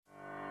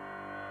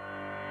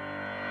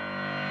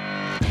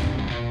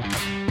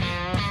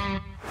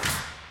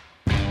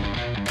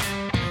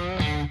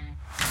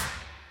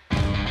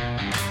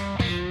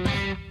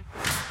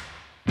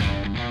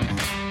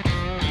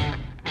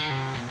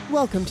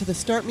Welcome to the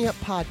Start Me Up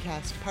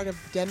podcast, part of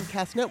the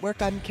Demcast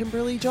Network. I'm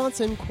Kimberly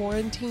Johnson,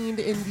 quarantined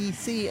in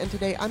DC, and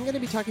today I'm going to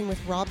be talking with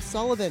Rob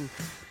Sullivan.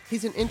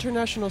 He's an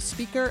international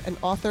speaker, an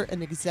author,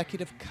 and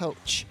executive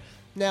coach.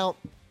 Now,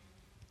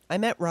 I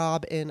met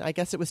Rob in, I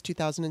guess it was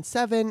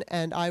 2007,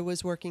 and I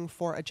was working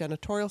for a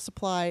janitorial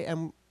supply,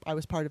 and I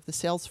was part of the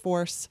sales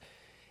force.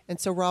 And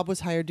so Rob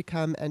was hired to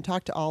come and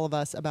talk to all of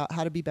us about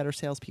how to be better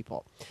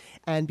salespeople.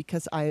 And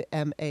because I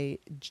am a,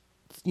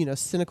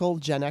 cynical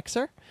Gen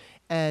Xer,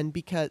 and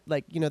because,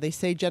 they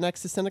say Gen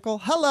X is cynical.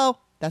 Hello,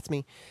 that's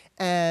me.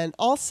 And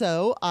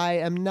also, I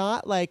am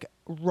not like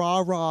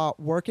rah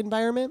work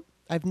environment.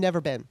 I've never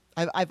been.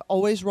 I've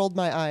always rolled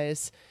my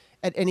eyes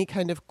at any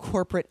kind of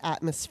corporate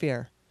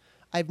atmosphere.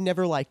 I've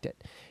never liked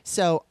it.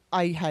 So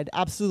I had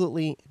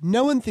absolutely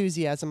no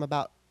enthusiasm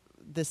about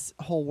this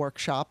whole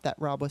workshop that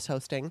Rob was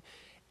hosting.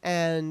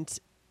 And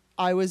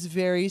I was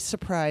very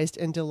surprised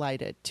and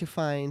delighted to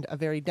find a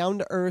very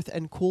down-to-earth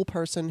and cool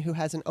person who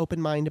has an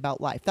open mind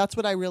about life. That's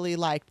what I really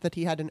liked, that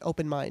he had an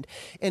open mind.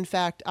 In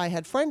fact, I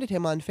had friended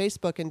him on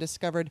Facebook and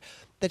discovered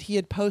that he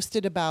had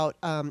posted about,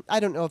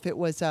 I don't know if it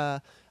was, I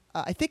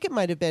think it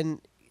might have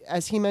been,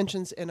 as he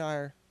mentions in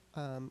our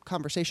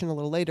conversation a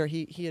little later,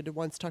 he had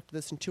once talked to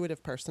this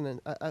intuitive person,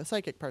 and a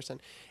psychic person.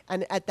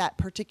 And at that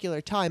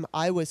particular time,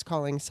 I was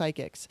calling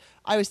psychics.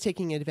 I was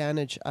taking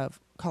advantage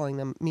of calling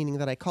them, meaning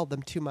that I called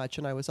them too much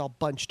and I was all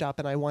bunched up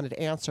and I wanted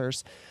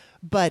answers.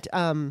 But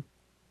I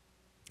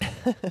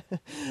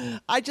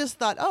just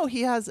thought, oh,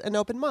 he has an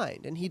open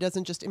mind and he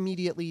doesn't just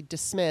immediately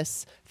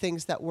dismiss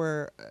things that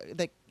were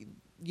that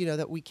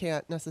we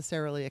can't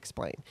necessarily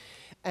explain.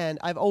 And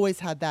I've always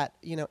had that,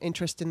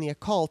 interest in the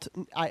occult.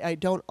 I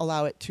don't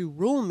allow it to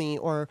rule me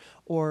or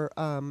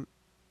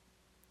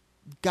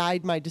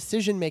guide my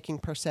decision making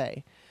per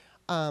se.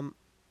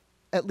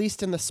 At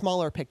least in the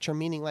smaller picture,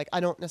 meaning like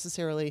I don't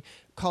necessarily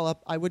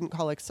I wouldn't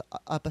call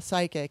up a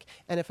psychic.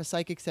 And if a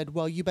psychic said,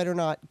 well, you better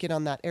not get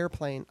on that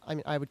airplane,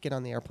 I would get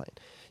on the airplane.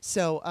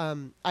 So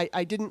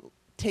I didn't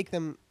take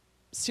them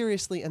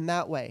seriously in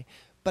that way.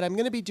 But I'm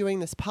going to be doing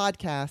this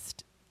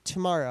podcast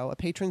tomorrow, a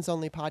patrons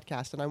only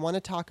podcast. And I want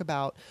to talk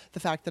about the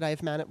fact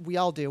that we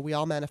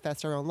all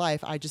manifest our own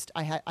life. I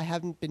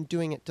haven't been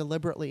doing it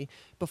deliberately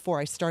before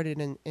I started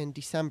in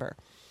December.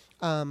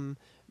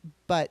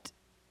 But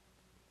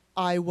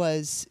I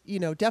was,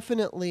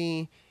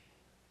 definitely,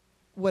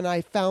 when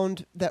I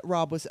found that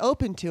Rob was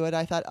open to it,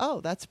 I thought, oh,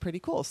 that's pretty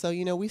cool. So,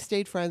 we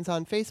stayed friends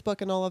on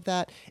Facebook and all of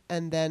that.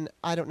 And then,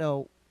 I don't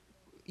know,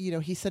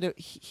 he said,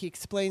 he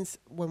explains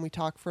when we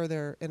talk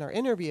further in our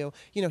interview,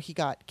 he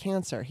got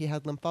cancer, he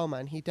had lymphoma,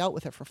 and he dealt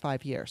with it for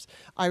 5 years.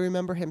 I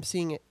remember him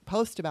seeing it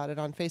post about it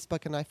on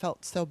Facebook, and I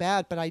felt so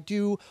bad. But I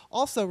do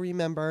also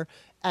remember,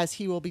 as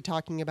he will be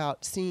talking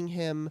about, seeing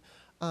him,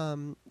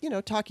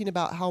 talking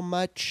about how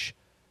much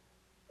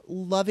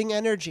loving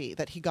energy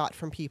that he got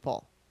from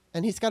people.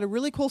 And he's got a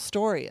really cool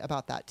story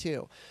about that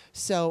too.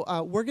 So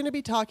we're going to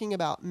be talking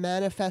about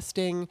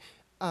manifesting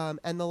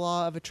and the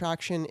law of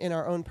attraction in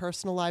our own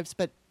personal lives,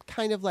 but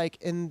kind of like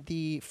in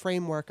the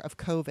framework of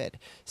COVID.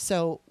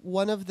 So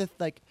one of the,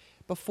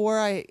 before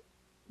I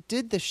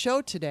did the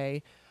show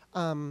today,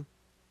 I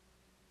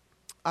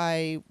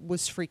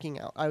was freaking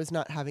out. I was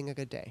not having a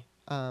good day.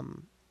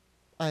 I'm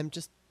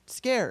just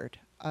scared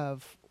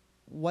of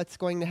what's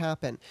going to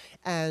happen.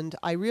 And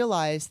I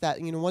realized that,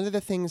 one of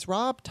the things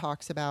Rob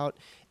talks about,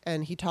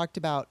 and he talked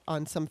about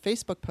on some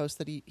Facebook posts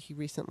that he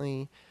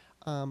recently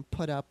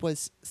put up,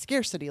 was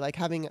scarcity, like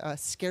having a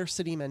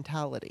scarcity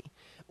mentality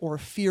or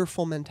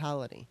fearful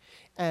mentality.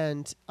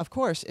 And of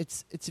course,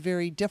 it's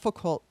very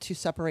difficult to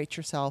separate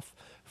yourself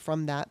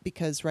from that,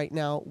 because right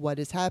now what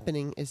is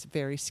happening is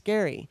very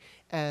scary.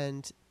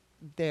 And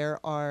there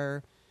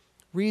are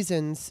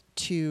reasons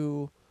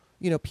to,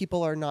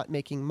 people are not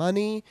making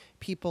money.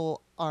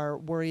 People are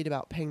worried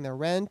about paying their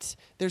rent.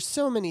 There's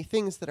so many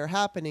things that are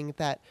happening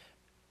that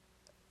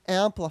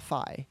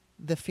amplify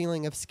the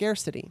feeling of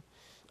scarcity.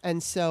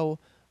 And so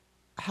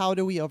how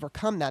do we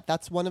overcome that?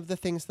 That's one of the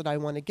things that I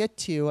want to get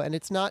to. And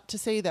it's not to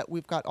say that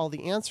we've got all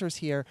the answers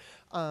here,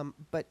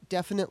 but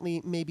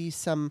definitely maybe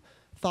some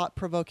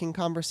thought-provoking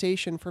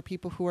conversation for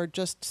people who are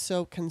just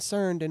so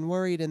concerned and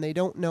worried and they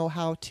don't know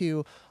how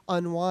to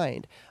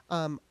unwind.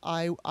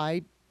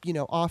 I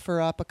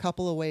offer up a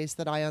couple of ways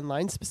that I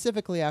unwind,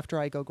 specifically after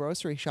I go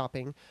grocery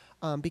shopping,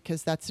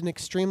 because that's an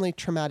extremely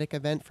traumatic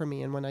event for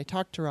me. And when I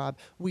talk to Rob,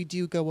 we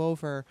do go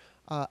over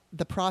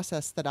the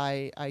process that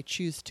I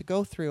choose to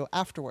go through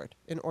afterward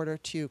in order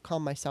to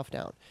calm myself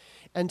down.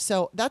 And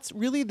so that's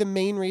really the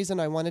main reason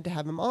I wanted to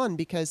have him on,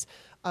 because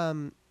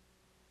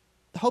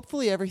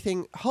hopefully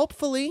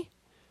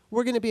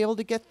we're going to be able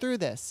to get through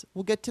this.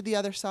 We'll get to the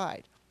other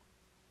side.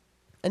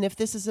 And if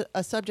this is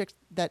a subject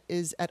that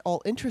is at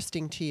all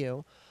interesting to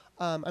you,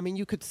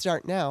 you could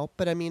start now,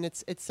 but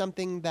it's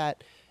something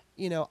that,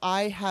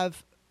 I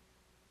have,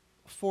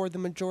 for the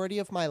majority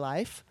of my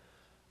life,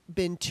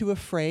 been too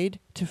afraid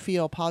to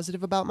feel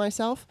positive about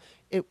myself.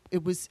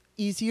 It was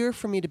easier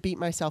for me to beat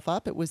myself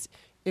up. It was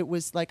it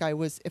was like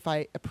if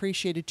I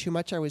appreciated too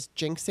much, I was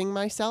jinxing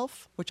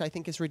myself, which I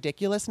think is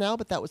ridiculous now,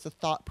 but that was the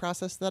thought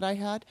process that I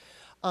had.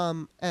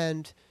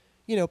 And,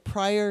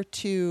 prior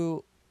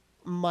to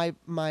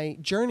my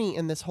journey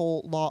in this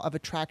whole law of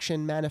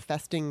attraction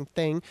manifesting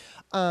thing,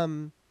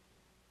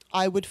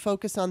 I would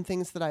focus on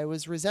things that I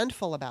was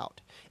resentful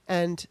about.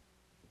 And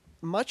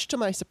much to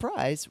my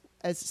surprise,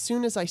 as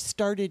soon as I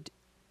started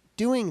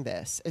doing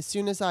this, as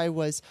soon as I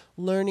was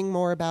learning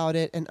more about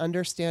it and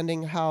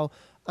understanding how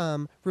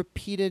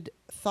repeated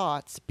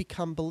thoughts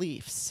become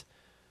beliefs,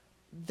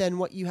 then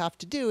what you have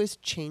to do is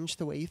change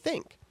the way you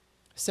think.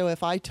 So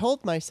if I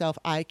told myself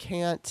I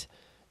can't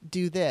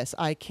do this,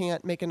 I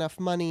can't make enough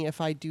money if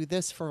I do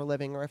this for a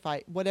living, or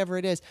whatever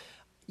it is,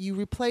 you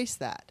replace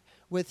that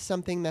with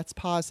something that's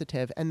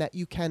positive and that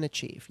you can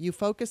achieve. You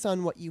focus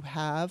on what you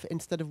have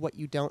instead of what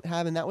you don't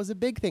have. And that was a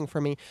big thing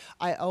for me.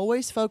 I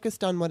always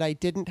focused on what I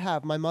didn't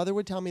have. My mother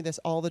would tell me this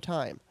all the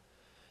time.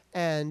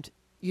 And,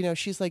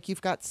 she's like,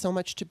 you've got so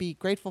much to be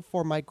grateful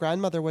for. My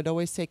grandmother would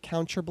always say,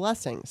 count your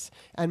blessings.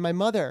 And my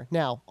mother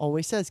now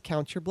always says,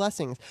 count your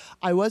blessings.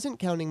 I wasn't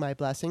counting my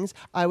blessings.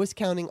 I was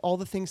counting all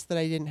the things that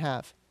I didn't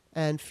have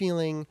and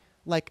feeling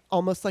like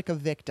almost like a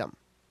victim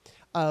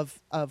of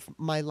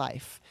my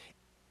life.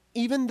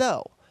 Even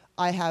though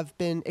I have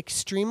been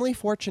extremely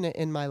fortunate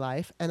in my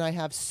life and I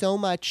have so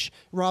much,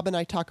 Rob and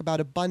I talk about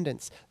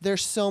abundance.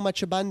 There's so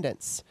much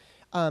abundance.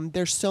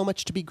 There's so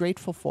much to be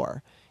grateful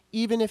for.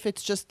 Even if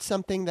it's just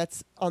something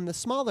that's on the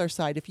smaller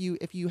side, if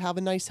you have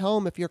a nice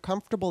home, if you're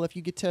comfortable, if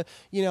you get to,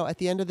 at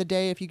the end of the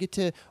day, if you get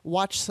to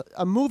watch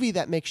a movie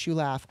that makes you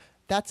laugh,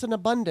 that's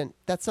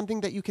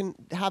something that you can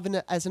have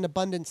as an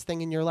abundance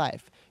thing in your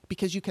life,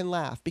 because you can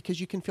laugh,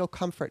 because you can feel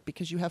comfort,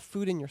 because you have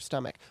food in your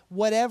stomach.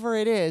 Whatever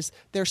it is,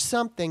 there's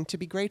something to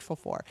be grateful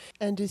for.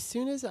 And as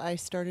soon as I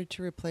started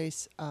to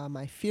replace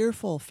my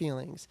fearful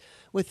feelings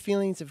with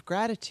feelings of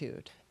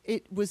gratitude,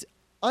 it was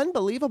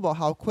unbelievable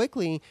how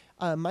quickly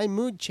my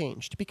mood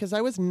changed, because I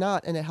was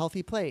not in a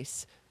healthy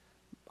place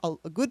a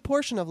good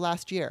portion of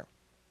last year.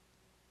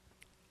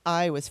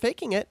 I was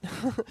faking it,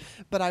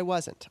 but I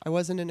wasn't. I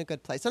wasn't in a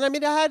good place. And I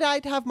mean,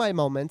 I'd have my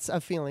moments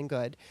of feeling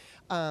good.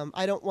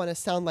 I don't want to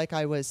sound like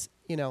I was,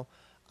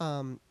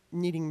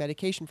 needing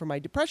medication for my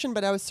depression,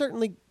 but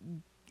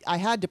I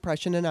had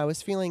depression and I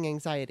was feeling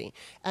anxiety.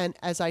 And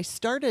as I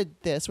started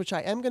this, which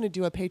I am going to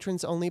do a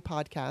patrons only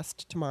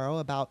podcast tomorrow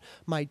about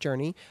my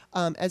journey,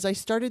 as I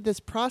started this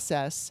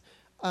process,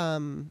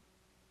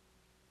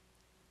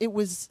 it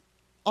was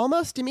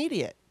almost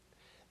immediate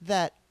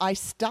that I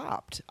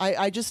stopped.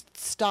 I just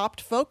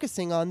stopped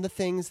focusing on the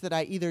things that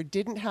I either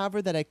didn't have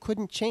or that I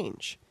couldn't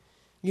change.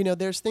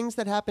 There's things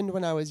that happened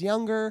when I was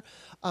younger,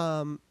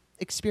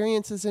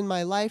 experiences in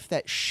my life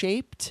that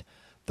shaped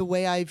the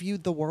way I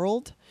viewed the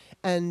world.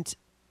 And,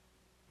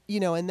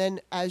 and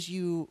then as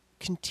you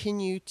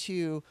continue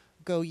to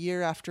go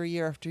year after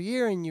year after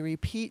year and you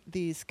repeat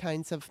these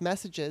kinds of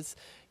messages,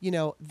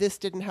 this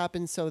didn't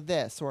happen, so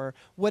this, or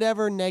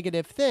whatever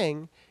negative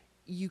thing,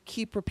 you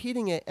keep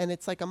repeating it, and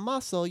it's like a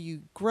muscle.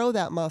 You grow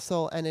that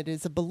muscle, and it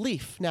is a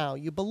belief now.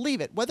 You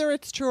believe it. Whether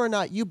it's true or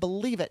not, you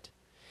believe it.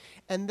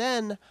 And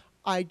then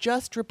I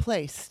just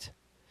replaced.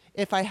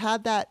 If I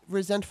had that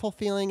resentful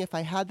feeling, if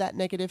I had that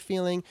negative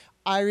feeling,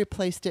 I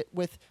replaced it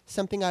with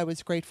something I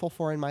was grateful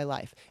for in my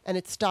life. And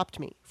it stopped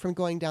me from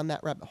going down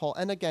that rabbit hole.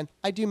 And again,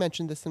 I do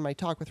mention this in my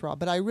talk with Rob,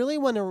 but I really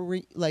want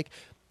to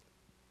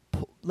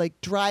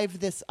drive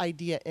this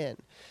idea in,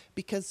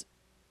 because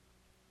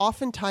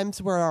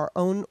oftentimes we're our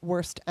own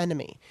worst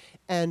enemy,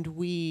 and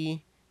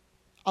we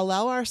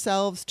allow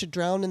ourselves to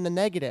drown in the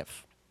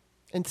negative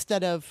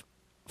instead of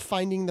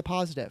finding the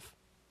positive.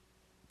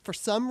 For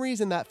some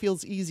reason, that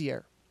feels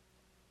easier.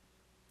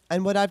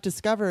 And what I've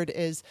discovered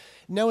is,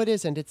 no, it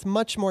isn't. It's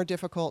much more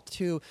difficult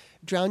to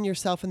drown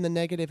yourself in the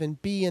negative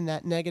and be in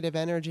that negative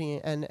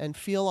energy and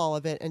feel all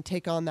of it and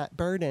take on that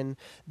burden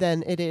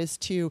than it is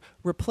to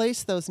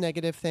replace those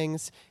negative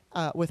things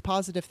with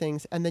positive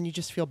things, and then you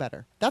just feel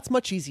better. That's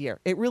much easier.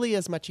 It really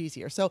is much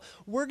easier. So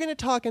we're going to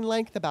talk in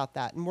length about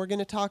that, and we're going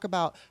to talk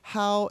about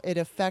how it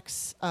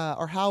affects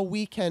or how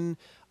we can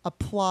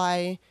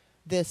apply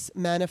this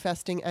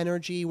manifesting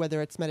energy,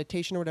 whether it's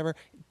meditation or whatever,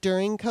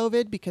 during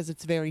COVID, because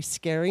it's very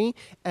scary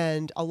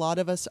and a lot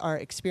of us are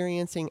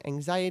experiencing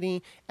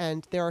anxiety,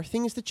 and there are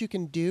things that you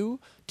can do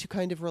to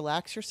kind of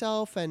relax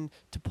yourself and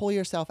to pull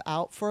yourself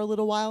out for a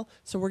little while.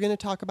 So we're going to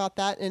talk about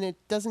that, and it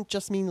doesn't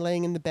just mean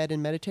laying in the bed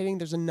and meditating.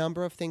 There's a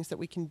number of things that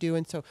we can do,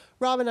 and so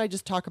Rob and I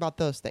just talk about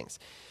those things.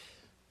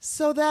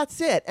 So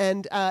that's it.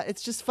 And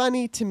it's just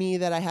funny to me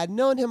that I had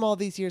known him all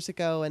these years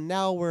ago, and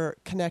now we're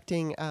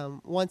connecting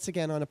once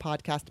again on a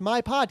podcast,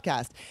 my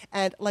podcast.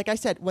 And like I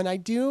said, when I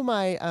do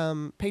my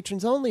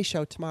patrons only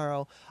show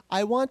tomorrow,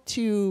 I want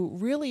to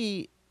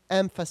really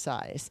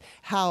emphasize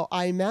how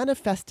I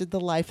manifested the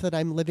life that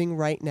I'm living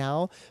right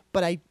now,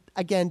 but I,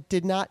 again,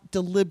 did not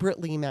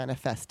deliberately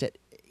manifest it.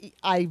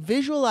 I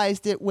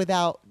visualized it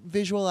without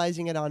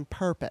visualizing it on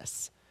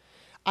purpose.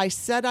 I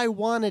said I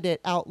wanted it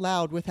out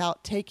loud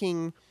without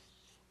taking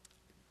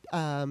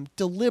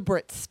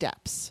deliberate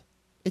steps.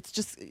 it's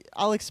just,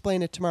 I'll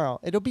explain it tomorrow.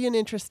 It'll be an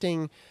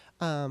interesting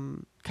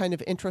kind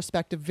of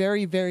introspective,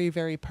 very, very,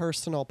 very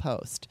personal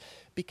post,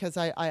 because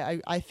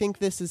I think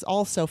this is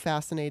also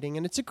fascinating,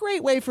 and it's a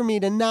great way for me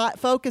to not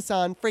focus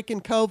on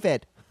freaking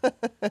COVID.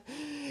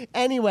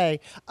 Anyway,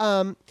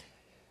 of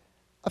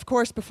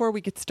course, before we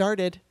get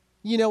started,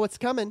 you know what's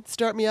coming.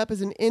 Start Me Up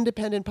is an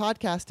independent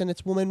podcast, and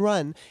it's woman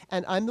run,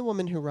 and I'm the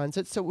woman who runs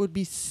it. So it would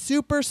be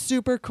super,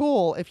 super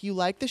cool if you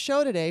like the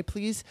show today.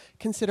 Please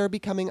consider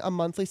becoming a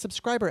monthly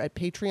subscriber at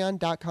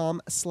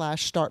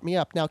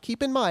patreon.com/startmeup. Now,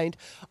 keep in mind,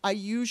 I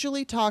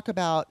usually talk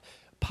about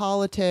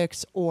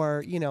politics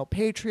or,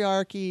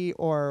 patriarchy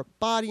or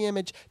body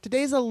image.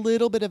 Today's a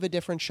little bit of a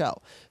different show.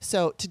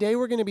 So today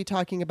we're going to be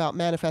talking about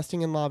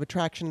manifesting and law of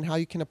attraction and how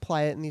you can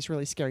apply it in these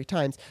really scary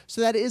times. So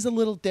that is a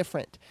little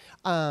different.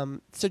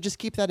 So just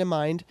keep that in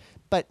mind.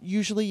 But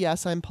usually,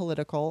 yes, I'm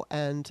political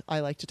and I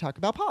like to talk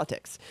about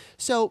politics.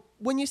 So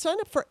when you sign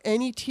up for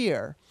any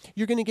tier,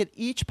 you're going to get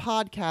each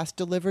podcast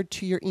delivered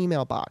to your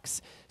email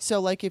box.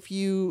 So like if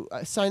you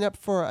sign up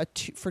for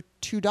for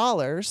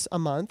 $2 a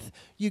month,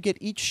 you get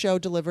each show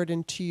delivered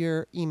into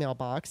your email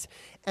box.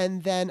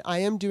 And then I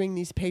am doing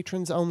these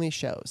patrons only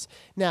shows.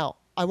 Now,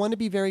 I want to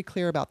be very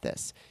clear about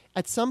this.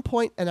 At some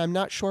point, and I'm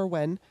not sure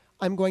when,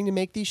 I'm going to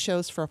make these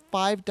shows for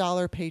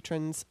 $5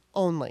 patrons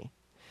only.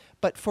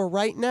 But for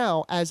right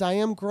now, as I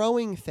am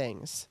growing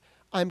things,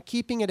 I'm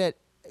keeping it at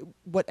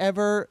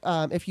whatever,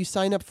 if you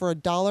sign up for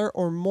 $1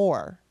 or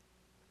more,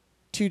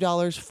 $2,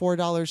 $4,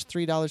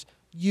 $3,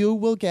 you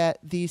will get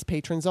these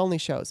patrons only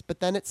shows. But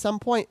then at some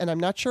point, and I'm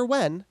not sure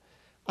when,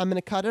 I'm going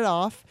to cut it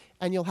off,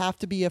 and you'll have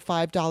to be a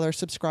 $5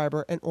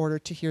 subscriber in order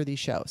to hear these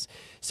shows.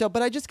 So,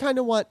 but I just kind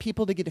of want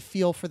people to get a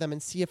feel for them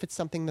and see if it's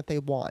something that they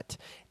want.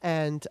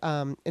 And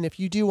if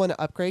you do want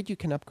to upgrade, you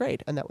can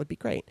upgrade, and that would be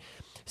great.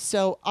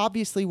 So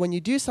obviously, when you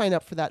do sign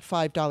up for that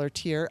 $5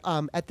 tier,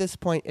 at this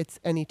point, it's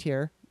any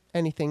tier,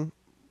 anything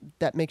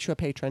that makes you a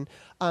patron,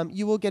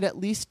 you will get at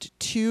least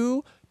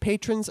 2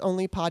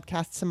 patrons-only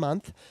podcasts a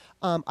month.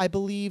 I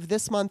believe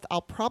this month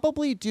I'll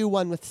probably do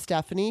one with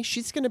Stephanie.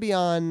 She's going to be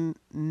on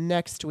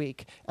next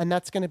week, and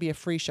that's going to be a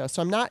free show.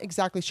 So I'm not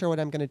exactly sure what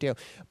I'm going to do,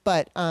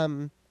 but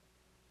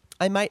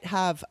I might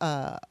have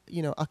a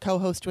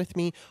co-host with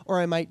me, or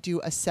I might do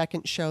a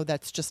second show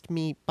that's just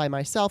me by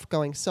myself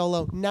going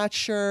solo. Not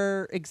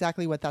sure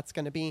exactly what that's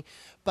going to be,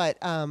 but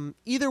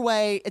either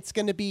way, it's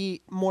going to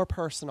be more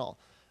personal.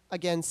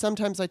 Again,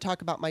 sometimes I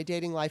talk about my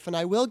dating life, and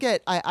I will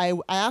get, I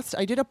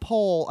did a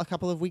poll a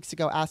couple of weeks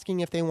ago asking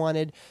if they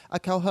wanted a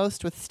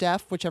co-host with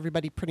Steph, which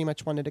everybody pretty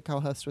much wanted a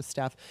co-host with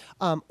Steph,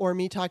 or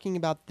me talking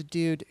about the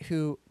dude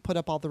who put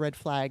up all the red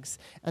flags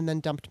and then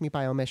dumped me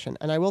by omission.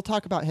 And I will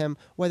talk about him,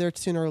 whether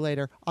it's sooner or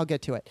later, I'll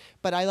get to it.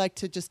 But I like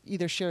to just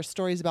either share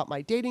stories about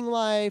my dating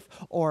life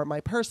or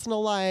my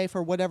personal life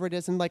or whatever it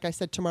is. And like I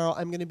said, tomorrow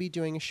I'm going to be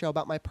doing a show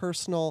about my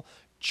personal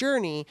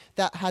journey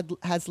that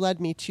has led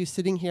me to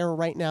sitting here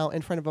right now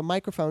in front of a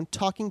microphone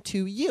talking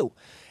to you.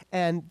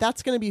 And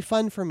that's going to be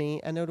fun for me,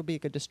 and it'll be a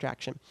good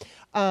distraction.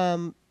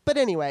 But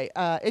anyway,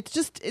 it's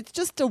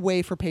just a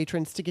way for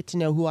patrons to get to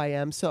know who I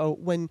am. So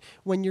when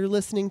you're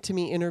listening to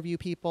me interview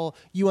people,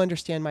 you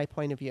understand my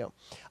point of view.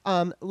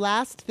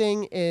 Last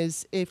thing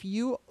is, if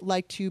you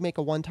like to make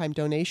a one-time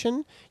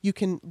donation, you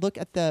can look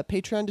at the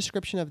Patreon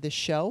description of this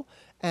show,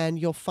 and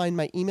you'll find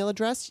my email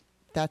address.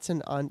 You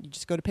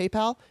just go to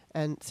PayPal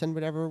and send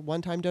whatever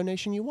one-time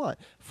donation you want.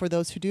 For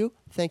those who do,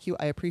 thank you.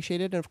 I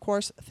appreciate it. And of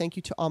course, thank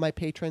you to all my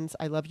patrons.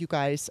 I love you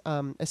guys,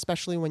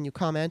 especially when you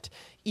comment,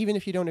 even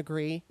if you don't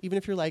agree, even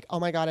if you're like, oh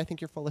my God, I think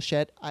you're full of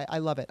shit. I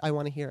love it. I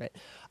want to hear it.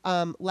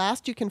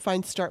 Last, you can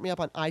find Start Me Up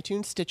on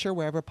iTunes, Stitcher,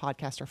 wherever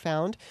podcasts are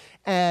found.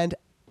 And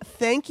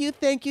thank you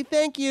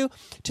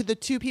to the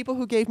 2 people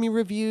who gave me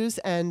reviews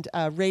and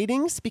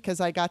ratings,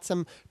 because I got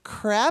some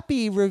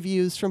crappy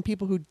reviews from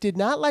people who did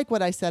not like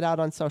what I said out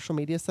on social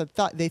media. So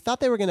they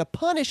thought they were going to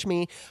punish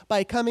me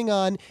by coming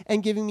on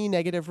and giving me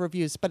negative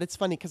reviews. But it's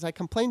funny because I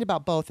complained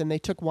about both and they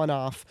took one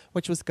off,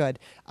 which was good.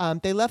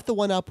 They left the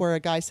one up where a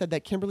guy said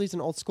that Kimberly's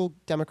an old school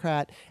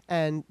Democrat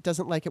and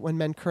doesn't like it when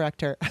men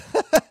correct her.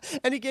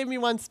 And he gave me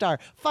 1 star.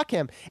 Fuck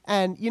him.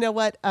 And you know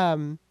what?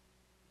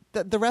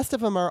 The rest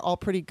of them are all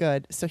pretty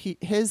good. So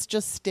his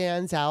just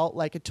stands out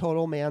like a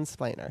total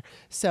mansplainer.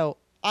 So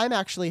I'm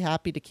actually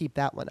happy to keep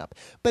that one up.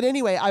 But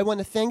anyway, I want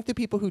to thank the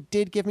people who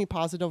did give me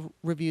positive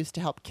reviews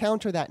to help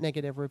counter that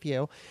negative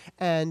review.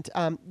 And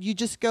you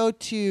go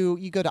to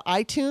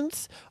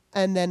iTunes,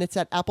 and then it's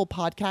at Apple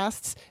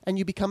Podcasts, and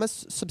you become a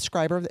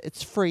subscriber.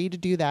 It's free to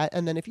do that.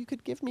 And then if you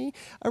could give me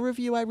a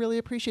review, I really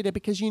appreciate it,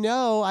 because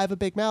I have a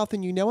big mouth,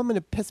 and I'm going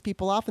to piss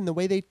people off, and the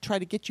way they try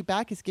to get you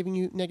back is giving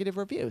you negative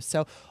reviews.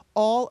 So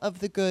all of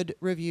the good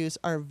reviews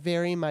are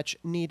very much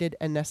needed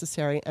and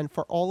necessary. And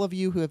for all of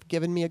you who have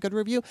given me a good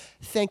review,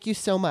 thank you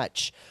so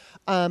much.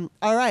 All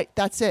right,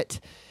 that's it.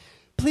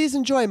 Please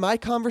enjoy my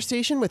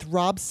conversation with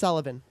Rob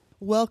Sullivan.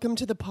 Welcome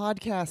to the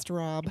podcast,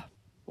 Rob.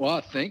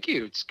 Well, thank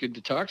you. It's good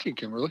to talk to you,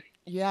 Kimberly.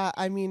 Yeah,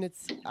 I mean,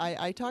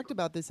 I talked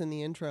about this in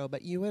the intro,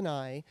 but you and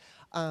I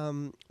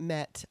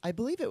met, I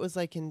believe it was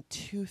like in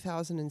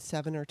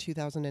 2007 or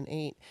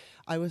 2008.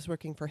 I was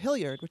working for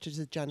Hilliard, which is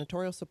a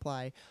janitorial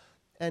supply.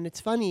 And it's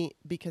funny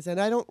because, and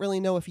I don't really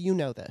know if you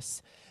know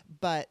this,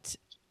 but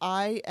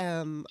I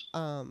am,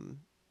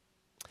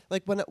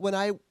 like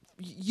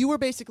you were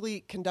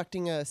basically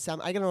conducting I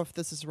don't know if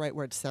this is the right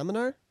word,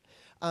 seminar,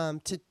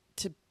 to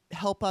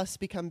help us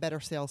become better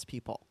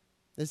salespeople.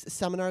 Is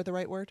seminar the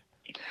right word?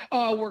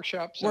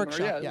 Workshop, seminar.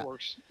 Workshop, Yeah, it yeah.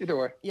 works. Either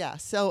way. Yeah.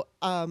 So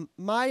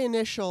my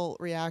initial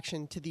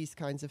reaction to these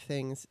kinds of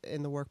things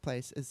in the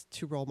workplace is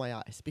to roll my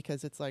eyes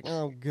because it's like,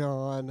 oh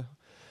God,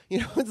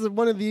 it's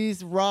one of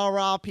these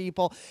rah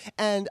people.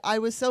 And I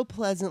was so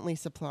pleasantly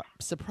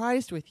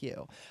surprised with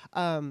you.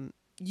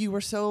 You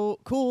were so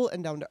cool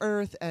and down to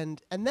earth,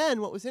 and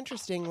then what was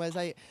interesting was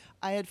I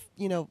had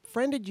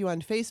friended you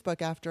on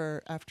Facebook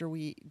after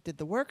we did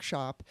the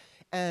workshop,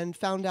 and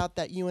found out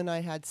that you and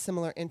I had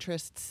similar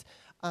interests.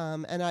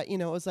 And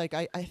it was like,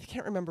 I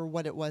can't remember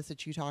what it was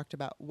that you talked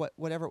about,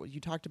 whatever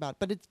you talked about,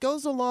 but it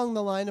goes along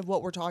the line of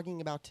what we're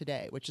talking about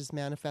today, which is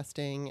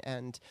manifesting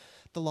and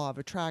the law of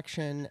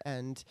attraction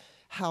and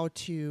how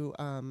to,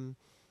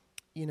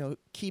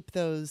 keep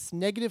those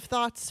negative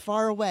thoughts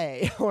far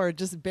away or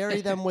just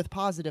bury them with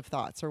positive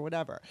thoughts or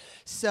whatever.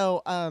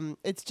 So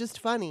it's just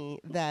funny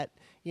that,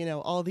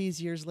 all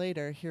these years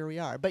later, here we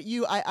are. But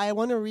I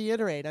want to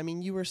reiterate, I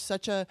mean, you were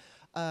such a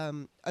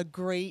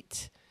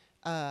great,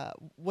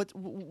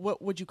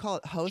 what would you call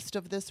it, host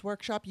of this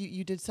workshop.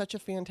 You did such a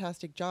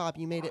fantastic job.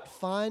 You made it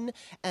fun,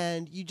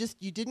 and you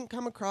didn't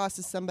come across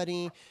as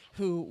somebody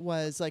who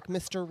was like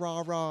Mr.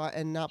 Rah Rah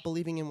and not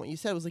believing in what you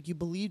said. It was like you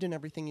believed in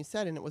everything you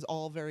said, and it was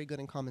all very good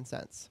and common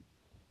sense.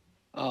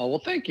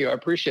 Well, thank you. I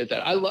appreciate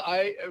that.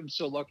 I am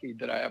so lucky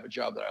that I have a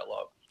job that I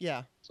love.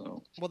 Yeah.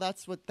 So well,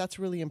 that's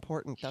really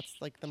important. That's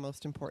like the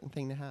most important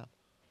thing to have.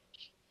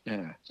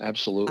 Yeah,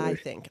 absolutely. I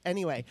think.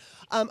 Anyway,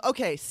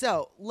 okay,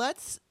 so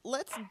let's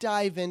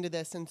dive into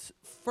this. And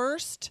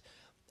first,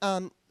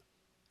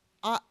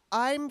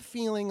 I'm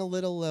feeling a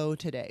little low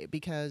today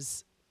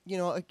because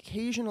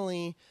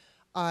occasionally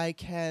I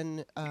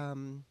can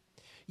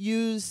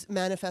use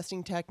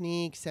manifesting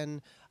techniques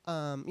and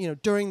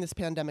during this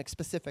pandemic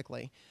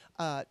specifically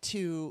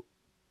to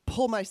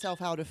pull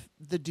myself out of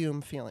the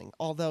doom feeling.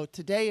 Although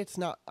today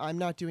I'm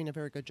not doing a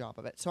very good job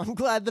of it. So I'm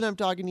glad that I'm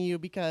talking to you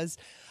because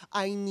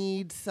I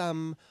need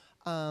some,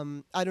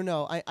 I don't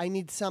know, I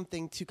need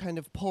something to kind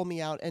of pull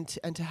me out and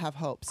to have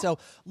hope. So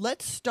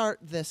let's start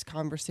this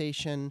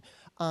conversation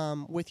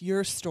with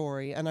your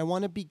story. And I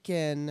want to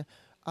begin,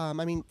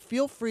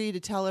 feel free to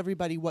tell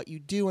everybody what you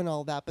do and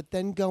all that, but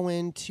then go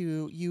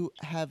into, you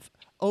have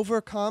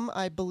overcome,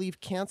 I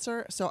believe,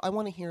 cancer. So I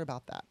want to hear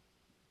about that.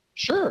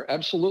 Sure,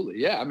 absolutely.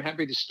 Yeah, I'm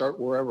happy to start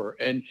wherever.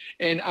 And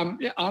I'm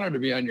honored to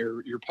be on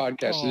your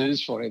podcast. Aww. It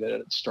is funny that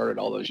it started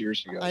all those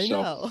years ago. I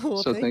know.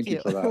 Well, so thank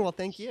you for that. Well,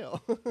 thank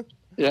you.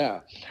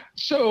 Yeah.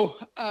 So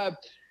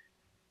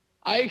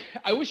I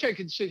wish I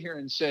could sit here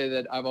and say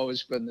that I've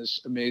always been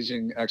this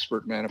amazing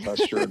expert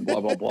manifester and blah,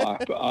 blah, blah.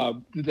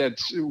 That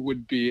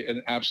would be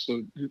an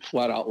absolute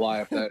flat out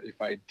lie if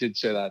I did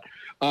say that.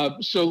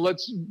 So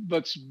let's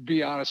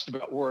be honest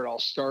about where it all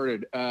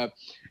started.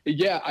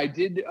 Yeah, I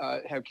did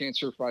have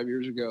cancer 5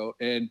 years ago.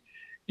 And,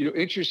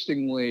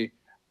 interestingly,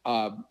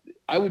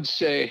 I would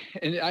say,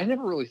 and I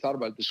never really thought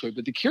about it this way,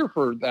 but the cure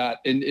for that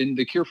and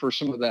the cure for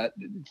some of that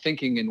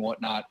thinking and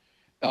whatnot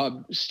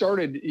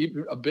started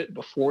even a bit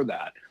before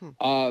that.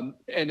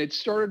 And it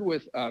started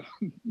with,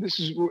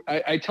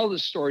 I tell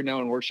this story now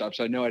in workshops.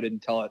 I know I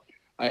didn't tell it.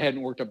 I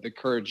hadn't worked up the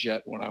courage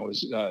yet when I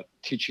was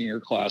teaching your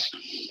class.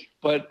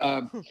 But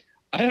I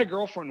had a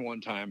girlfriend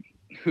one time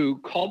who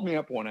called me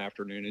up one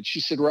afternoon and she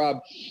said, Rob,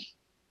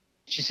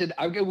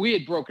 we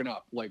had broken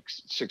up like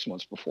 6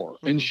 months before.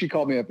 Mm-hmm. And she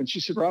called me up and she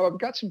said, Rob, I've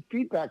got some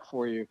feedback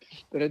for you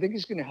that I think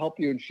is going to help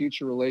you in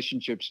future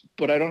relationships,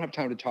 but I don't have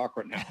time to talk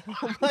right now.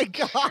 Oh my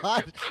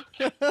God.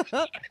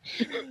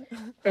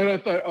 And I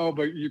thought, oh,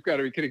 but you've got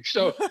to be kidding.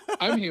 So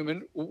I'm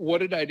human. What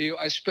did I do?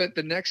 I spent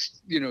the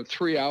next,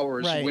 3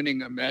 hours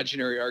winning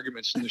imaginary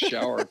arguments in the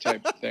shower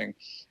type thing.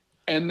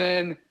 And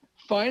then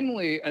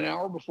finally, an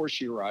hour before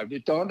she arrived,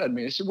 it dawned on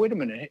me. I said, wait a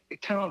minute,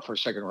 time out for a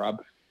second,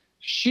 Rob.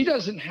 She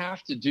doesn't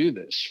have to do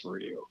this for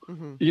you.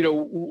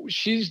 Mm-hmm.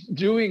 She's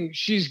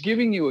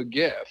giving you a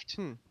gift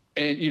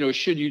and,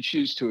 should you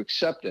choose to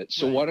accept it.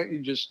 So why don't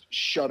you just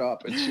shut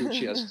up and see what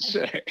she has to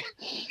say?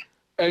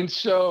 And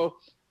so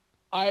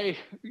I,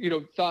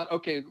 thought,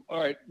 okay,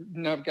 all right,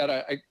 now I've got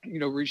to,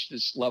 reach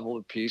this level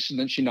of peace. And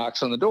then she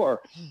knocks on the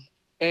door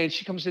and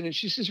she comes in and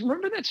she says,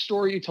 remember that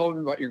story you told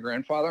me about your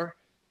grandfather?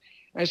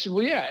 And I said,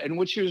 well, yeah. And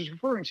what she was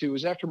referring to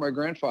was after my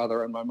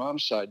grandfather on my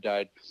mom's side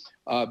died,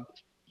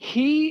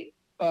 we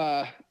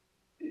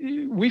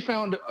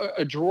found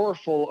a drawer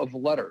full of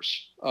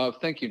letters,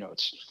 thank you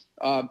notes.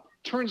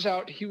 Turns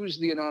out he was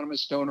the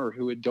anonymous donor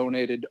who had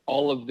donated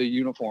all of the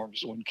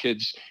uniforms when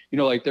kids,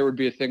 like there would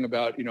be a thing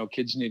about,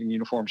 kids needing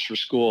uniforms for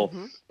school,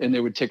 and they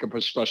would take up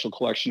a special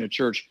collection at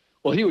church.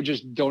 Well, he would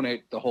just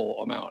donate the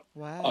whole amount.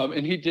 Wow.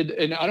 And he did.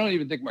 And I don't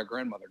even think my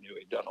grandmother knew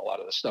he'd done a lot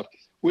of this stuff.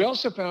 We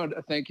also found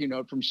a thank you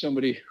note from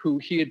somebody who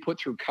he had put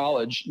through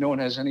college. No one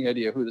has any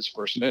idea who this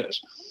person is.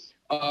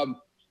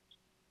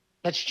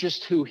 That's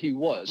just who he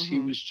was. Mm-hmm. He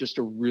was just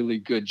a really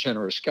good,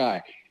 generous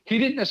guy. He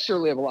didn't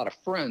necessarily have a lot of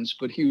friends,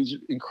 but he was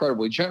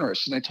incredibly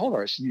generous. And I told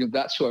her, I said,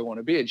 that's who I want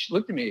to be. And she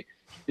looked at me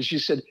and she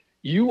said,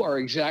 you are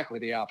exactly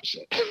the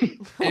opposite.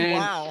 And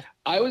wow.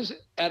 I was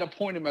at a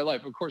point in my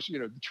life, of course,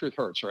 the truth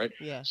hurts, right?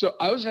 Yeah. So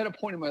I was at a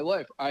point in my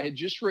life. I had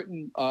just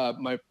written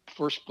my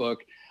first book.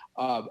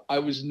 I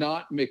was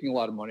not making a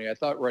lot of money. I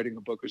thought writing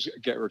a book was a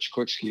get rich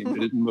quick scheme,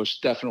 but it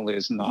most definitely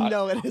is not.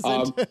 No, it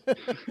isn't.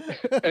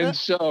 And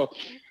so,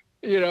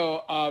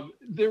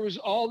 there was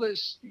all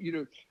this,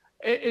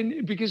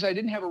 and because I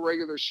didn't have a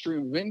regular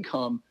stream of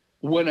income,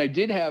 when I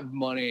did have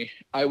money,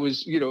 I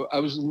was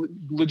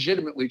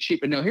legitimately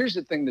cheap. And now here's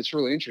the thing that's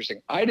really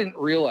interesting. I didn't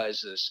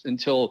realize this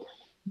until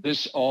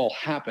this all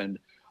happened,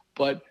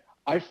 but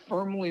I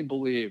firmly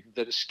believe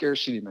that a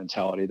scarcity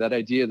mentality, that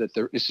idea that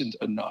there isn't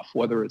enough,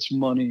 whether it's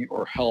money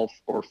or health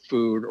or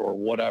food or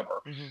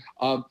whatever,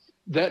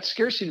 that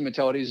scarcity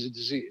mentality is a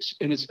disease.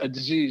 And it's a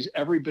disease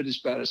every bit as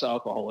bad as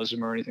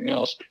alcoholism or anything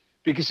else,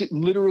 because it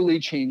literally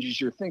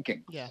changes your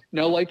thinking. Yeah.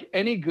 Now, like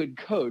any good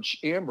coach,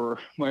 Amber,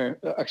 my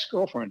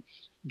ex-girlfriend,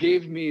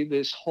 gave me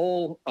this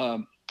whole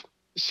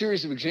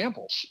series of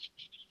examples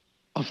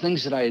of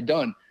things that I had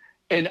done.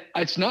 And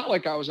it's not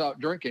like I was out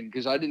drinking,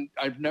 because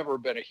I've never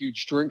been a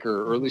huge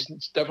drinker, or at least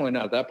it's definitely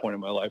not at that point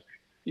in my life.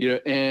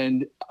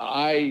 And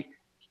I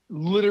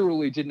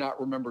literally did not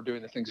remember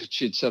doing the things that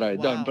she had said I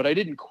had done, but I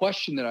didn't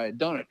question that I had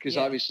done it, because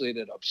obviously it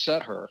had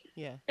upset her.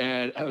 Yeah.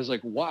 And I was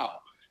like, wow.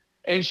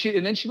 And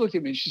then she looked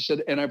at me and she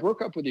said, and I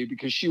broke up with you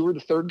because you were the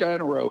third guy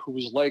in a row who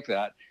was like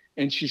that.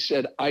 And she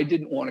said, I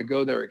didn't want to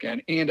go there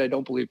again. And I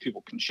don't believe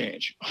people can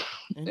change.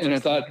 And I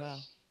thought,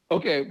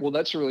 okay, well,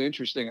 that's really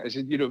interesting. I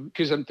said,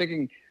 because I'm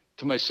thinking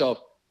to myself,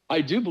 I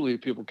do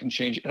believe people can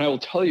change. And I will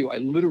tell you, I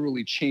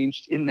literally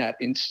changed in that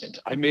instant.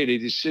 I made a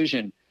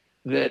decision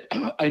that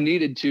I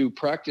needed to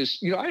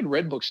practice. I had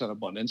read books on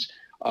abundance.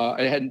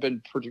 I hadn't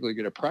been particularly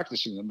good at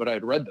practicing them, but I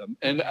had read them.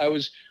 And I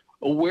was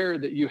aware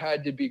that you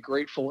had to be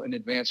grateful in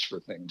advance for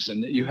things,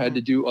 and that you had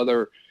to do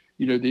other,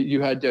 that you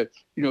had to,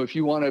 if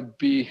you want to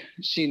be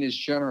seen as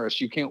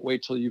generous, you can't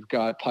wait till you've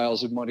got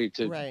piles of money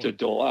to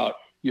dole out.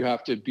 You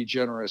have to be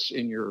generous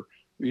in your,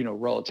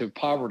 relative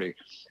poverty.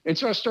 And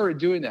so I started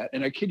doing that.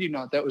 And I kid you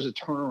not, that was a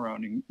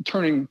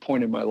turning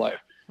point in my life.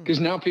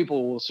 Because now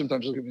people will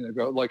sometimes look at me and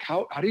go, like,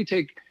 how do you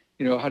take,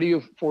 how do you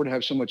afford to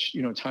have so much,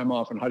 time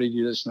off, and how do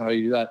you do this and how do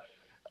you do that?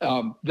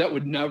 That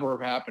would never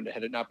have happened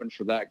had it not been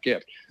for that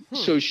gift.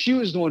 So she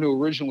was the one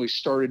who originally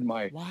started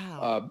my,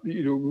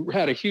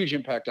 had a huge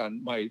impact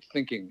on my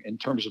thinking in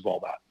terms of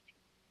all that.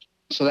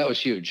 So that was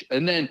huge.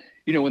 And then,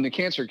 when the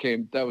cancer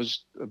came, that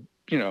was,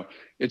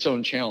 its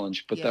own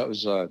challenge, but that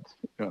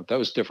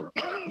was different.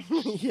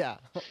 Yeah.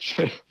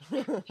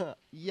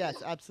 Yes,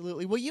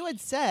 absolutely. Well, you had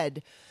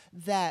said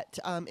that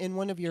in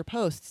one of your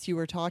posts, you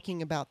were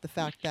talking about the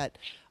fact that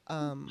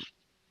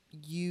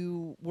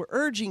you were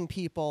urging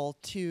people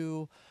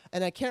to,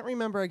 and I can't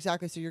remember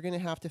exactly, so you're going to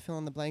have to fill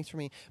in the blanks for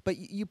me, but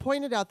you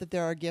pointed out that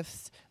there are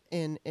gifts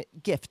in the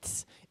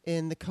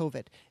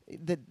COVID,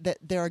 that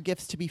there are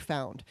gifts to be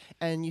found.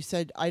 And you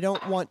said, I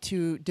don't want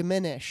to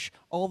diminish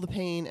all the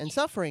pain and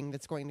suffering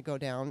that's going to go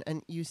down.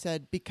 And you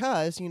said,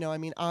 because,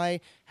 I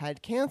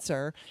had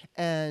cancer,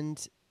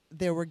 and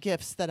there were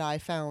gifts that I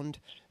found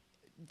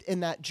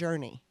in that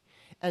journey.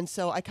 And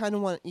so I kind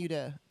of want you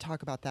to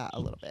talk about that a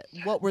little bit.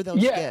 What were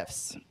those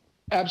gifts?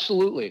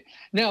 Absolutely.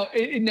 Now,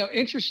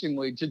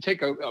 interestingly, to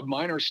take a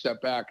minor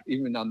step back,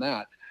 even on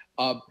that,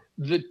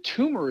 the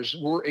tumors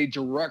were a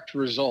direct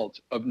result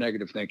of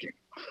negative thinking.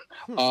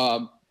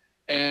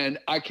 And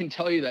I can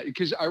tell you that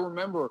because I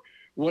remember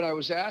when I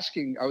was at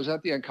the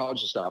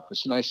oncologist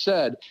office, and I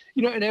said,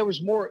 and it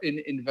was more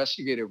in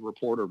investigative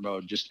reporter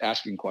mode, just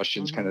asking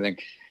questions kind of thing.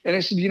 And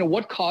I said,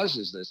 what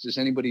causes this? Does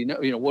anybody know?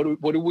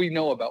 What do we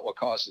know about what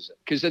causes it?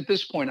 Because at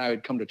this point I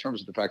had come to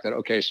terms with the fact that,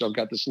 okay, so I've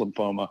got this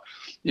lymphoma,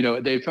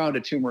 they found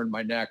a tumor in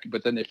my neck,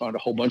 but then they found a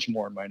whole bunch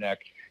more in my neck.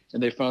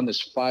 And they found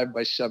this 5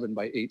 by 7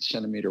 by 8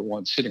 centimeter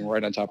one sitting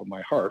right on top of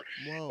my heart.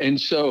 Whoa. And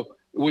so,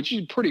 which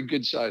is a pretty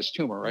good sized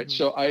tumor, right?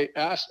 So I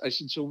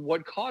said, so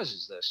what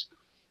causes this?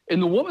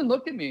 And the woman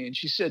looked at me and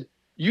she said,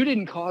 you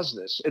didn't cause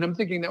this. And I'm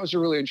thinking that was a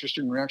really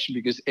interesting reaction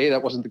because A,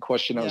 that wasn't the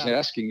question I was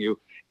asking you.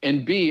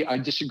 And B, I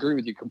disagree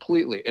with you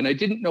completely. And I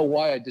didn't know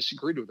why I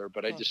disagreed with her,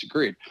 but I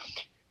disagreed.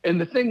 And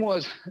the thing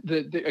was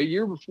that a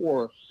year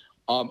before,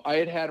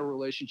 I had a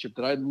relationship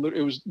that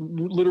it was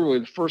literally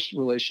the first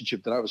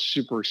relationship that I was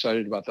super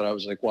excited about, that I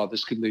was like, wow,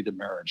 this could lead to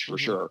marriage for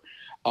sure.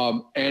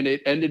 And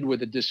it ended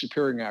with a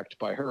disappearing act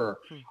by her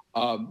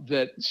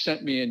that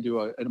sent me into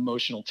an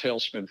emotional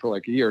tailspin for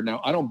like a year.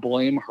 Now, I don't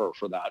blame her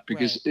for that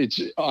because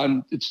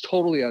it's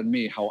totally on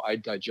me how I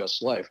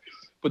digest life.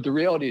 But the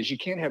reality is you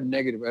can't have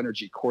negative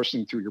energy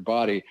coursing through your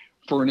body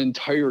for an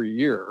entire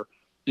year,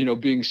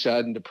 being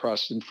sad and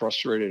depressed and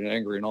frustrated and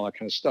angry and all that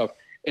kind of stuff,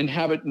 and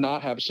have it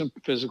not have some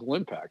physical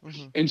impact.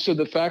 And so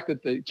the fact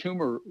that the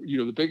tumor,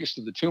 the biggest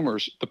of the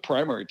tumors, the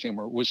primary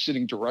tumor, was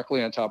sitting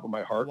directly on top of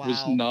my heart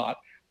was not,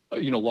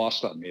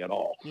 lost on me at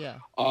all. Yeah.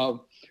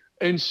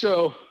 And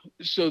so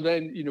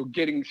then,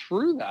 getting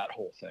through that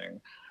whole thing,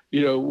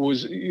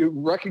 was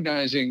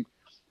recognizing,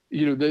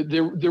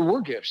 that there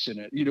were gifts in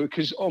it,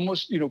 because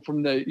almost,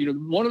 from the,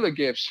 one of the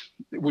gifts,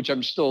 which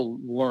I'm still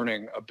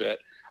learning a bit,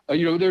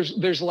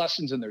 there's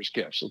lessons and there's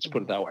gifts. Let's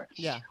put it that way.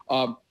 Yeah.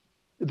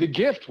 The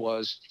gift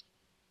was,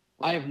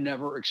 I have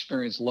never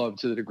experienced love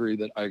to the degree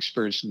that I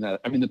experienced in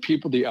that. I mean,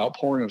 the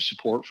outpouring of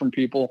support from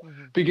people,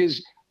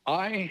 because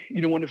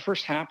when it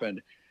first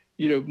happened,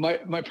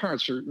 my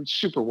parents are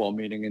super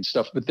well-meaning and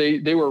stuff, but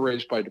they were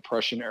raised by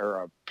Depression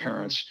era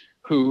parents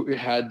who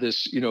had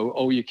this,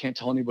 you can't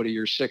tell anybody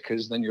you're sick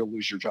because then you'll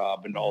lose your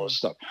job and all this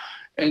stuff.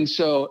 And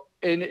so,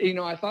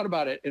 I thought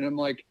about it and I'm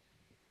like,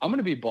 I'm going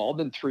to be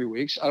bald in 3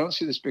 weeks. I don't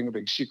see this being a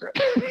big secret.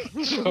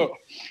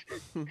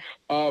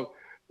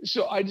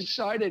 So I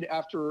decided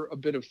after a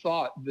bit of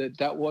thought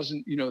that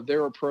wasn't,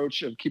 their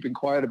approach of keeping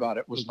quiet about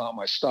it was not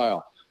my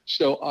style.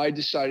 So I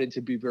decided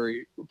to be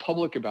very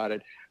public about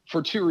it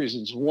for two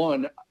reasons.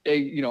 One, I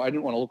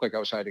didn't want to look like I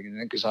was hiding in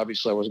it because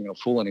obviously I wasn't going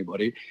to fool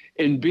anybody.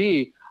 And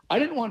B, I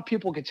didn't want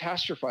people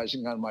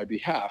catastrophizing on my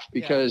behalf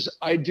because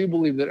I do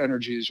believe that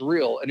energy is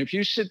real. And if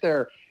you sit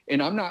there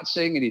and I'm not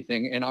saying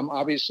anything and I'm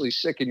obviously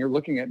sick and you're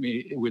looking at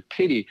me with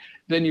pity,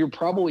 then you're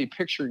probably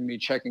picturing me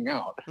checking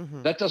out.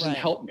 That doesn't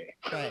help me.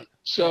 Right.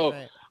 So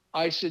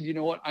I said, you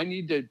know what, I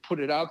need to put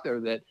it out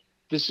there that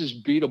this is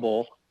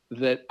beatable,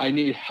 that I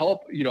need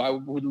help. I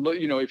would,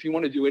 if you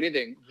want to do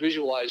anything,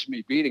 visualize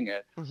me beating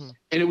it.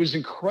 And it was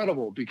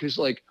incredible because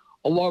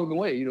along the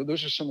way,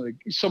 those are some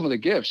of the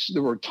gifts.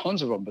 There were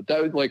tons of them, but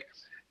that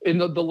in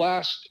the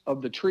last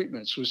of the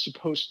treatments was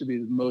supposed to be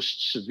the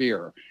most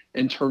severe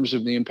in terms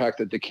of the impact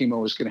that the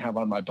chemo was going to have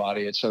on my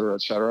body, et cetera,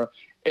 et cetera.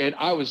 And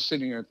I was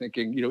sitting there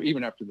thinking,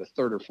 even after the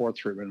third or fourth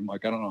treatment, I'm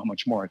like, I don't know how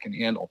much more I can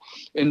handle.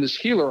 And this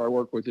healer I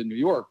work with in New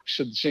York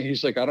said,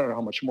 he's like, I don't know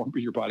how much more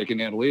your body can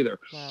handle either.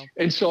 Wow.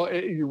 And so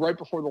right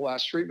before the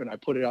last treatment, I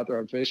put it out there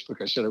on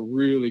Facebook. I said, I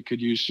really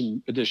could use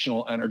some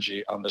additional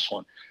energy on this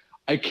one.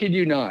 I kid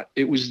you not.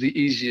 It was the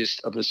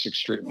easiest of the 6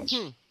 treatments.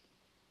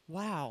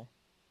 Wow.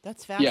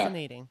 That's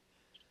fascinating.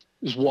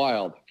 Yeah. It was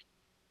wild.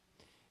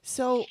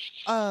 So,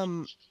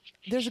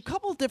 there's a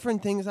couple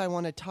different things I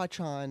want to touch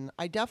on.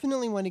 I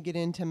definitely want to get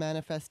into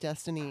Manifest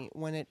Destiny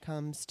when it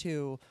comes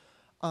to,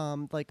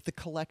 the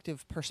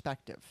collective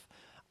perspective.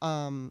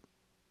 But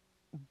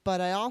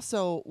I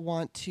also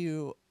want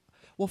to,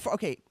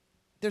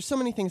 there's so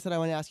many things that I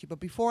want to ask you,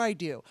 but before I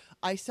do,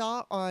 I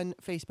saw on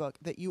Facebook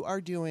that you are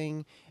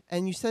doing,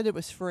 and you said it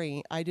was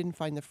free. I didn't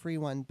find the free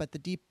one, but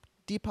the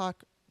Deepak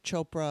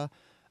Chopra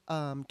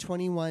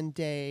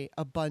 21-day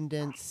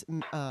abundance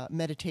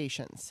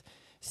meditations.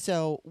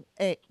 So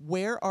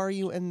where are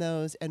you in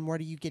those and what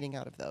are you getting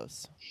out of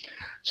those?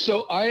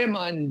 So I am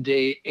on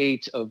day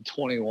 8 of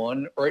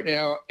 21 right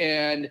now.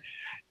 And,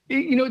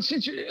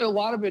 it's a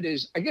lot of it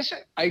is, I guess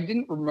I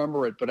didn't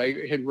remember it, but I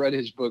had read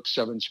his book,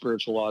 7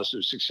 Spiritual Laws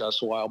of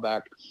Success a while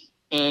back.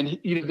 And,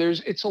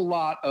 it's a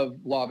lot of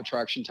law of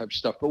attraction type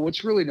stuff. But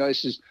what's really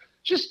nice is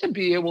just to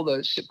be able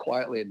to sit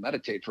quietly and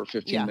meditate for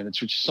 15 minutes,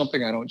 which is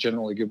something I don't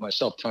generally give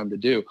myself time to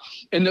do.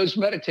 And those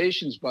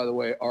meditations, by the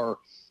way, are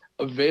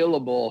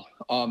available.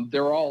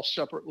 They're all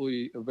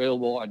separately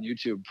available on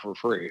YouTube for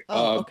free.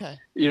 Oh, okay.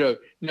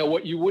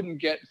 What you wouldn't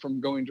get from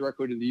going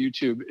directly to the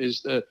YouTube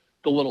is the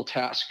little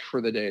task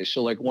for the day.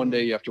 So one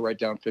day you have to write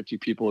down 50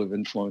 people who've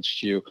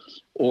influenced you,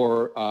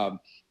 or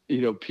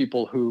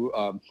people who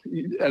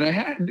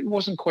and it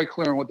wasn't quite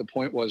clear on what the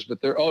point was, but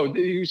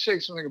you say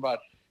something about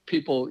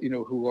people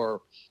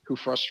who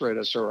frustrate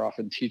us are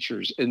often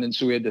teachers, and then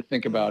so we had to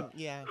think about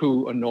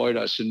who annoyed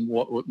us and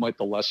what might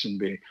the lesson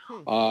be.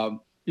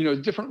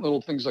 Different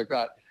little things like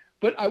that.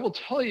 But I will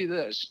tell you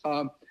this,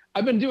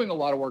 I've been doing a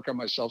lot of work on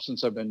myself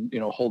since I've been,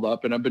 holed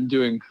up, and I've been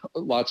doing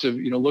lots of,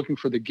 looking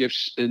for the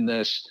gifts in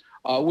this,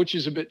 which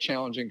is a bit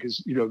challenging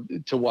because,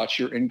 to watch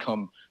your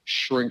income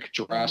shrink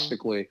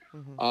drastically.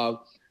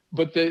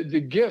 But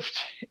the gift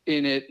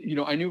in it,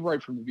 I knew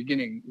right from the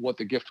beginning what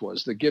the gift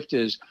was. The gift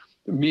is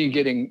me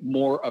getting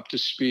more up to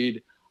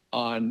speed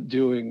on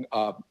doing,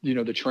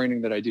 the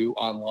training that I do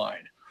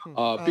online.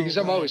 Because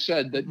I've always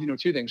said that,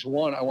 2 things.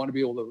 One, I want to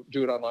be able to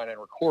do it online and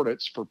record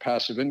it for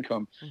passive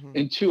income.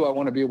 And 2, I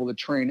want to be able to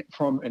train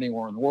from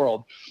anywhere in the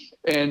world.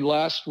 And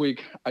last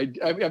week, I've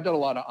done a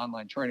lot of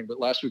online training, but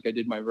last week I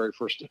did my very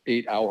first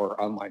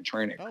 8-hour online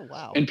training. Oh,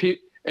 wow.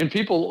 And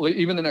people,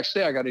 even the next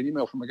day, I got an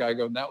email from a guy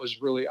going, that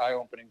was really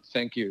eye-opening.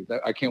 Thank you.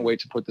 I can't wait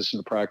to put this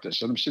into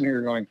practice. And I'm sitting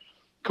here going,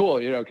 cool,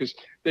 because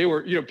they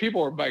were,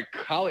 people were, my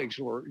colleagues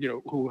were,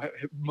 who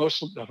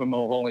most of them have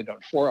only done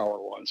 4-hour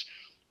ones.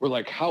 Were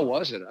like, how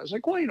was it? I was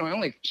like, well, I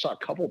only saw a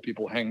couple of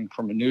people hanging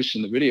from a noose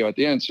in the video at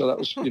the end. So that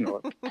was,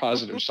 a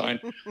positive sign.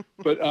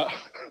 But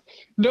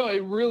no,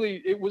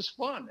 it was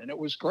fun and it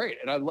was great.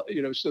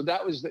 And so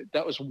that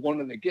was one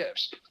of the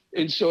gifts.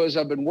 And so as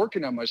I've been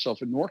working on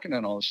myself and working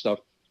on all this stuff,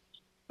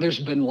 there's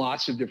been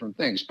lots of different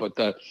things, but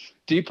the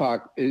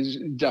Deepak is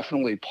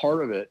definitely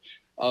part of it,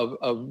 of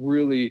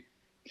really,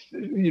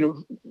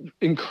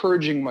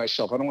 encouraging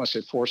myself. I don't want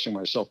to say forcing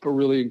myself, but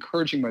really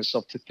encouraging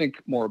myself to think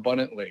more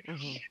abundantly.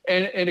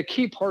 Mm-hmm. And a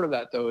key part of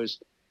that, though,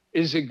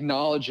 is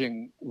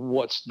acknowledging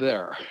what's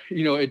there.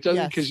 It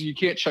doesn't, because you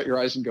can't shut your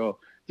eyes and go,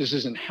 this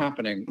isn't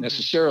happening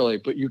necessarily,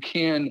 but you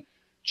can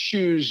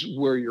choose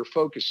where you're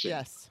focusing.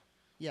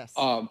 Yes.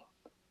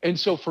 And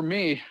so for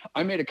me,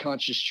 I made a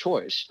conscious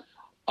choice.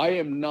 I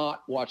am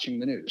not watching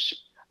the news.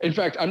 In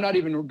fact, I'm not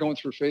even going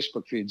through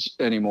Facebook feeds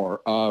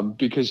anymore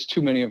because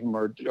too many of them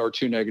are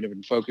too negative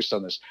and focused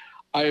on this.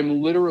 I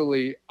am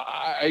literally,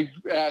 I've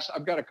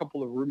got a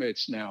couple of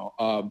roommates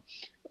now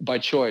by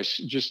choice,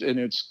 and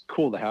it's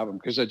cool to have them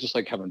because I just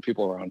like having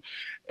people around.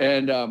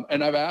 And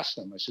I've asked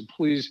them, I said,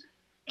 please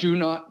do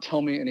not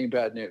tell me any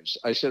bad news.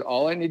 I said,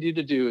 all I need you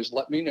to do is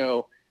let me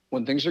know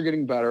when things are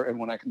getting better and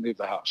when I can leave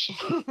the house.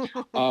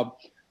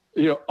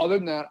 Other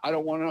than that, I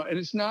don't want to know. And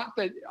it's not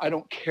that I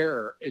don't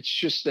care. It's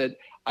just that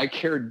I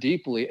care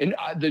deeply. And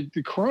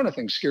the corona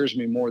thing scares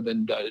me more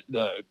than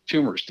the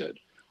tumors did.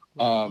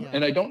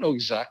 And I don't know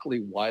exactly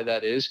why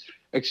that is,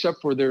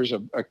 except for there's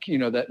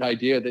that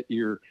idea that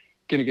you're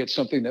going to get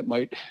something that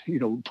might,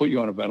 put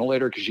you on a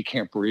ventilator because you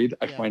can't breathe.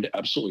 I find it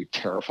absolutely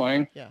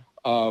terrifying.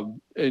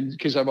 And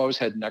because I've always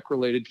had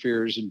neck-related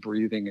fears and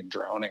breathing and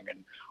drowning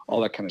and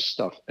all that kind of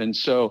stuff. And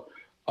so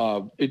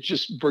it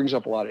just brings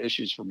up a lot of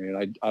issues for me,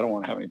 and I don't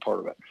want to have any part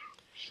of it.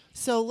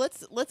 So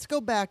let's go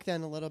back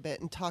then a little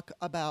bit and talk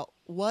about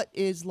what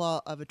is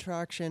law of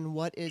attraction,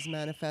 what is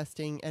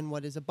manifesting, and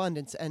what is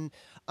abundance. And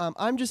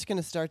I'm just going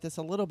to start this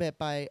a little bit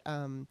by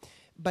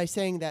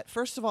saying that,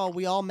 first of all,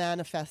 we all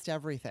manifest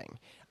everything.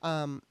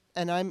 And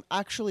I'm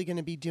actually going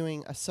to be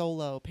doing a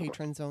solo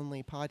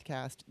patrons-only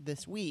podcast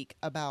this week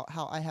about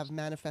how I have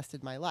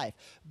manifested my life.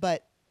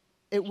 But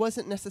it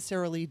wasn't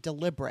necessarily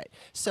deliberate.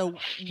 So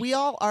we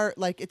all are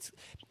like,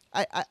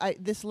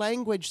 this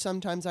language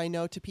sometimes I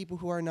know to people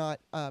who are not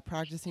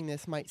practicing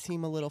this might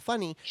seem a little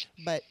funny,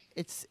 but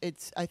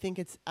I think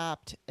it's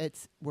apt.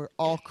 We're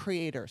all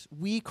creators.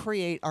 We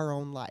create our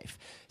own life.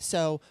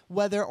 So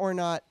whether or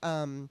not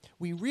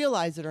we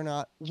realize it or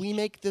not, we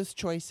make those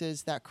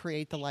choices that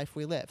create the life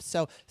we live.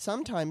 So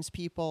sometimes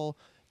people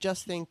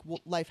just think,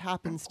 well, life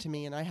happens to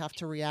me and I have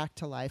to react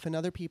to life. And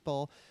other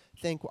people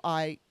think,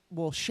 I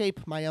will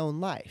shape my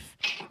own life.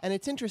 And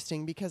it's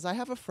interesting because I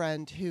have a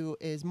friend who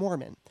is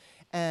Mormon,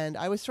 and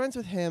I was friends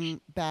with him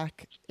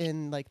back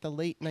in like the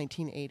late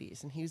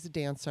 1980s, and he was a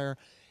dancer,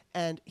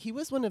 and he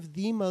was one of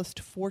the most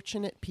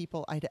fortunate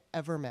people I'd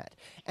ever met.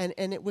 And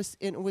it was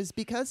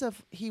because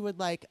of, he would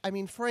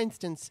for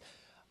instance,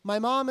 my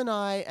mom and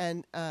I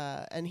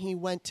and he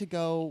went to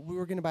go,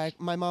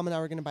 my mom and I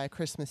were going to buy a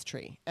Christmas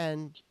tree,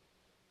 and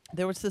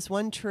there was this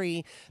one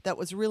tree that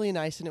was really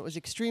nice, and it was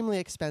extremely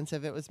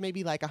expensive. It was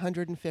maybe like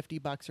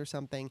 $150 or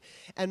something.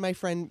 And my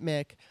friend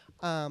Mick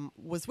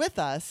was with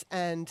us,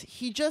 and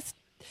he just,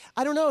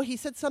 I don't know, he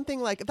said something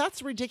like,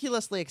 that's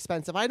ridiculously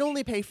expensive. I'd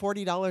only pay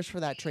 $40 for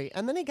that tree.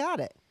 And then he got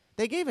it.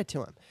 They gave it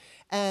to him.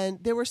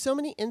 And there were so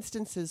many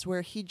instances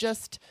where he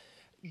just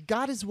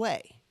got his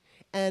way.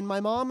 And my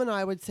mom and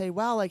I would say,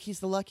 wow, like he's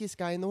the luckiest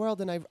guy in the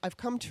world. And I've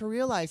come to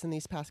realize in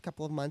these past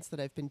couple of months that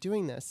I've been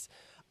doing this,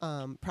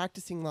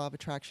 practicing law of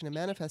attraction and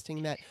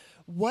manifesting, that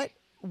what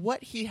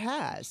he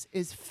has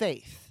is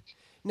faith.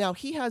 Now,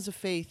 he has a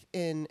faith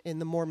in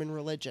the Mormon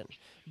religion,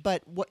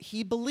 but what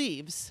he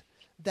believes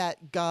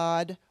that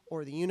God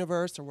or the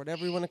universe or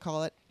whatever you want to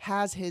call it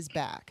has his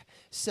back.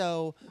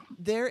 So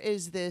there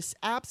is this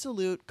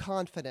absolute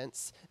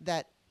confidence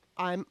that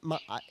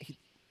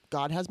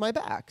God has my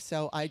back.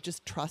 So I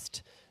just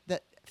trust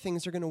that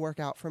things are going to work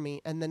out for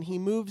me. And then he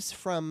moves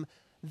from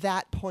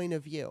that point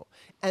of view.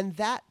 And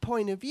that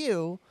point of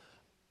view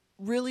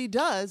really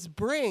does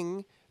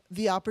bring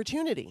the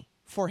opportunity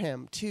for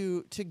him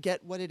to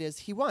get what it is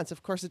he wants.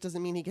 Of course, it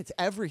doesn't mean he gets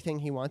everything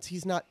he wants.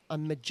 He's not a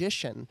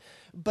magician.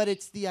 But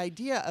it's the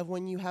idea of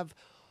when you have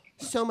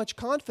so much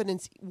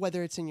confidence,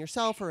 whether it's in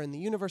yourself or in the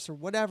universe or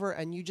whatever,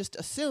 and you just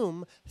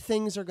assume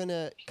things are going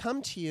to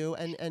come to you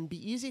and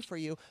be easy for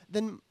you,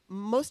 then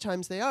most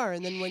times they are.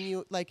 And then when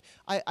you, like,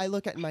 I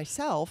look at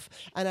myself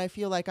and I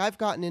feel like I've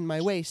gotten in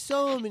my way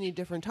so many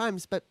different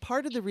times, but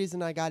part of the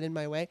reason I got in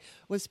my way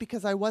was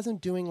because I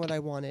wasn't doing what I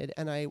wanted,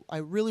 and I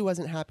really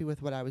wasn't happy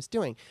with what I was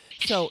doing.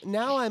 So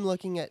now I'm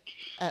looking at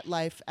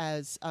life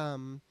as,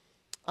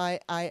 I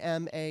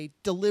am a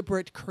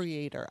deliberate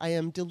creator. I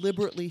am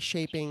deliberately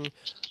shaping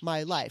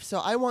my life. So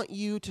I want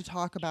you to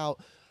talk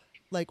about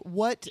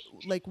what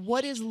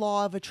is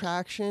law of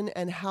attraction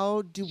and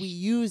how do we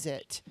use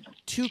it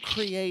to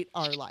create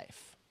our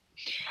life?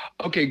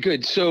 Okay,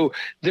 good. So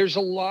there's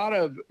a lot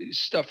of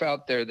stuff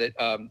out there that,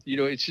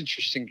 it's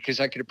interesting because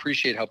I could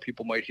appreciate how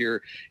people might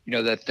hear,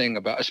 that thing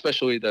about,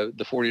 especially the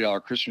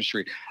 $40 Christmas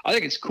tree. I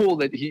think it's cool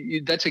that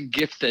that's a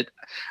gift that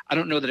I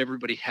don't know that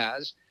everybody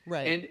has.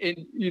 Right.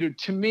 And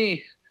to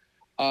me,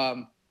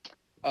 I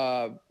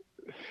don't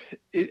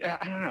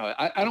know.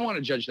 I don't want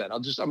to judge that.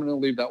 I'm going to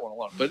leave that one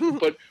alone.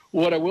 But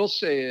what I will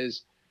say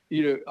is,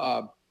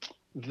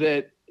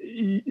 that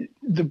a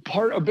big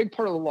part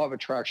of the law of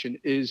attraction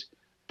is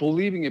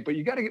believing it, but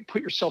you got to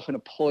put yourself in a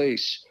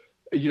place,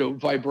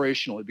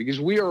 vibrationally, because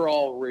we are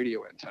all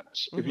radio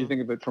antennas, if you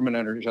think of it from an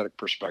energetic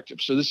perspective.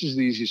 So this is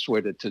the easiest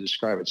way to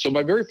describe it. So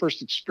my very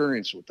first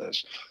experience with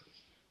this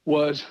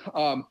was,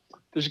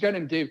 there's a guy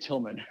named Dave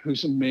Tillman,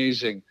 who's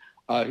amazing.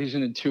 He's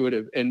an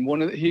intuitive, and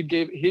he'd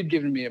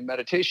given me a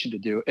meditation to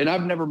do, and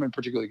I've never been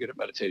particularly good at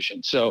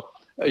meditation. So,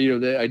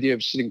 the idea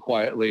of sitting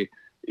quietly,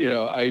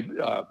 I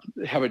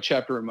have a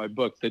chapter in my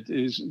book that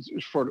is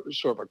sort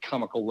of a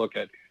comical look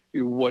at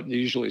what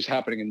usually is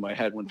happening in my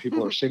head when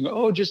people are saying,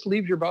 "Oh, just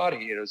leave your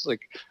body." It's like,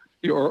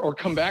 or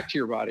come back to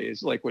your body.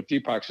 It's like what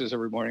Deepak says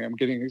every morning. I'm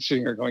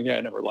sitting here going, "Yeah,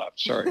 I never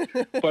left. Sorry,"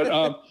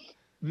 but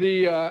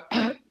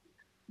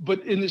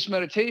But in this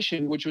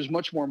meditation, which was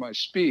much more my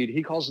speed,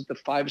 he calls it the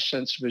 5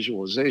 sense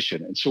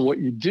visualization. And so what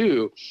you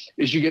do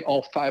is you get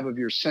all 5 of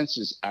your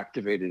senses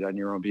activated on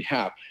your own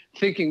behalf,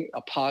 thinking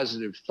a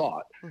positive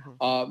thought.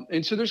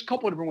 And so there's a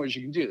couple of different ways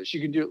you can do this. You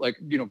can do it like,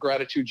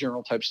 gratitude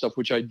journal type stuff,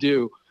 which I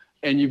do.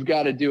 And you've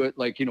got to do it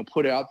like,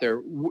 put it out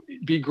there,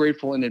 be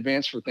grateful in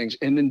advance for things,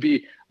 and then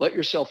let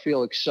yourself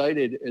feel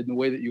excited in the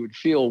way that you would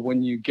feel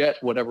when you get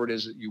whatever it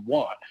is that you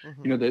want,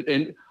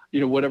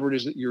 whatever it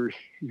is that you're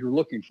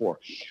looking for.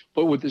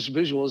 But with this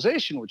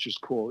visualization, which is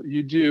cool,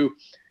 you do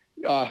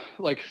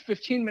like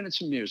 15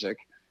 minutes of music.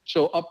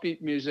 So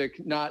upbeat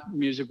music, not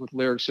music with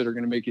lyrics that are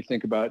going to make you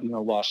think about,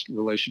 lost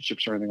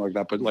relationships or anything like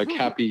that, but like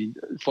happy,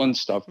 fun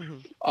stuff.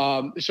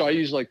 So I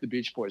use like the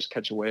Beach Boys,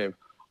 Catch a Wave.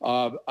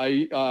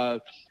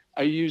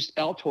 I used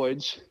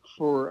Altoids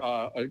for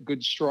a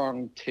good,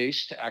 strong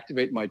taste to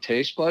activate my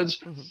taste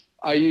buds.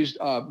 I used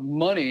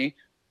money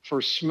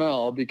for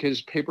smell,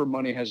 because paper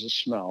money has a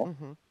smell.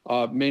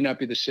 May not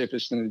be the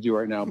safest thing to do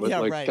right now, but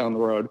down the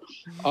road.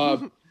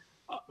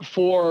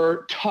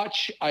 For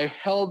touch, I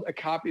held a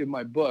copy of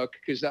my book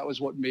because that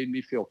was what made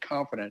me feel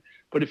confident.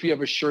 But if you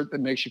have a shirt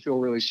that makes you feel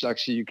really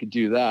sexy, you could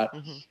do that.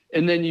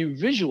 And then you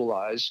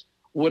visualize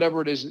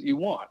whatever it is that you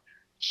want.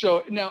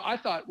 So now I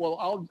thought,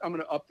 well, I'm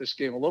going to up this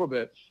game a little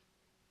bit.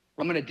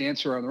 I'm going to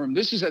dance around the room.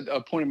 This is at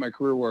a point in my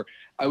career where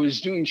I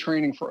was doing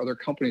training for other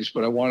companies,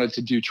 but I wanted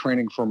to do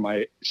training for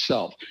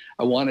myself.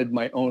 I wanted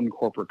my own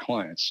corporate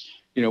clients,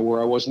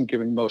 where I wasn't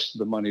giving most of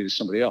the money to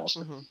somebody else.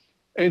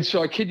 And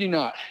so I kid you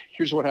not,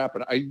 here's what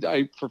happened.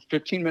 I for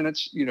 15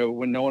 minutes,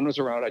 when no one was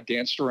around, I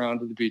danced around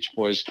to the Beach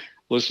Boys,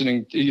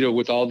 listening,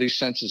 with all these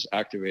senses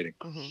activating.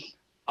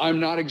 I'm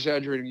not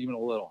exaggerating even a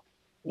little.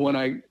 When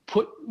I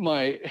took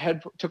my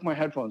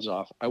headphones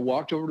off, I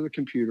walked over to the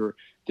computer.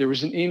 There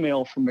was an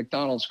email from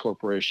McDonald's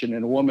Corporation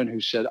and a woman who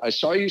said, "I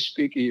saw you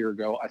speak a year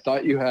ago. I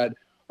thought you had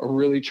a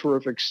really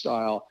terrific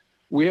style.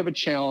 We have a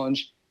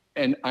challenge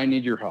and I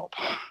need your help."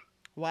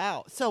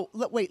 Wow. So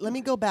wait, let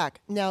me go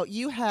back. Now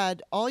you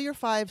had all your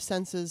 5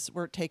 senses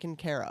were taken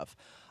care of.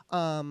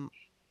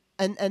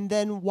 And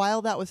then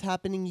while that was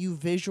happening, you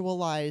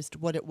visualized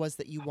what it was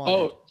that you wanted.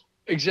 Oh,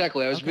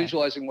 exactly. I was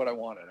visualizing what I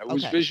wanted. I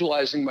was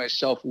visualizing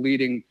myself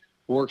leading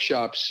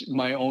workshops,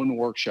 my own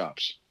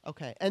workshops.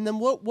 Okay. And then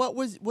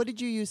what did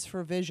you use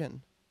for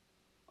vision?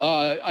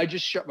 I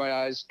just shut my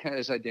eyes kind of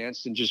as I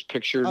danced and just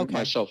pictured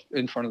myself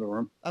in front of the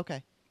room.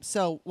 Okay.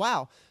 So,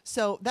 wow.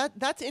 So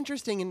that's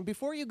interesting. And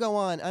before you go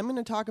on, I'm going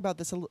to talk about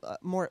this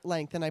more at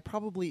length, and I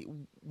probably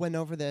went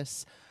over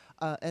this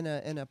in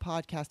a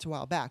podcast a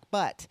while back.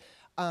 But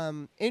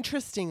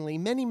interestingly,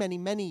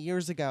 many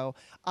years ago,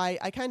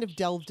 I kind of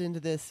delved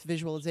into this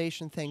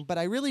visualization thing, but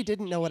I really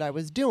didn't know what I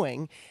was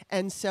doing.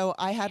 And so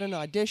I had an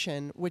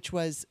audition,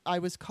 I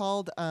was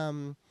called,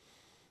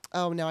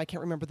 now I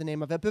can't remember the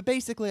name of it, but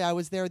basically I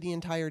was there the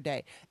entire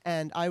day,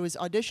 and I was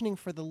auditioning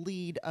for the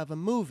lead of a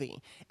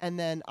movie, and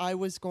then I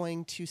was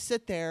going to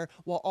sit there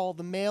while all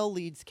the male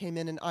leads came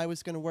in, and I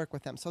was going to work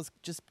with them. So I was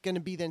just going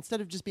to be there,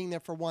 instead of just being there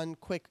for one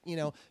quick,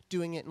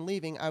 doing it and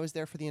leaving, I was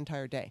there for the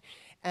entire day.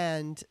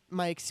 And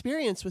my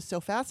experience was so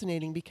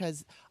fascinating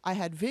because I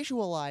had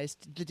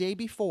visualized the day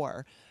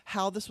before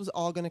how this was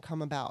all going to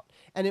come about.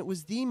 And it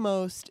was the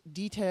most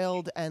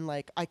detailed, and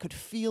I could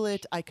feel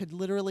it. I could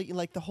literally,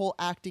 the whole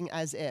acting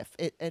as if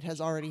it has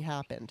already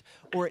happened,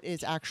 or it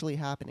is actually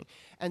happening.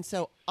 And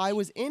so I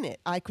was in it.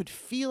 I could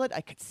feel it.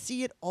 I could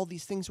see it. All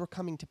these things were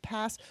coming to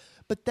pass.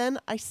 But then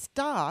I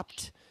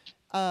stopped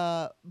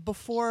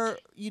before,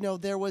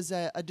 there was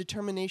a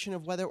determination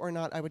of whether or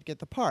not I would get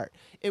the part.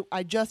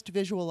 I just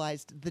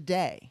visualized the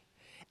day.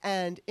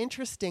 And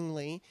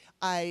interestingly,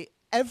 even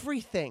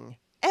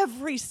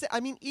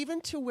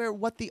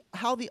to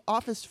how the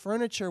office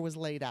furniture was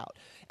laid out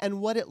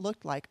and what it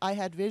looked like, I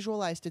had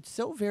visualized it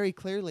so very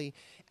clearly.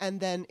 And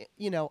then,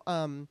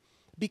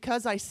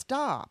 because I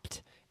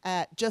stopped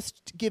at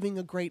just giving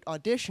a great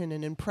audition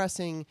and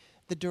impressing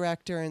the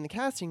director and the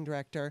casting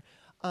director,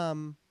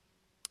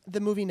 the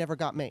movie never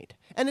got made.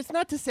 And it's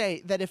not to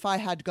say that if I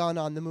had gone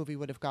on, the movie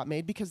would have got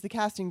made, because the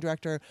casting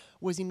director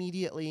was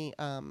immediately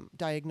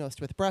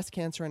diagnosed with breast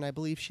cancer, and I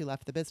believe she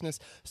left the business.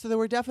 So there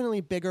were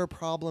definitely bigger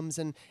problems,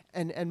 and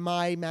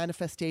my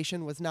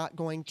manifestation was not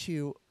going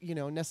to,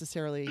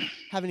 necessarily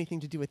have anything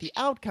to do with the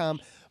outcome.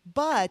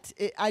 But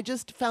I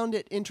just found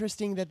it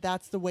interesting that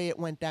that's the way it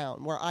went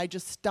down, where I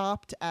just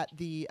stopped at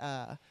the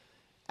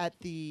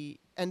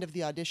end of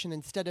the audition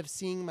instead of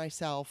seeing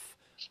myself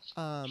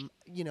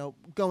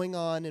going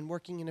on and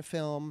working in a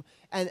film.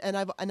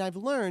 And I've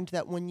learned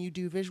that when you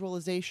do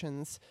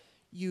visualizations,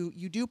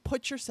 you do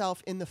put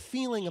yourself in the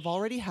feeling of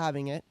already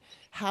having it.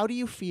 How do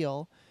you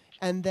feel?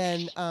 And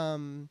then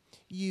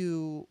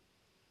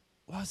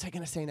what was I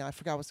going to say now? I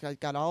forgot I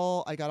got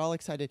all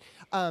excited.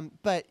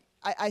 But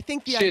I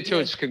think the see it to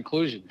its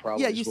conclusion,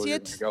 probably. Yeah, you see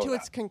it to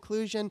its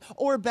conclusion,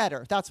 or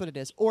better. That's what it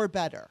is, or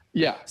better.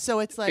 Yeah. So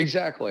it's like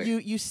exactly.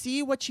 You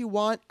see what you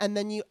want, and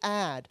then you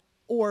add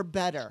or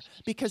better,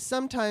 because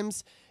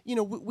sometimes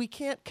we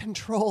can't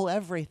control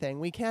everything.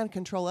 We can't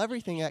control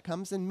everything that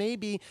comes, and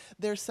maybe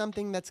there's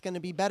something that's going to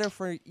be better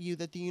for you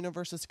that the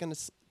universe is going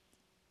to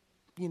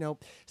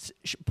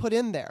put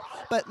in there.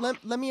 But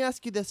let me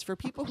ask you this, for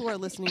people who are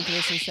listening to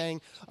this and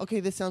saying, okay,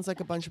 this sounds like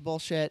a bunch of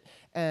bullshit,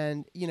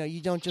 and you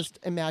don't just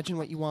imagine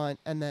what you want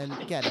and then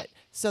get it.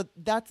 So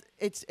that's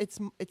it's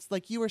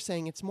like you were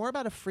saying, it's more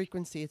about a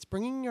frequency. It's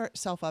bringing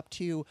yourself up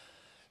to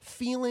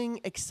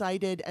feeling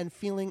excited and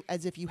feeling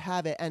as if you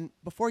have it. And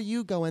before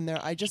you go in there,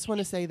 I just want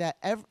to say that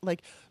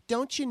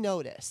don't you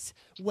notice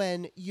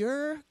when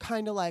you're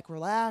kind of like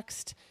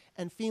relaxed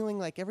and feeling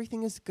like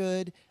everything is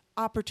good,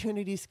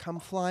 opportunities come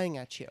flying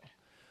at you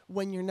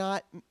when you're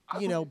not,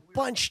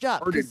 bunched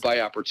up. Hurted by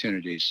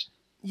opportunities.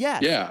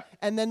 Yes. Yeah.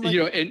 And then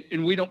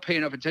and we don't pay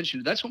enough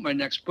attention. That's what my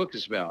next book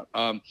is about.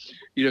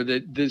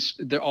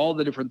 They're all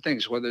the different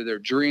things, whether they're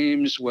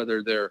dreams,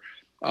 whether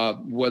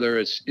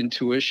it's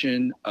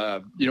intuition,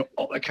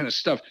 all that kind of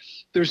stuff.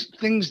 There's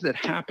things that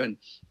happen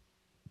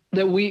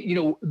that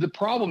the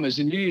problem is,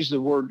 and you use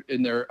the word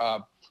in there,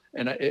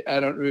 and I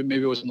don't,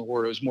 maybe it wasn't the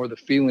word, it was more the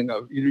feeling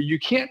of, you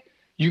can't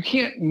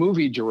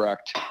movie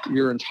direct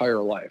your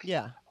entire life.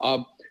 Yeah.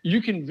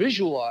 You can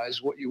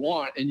visualize what you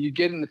want and you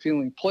get in the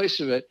feeling place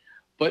of it,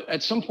 but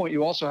at some point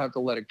you also have to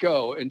let it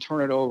go and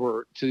turn it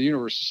over to the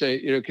universe to say,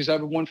 because I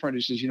have one friend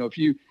who says,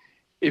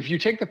 if you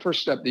take the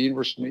first step, the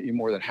universe will meet you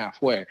more than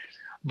halfway.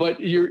 But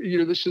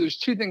so there's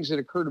two things that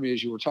occur to me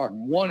as you were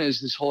talking. One is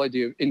this whole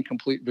idea of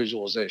incomplete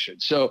visualization.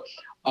 So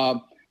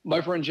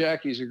my friend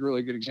Jackie is a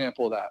really good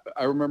example of that.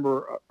 I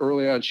remember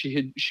early on,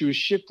 she was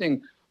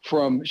shifting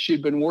from,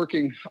 she'd been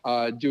working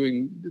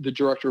doing the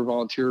director of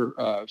volunteer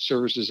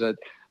services at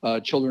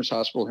Children's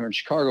Hospital here in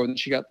Chicago, and then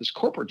she got this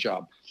corporate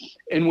job.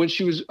 And when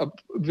she was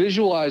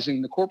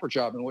visualizing the corporate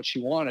job and what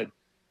she wanted,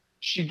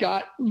 she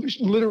got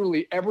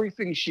literally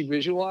everything she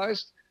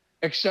visualized,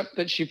 except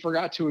that she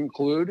forgot to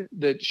include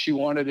that she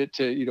wanted it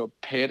to,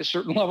 pay at a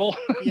certain level.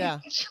 Yeah.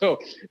 So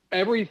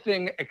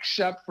everything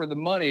except for the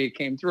money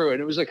came through.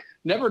 And it was like,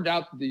 never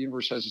doubt that the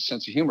universe has a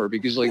sense of humor,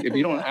 because if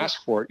you don't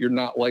ask for it, you're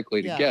not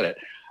likely to get it.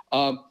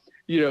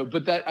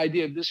 But that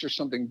idea of this or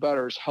something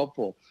better is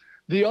helpful.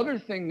 The other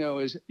thing, though,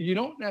 is you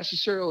don't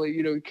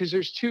necessarily, because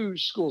there's two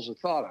schools of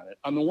thought on it.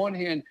 On the one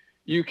hand,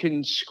 you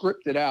can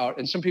script it out,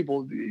 and some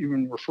people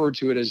even refer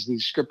to it as the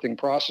scripting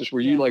process,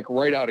 where you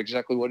write out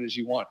exactly what it is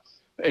you want.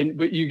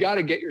 But you got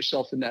to get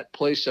yourself in that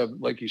place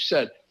of, like you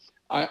said,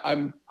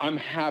 I'm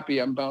happy,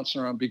 I'm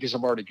bouncing around because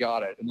I've already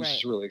got it, and this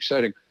is really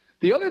exciting.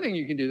 The other thing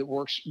you can do that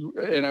works,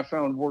 and I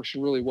found works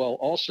really well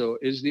also,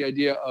 is the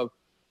idea of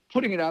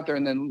putting it out there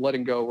and then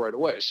letting go right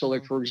away. So,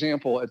 like, for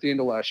example, at the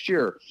end of last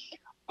year,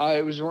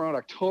 it was around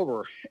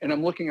October, and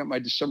I'm looking at my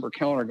December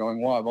calendar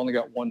going, wow, I've only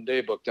got one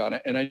day booked on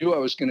it. And I knew I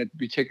was going to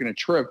be taking a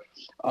trip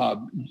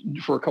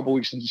for a couple of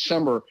weeks in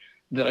December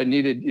that I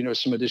needed,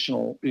 some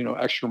additional,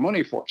 extra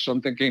money for. So I'm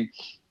thinking,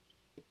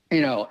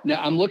 now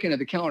I'm looking at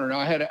the calendar. Now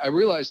I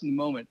realized in the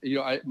moment,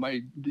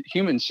 my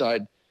human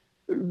side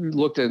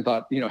looked at and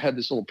thought, had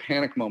this little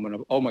panic moment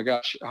of, oh my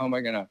gosh, how am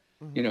I going to,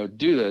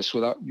 do this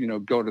without,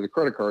 going to the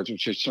credit cards,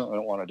 which I certainly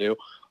don't want to do.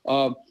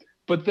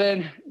 But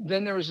then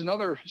there was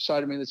another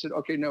side of me that said,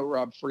 okay, no,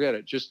 Rob, forget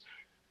it. Just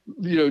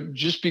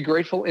be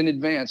grateful in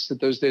advance that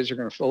those days are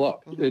going to fill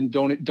up, and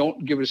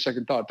don't give it a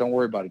second thought. Don't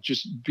worry about it.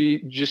 Just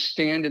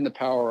stand in the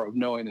power of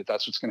knowing that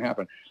that's what's going to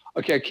happen.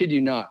 Okay. I kid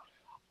you not.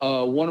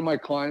 One of my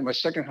clients, my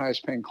second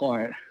highest paying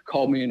client,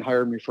 called me and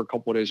hired me for a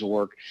couple of days of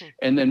work.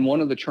 And then one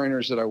of the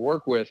trainers that I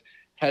work with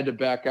had to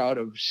back out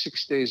of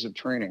 6 days of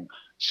training.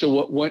 So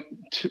what went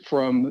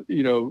from,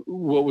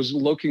 what was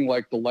looking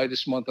like the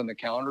lightest month on the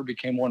calendar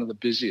became one of the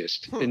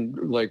busiest in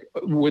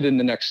within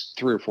the next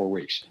 3 or 4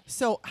 weeks.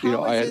 So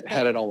how I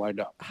had it all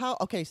lined up.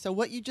 Okay. So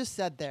what you just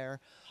said there,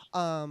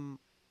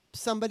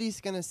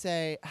 somebody's going to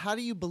say, how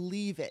do you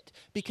believe it?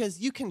 Because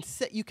you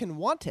can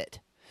want it.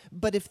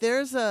 But if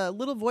there's a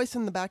little voice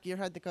in the back of your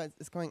head that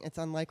is going, it's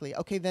unlikely.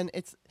 Okay, then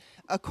it's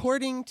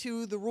according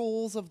to the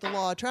rules of the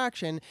law of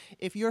attraction.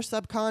 If your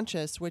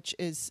subconscious, which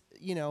is,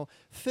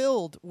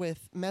 filled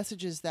with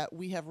messages that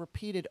we have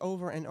repeated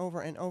over and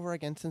over and over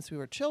again since we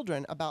were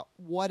children about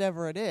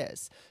whatever it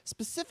is,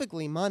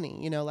 specifically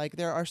money. Like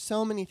there are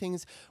so many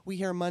things. We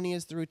hear money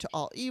is the root to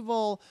all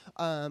evil.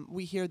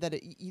 We hear that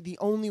the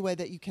only way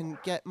that you can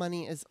get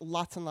money is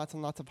lots and lots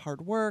and lots of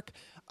hard work.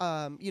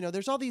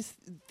 There's all these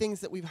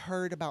things that we've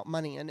heard about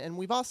money. And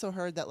we've also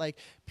heard that like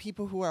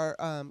people who are,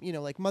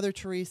 like Mother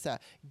Teresa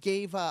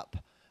gave up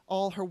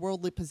all her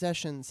worldly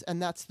possessions,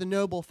 and that's the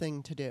noble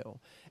thing to do.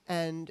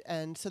 And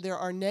so there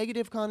are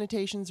negative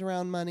connotations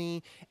around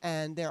money,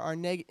 and there are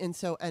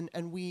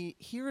and we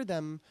hear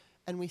them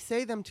and we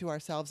say them to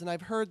ourselves. And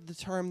I've heard the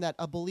term that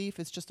a belief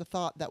is just a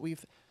thought that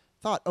we've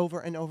thought over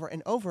and over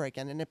and over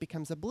again, and it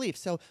becomes a belief.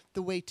 So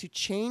the way to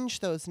change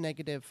those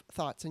negative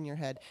thoughts in your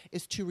head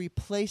is to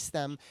replace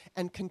them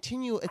and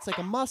continue. It's like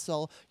a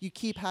muscle. You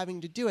keep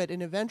having to do it,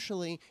 and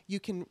eventually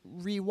you can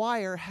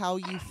rewire how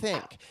you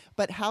think.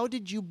 But how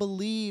did you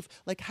believe,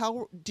 like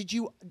how did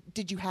you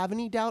have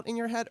any doubt in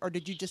your head, or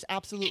did you just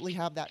absolutely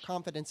have that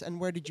confidence, and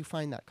where did you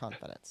find that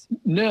confidence?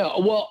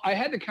 No, well, I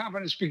had the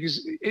confidence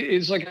because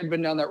it's like I'd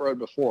been down that road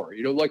before.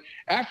 Like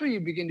after you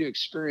begin to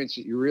experience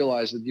it, you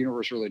realize that the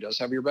universe really does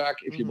have your back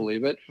if you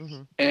believe it.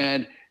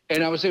 And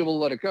I was able to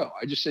let it go.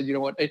 I just said, you know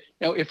what?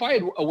 Now, if I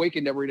had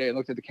awakened every day and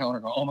looked at the calendar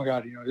and go, oh my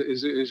God,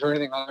 is there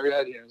anything on there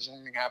yet? Is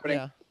anything happening?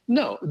 Yeah.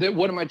 No.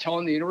 What am I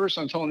telling the universe?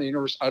 I'm telling the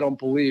universe I don't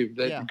believe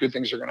that good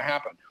things are going to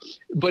happen.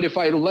 But if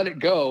I let it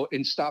go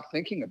and stop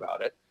thinking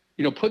about it,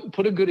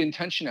 put a good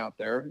intention out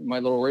there, my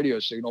little radio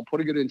signal, put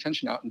a good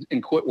intention out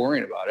and quit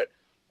worrying about it,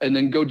 and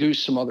then go do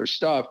some other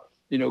stuff.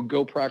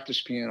 Go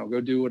practice piano,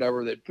 go do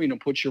whatever that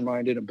puts your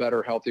mind in a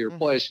better, healthier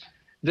place.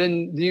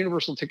 Then the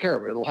universe will take care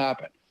of it. It'll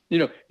happen.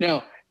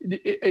 Now,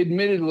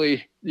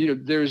 admittedly,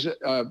 there's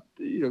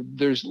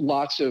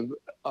lots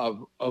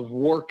of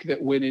work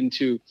that went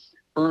into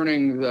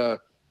earning the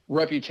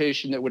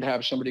reputation that would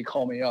have somebody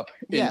call me up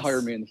and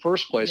hire me in the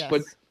first place. Yes.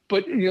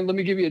 But let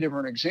me give you a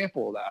different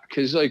example of that,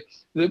 because like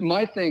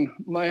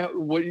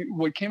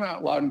what came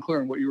out loud and clear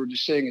and what you were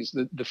just saying is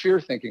the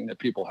fear thinking that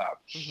people have.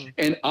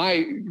 And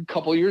a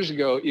couple of years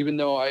ago, even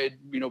though I had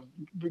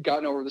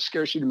gotten over the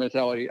scarcity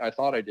mentality, I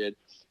thought I did.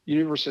 The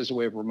universe has a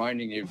way of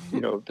reminding you,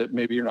 that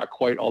maybe you're not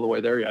quite all the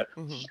way there yet.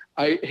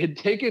 I had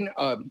taken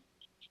a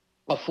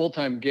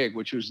full-time gig,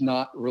 which was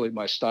not really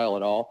my style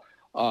at all.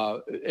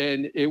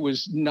 And it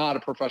was not a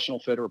professional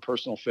fit or a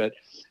personal fit.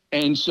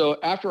 And so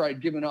after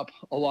I'd given up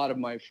a lot of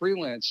my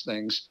freelance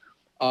things,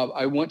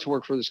 I went to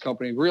work for this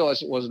company,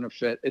 realized it wasn't a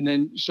fit. And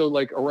then, so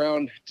like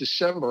around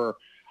December,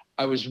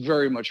 I was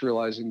very much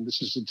realizing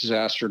this is a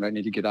disaster and I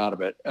need to get out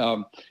of it.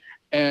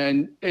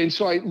 And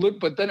so I looked,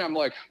 but then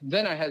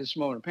then I had this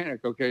moment of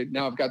panic. Okay,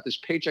 now I've got this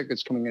paycheck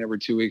that's coming in every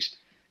 2 weeks.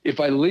 If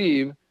I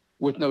leave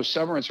with no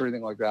severance or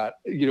anything like that,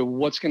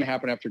 what's going to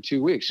happen after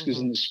 2 weeks? Because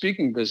in the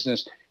speaking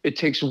business, it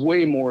takes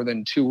way more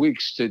than 2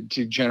 weeks to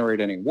generate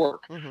any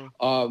work.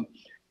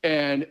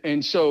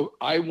 And so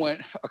I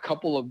went a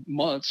couple of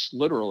months,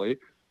 literally,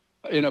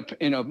 in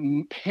a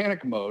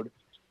panic mode,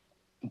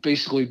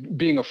 basically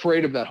being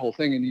afraid of that whole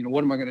thing. And,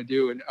 what am I going to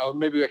do? And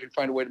maybe I can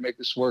find a way to make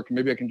this work. And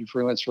maybe I can do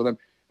freelance for them.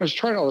 I was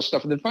trying all this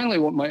stuff. And then finally,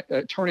 my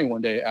attorney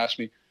one day asked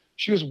me,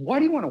 she goes, why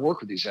do you want to work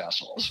with these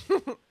assholes?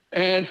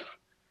 and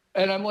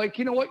I'm like,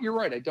 you know what? You're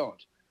right. I don't.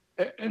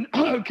 And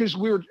because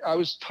I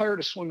was tired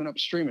of swimming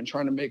upstream and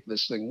trying to make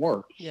this thing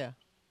work. Yeah.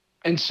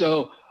 And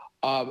so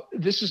I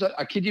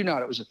kid you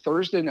not, it was a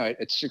Thursday night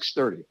at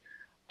 6:30.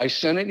 I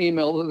sent an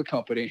email to the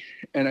company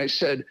and I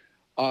said,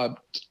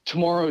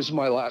 tomorrow is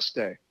my last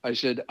day. I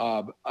said,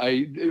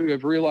 I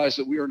have realized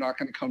that we are not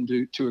going to come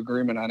to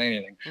agreement on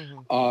anything.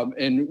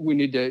 And we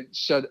need to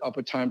set up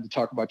a time to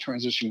talk about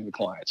transitioning the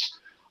clients.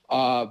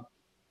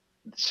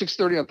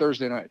 6:30 on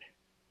Thursday night.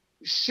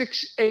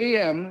 6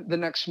 a.m. the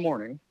next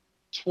morning,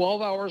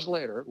 12 hours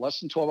later, less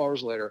than 12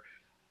 hours later,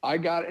 I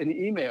got an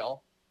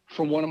email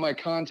from one of my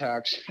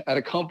contacts at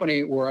a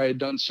company where I had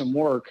done some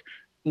work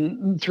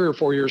 3 or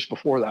 4 years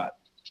before that.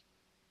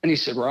 And he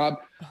said, Rob,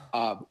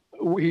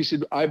 he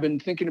said, I've been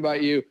thinking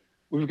about you.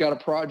 We've got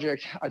a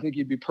project I think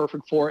you'd be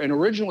perfect for. And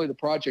originally the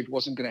project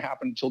wasn't going to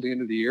happen until the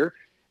end of the year.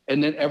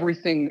 And then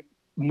everything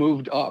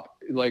moved up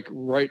like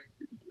right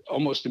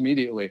almost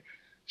immediately.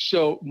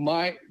 So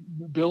my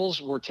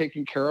bills were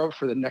taken care of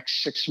for the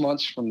next 6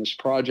 months from this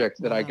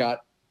project that I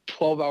got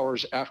 12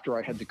 hours after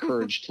I had the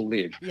courage to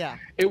leave. Yeah.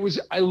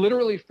 I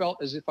literally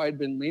felt as if I'd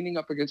been leaning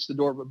up against the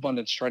door of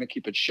abundance, trying to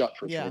keep it shut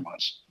for 3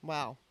 months.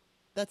 Wow.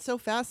 That's so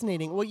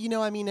fascinating. Well,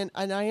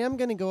 and I am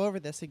going to go over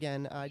this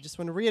again. I just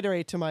want to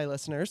reiterate to my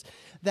listeners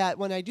that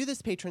when I do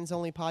this Patrons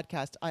Only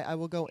podcast, I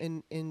will go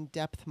in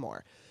depth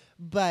more.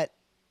 But,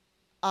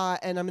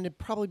 and I'm going to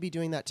probably be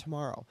doing that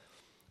tomorrow.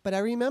 But I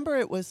remember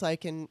it was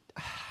like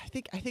I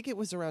think it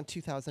was around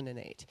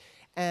 2008.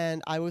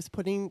 And I was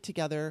putting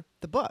together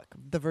the book,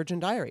 The Virgin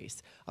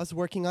Diaries. I was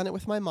working on it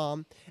with my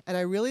mom. And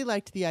I really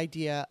liked the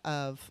idea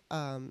of,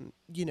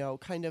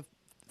 kind of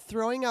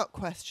throwing out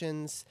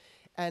questions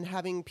and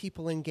having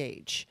people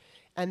engage.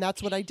 And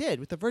that's what I did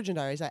with the Virgin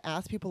Diaries. I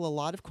asked people a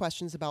lot of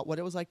questions about what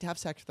it was like to have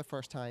sex for the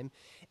first time.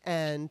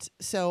 And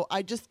so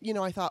I just,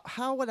 I thought,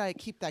 how would I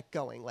keep that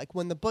going? Like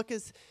when the book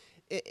is,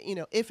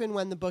 if and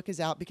when the book is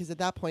out, because at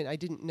that point I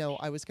didn't know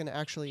I was going to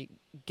actually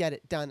get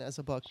it done as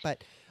a book.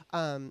 But,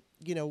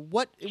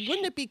 what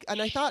wouldn't it be?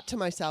 And I thought to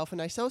myself,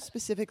 and I so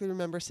specifically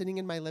remember sitting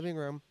in my living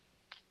room,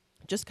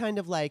 just kind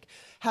of like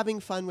having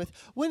fun with,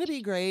 wouldn't it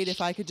be great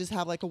if I could just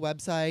have like a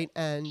website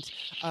and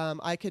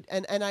I could,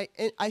 and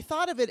I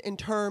thought of it in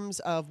terms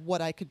of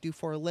what I could do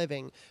for a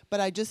living, but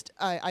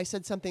I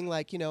said something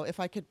like, if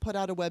I could put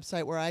out a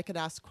website where I could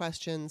ask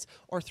questions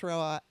or throw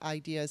out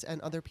ideas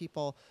and other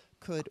people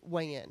could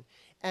weigh in.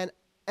 And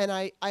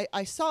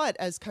I saw it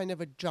as kind of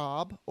a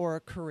job or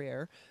a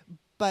career,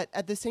 but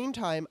at the same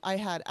time, I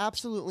had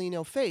absolutely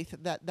no faith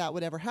that that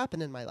would ever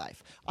happen in my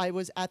life. I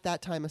was at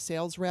that time a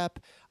sales rep,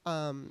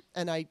 and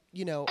I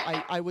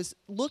was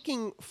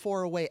looking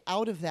for a way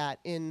out of that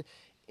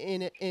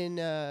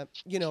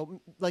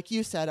like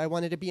you said, I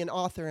wanted to be an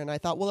author, and I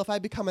thought, well, if I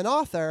become an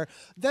author,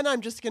 then I'm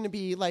just going to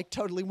be like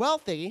totally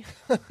wealthy,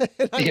 and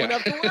I won't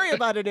have to worry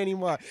about it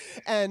anymore.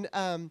 And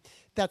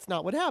that's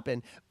not what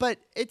happened. But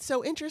it's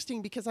so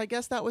interesting because I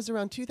guess that was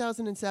around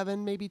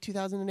 2007, maybe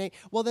 2008.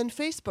 Well, then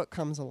Facebook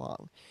comes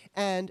along,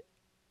 and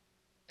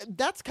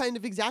that's kind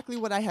of exactly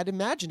what I had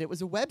imagined. It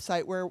was a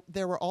website where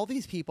there were all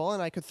these people and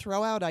I could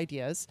throw out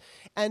ideas.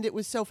 And it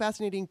was so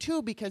fascinating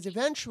too, because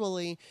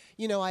eventually,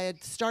 I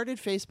had started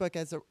Facebook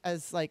as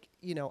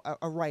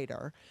a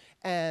writer.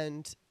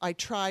 And I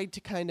tried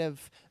to kind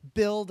of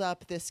build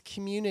up this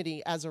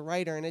community as a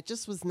writer, and it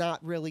just was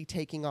not really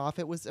taking off.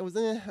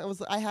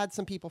 I had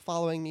some people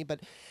following me,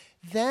 but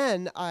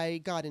then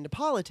I got into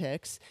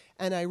politics,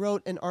 and I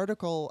wrote an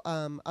article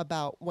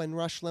about when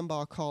Rush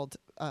Limbaugh called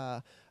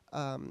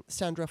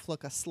Sandra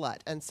Fluke a slut.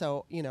 And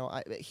so,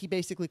 he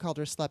basically called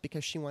her a slut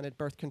because she wanted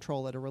birth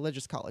control at a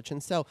religious college,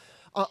 and so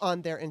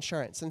on their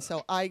insurance. And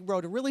so I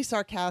wrote a really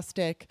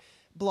sarcastic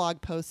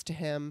blog post to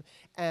him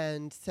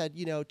and said,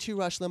 to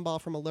Rush Limbaugh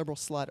from a liberal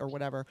slut or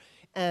whatever.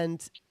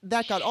 And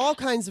that got all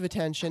kinds of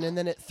attention. And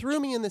then it threw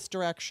me in this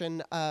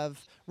direction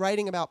of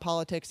writing about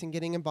politics and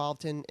getting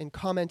involved in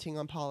commenting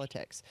on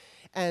politics.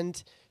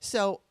 And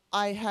so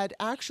I had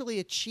actually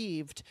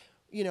achieved,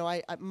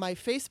 my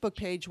Facebook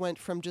page went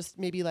from just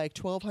maybe like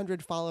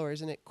 1,200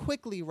 followers, and it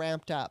quickly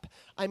ramped up.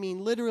 I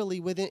mean, literally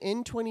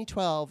in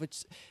 2012,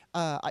 it's,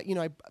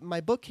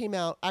 my book came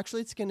out.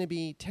 Actually, it's going to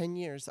be 10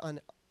 years on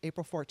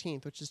April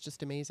 14th, which is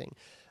just amazing.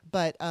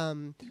 But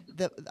I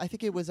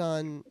think it was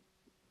on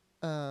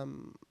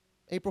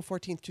April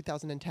 14th,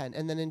 2010.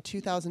 And then in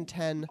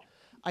 2010,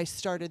 I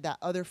started that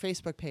other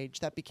Facebook page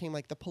that became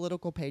like the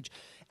political page.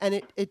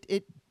 And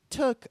it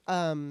took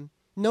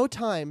no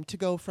time to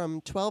go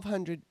from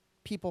 1,200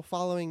 people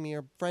following me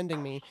or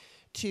friending me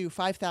to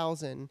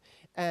 5,000.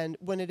 And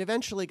when it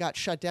eventually got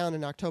shut down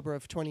in October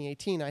of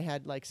 2018, I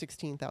had like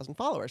 16,000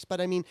 followers. But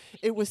I mean,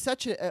 it was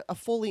such a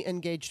fully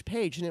engaged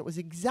page, and it was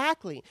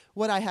exactly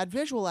what I had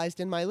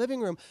visualized in my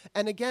living room.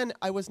 And again,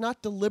 I was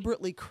not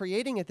deliberately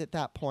creating it at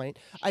that point.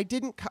 I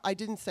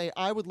didn't say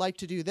I would like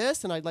to do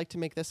this, and I'd like to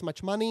make this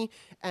much money,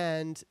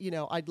 and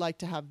I'd like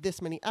to have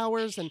this many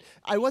hours. And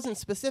I wasn't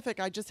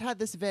specific. I just had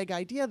this vague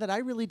idea that I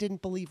really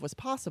didn't believe was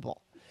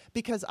possible,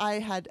 because I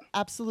had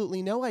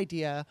absolutely no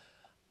idea.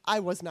 I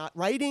was not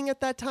writing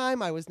at that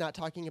time. I was not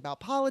talking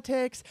about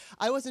politics.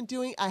 I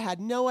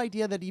had no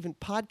idea that even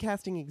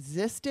podcasting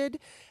existed.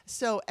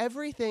 So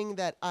everything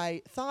that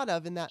I thought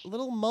of in that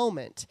little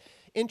moment,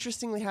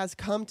 interestingly, has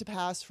come to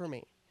pass for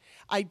me.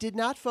 I did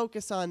not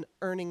focus on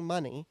earning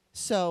money.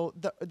 So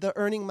the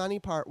earning money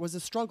part was a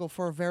struggle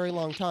for a very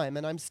long time,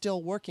 and I'm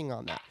still working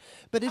on that.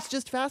 But it's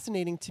just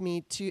fascinating to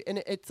me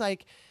and it's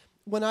like,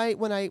 when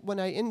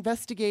I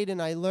investigate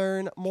and I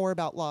learn more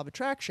about law of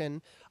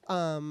attraction,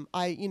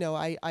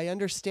 I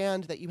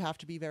understand that you have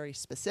to be very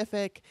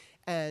specific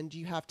and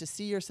you have to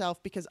see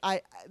yourself, because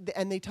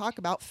and they talk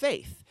about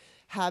faith,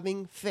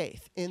 having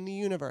faith in the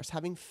universe,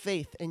 having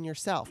faith in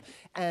yourself.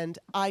 And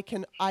I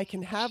can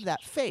have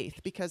that faith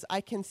because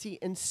I can see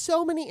in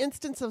so many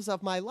instances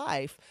of my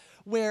life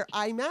where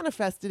I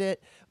manifested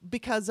it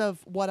because of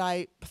what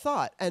I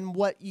thought. And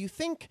what you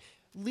think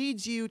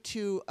leads you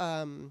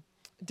to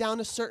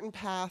down a certain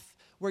path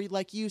where,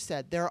 like you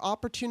said, there are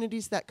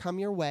opportunities that come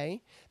your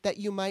way that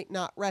you might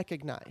not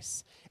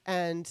recognize.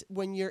 And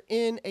when you're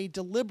in a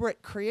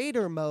deliberate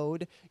creator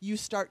mode, you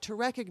start to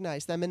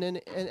recognize them. And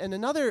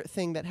another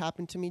thing that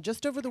happened to me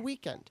just over the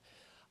weekend,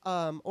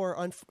 it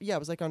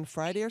was like on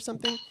Friday or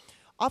something.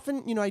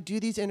 Often, I do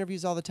these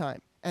interviews all the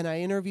time, and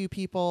I interview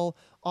people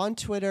on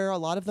Twitter. A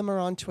lot of them are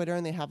on Twitter,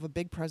 and they have a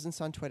big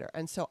presence on Twitter.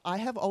 And so I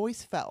have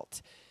always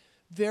felt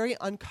very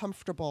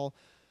uncomfortable.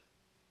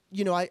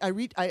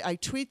 I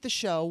tweet the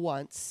show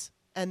once,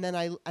 and then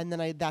I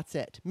that's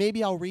it.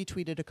 Maybe I'll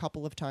retweet it a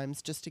couple of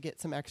times just to get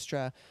some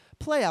extra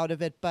play out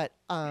of it. But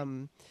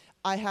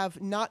I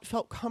have not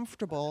felt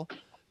comfortable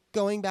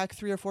going back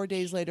 3 or 4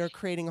 days later,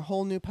 creating a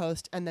whole new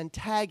post and then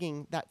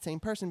tagging that same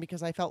person,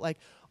 because I felt like,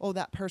 oh,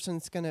 that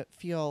person's going to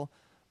feel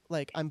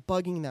like I'm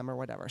bugging them or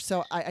whatever.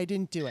 So I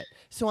didn't do it.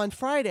 So on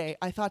Friday,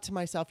 I thought to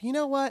myself, you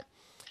know what?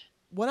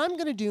 What I'm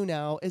going to do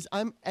now is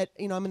I'm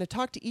going to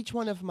talk to each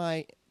one of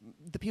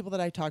the people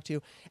that I talk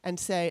to and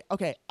say,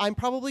 okay, I'm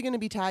probably going to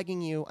be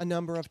tagging you a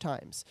number of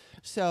times.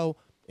 So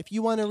if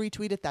you want to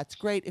retweet it, that's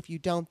great. If you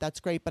don't,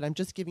 that's great. But I'm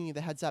just giving you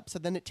the heads up. So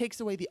then it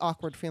takes away the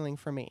awkward feeling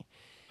for me.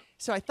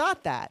 So I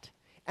thought that.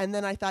 And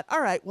then I thought,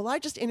 all right, well, I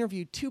just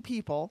interviewed 2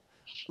 people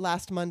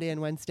last Monday and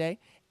Wednesday.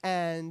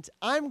 And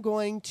I'm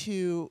going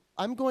to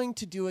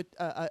do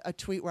a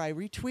tweet where I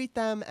retweet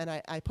them and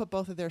I put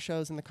both of their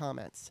shows in the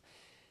comments.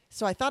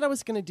 So I thought I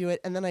was going to do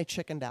it, and then I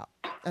chickened out.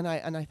 And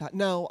I thought,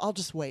 no, I'll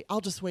just wait. I'll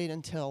just wait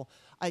until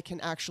I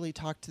can actually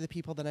talk to the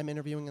people that I'm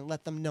interviewing and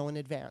let them know in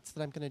advance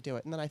that I'm going to do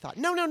it. And then I thought,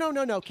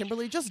 no,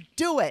 Kimberly, just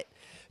do it.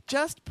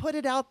 Just put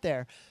it out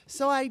there.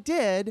 So I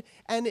did,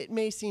 and it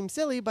may seem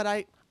silly, but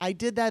I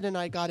did that, and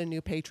I got a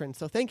new patron.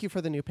 So thank you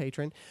for the new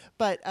patron.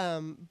 But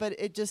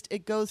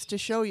it goes to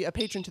show you, a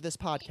patron to this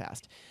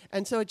podcast.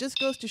 And so it just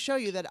goes to show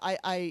you that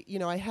I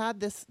had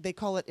this, they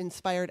call it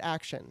inspired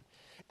action.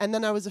 And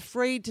then I was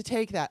afraid to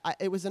take that.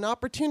 It was an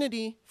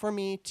opportunity for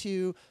me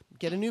to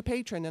get a new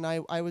patron, and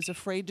I was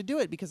afraid to do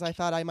it because I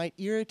thought I might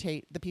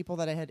irritate the people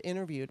that I had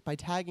interviewed by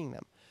tagging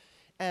them.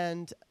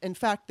 And in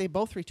fact, they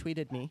both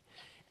retweeted me,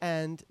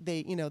 and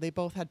they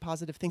both had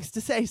positive things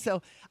to say.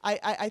 So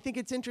I think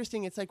it's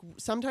interesting. It's like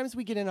sometimes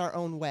we get in our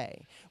own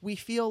way. We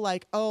feel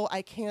like, oh,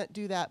 I can't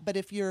do that. But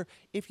if you're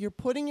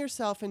putting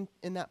yourself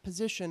in that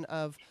position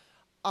of,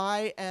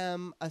 I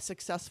am a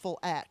successful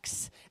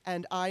X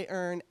and I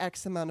earn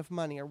X amount of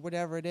money or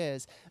whatever it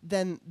is,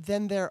 then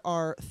there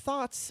are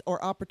thoughts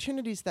or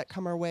opportunities that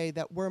come our way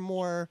that we're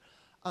more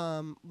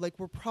like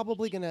we're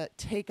probably going to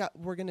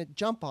we're going to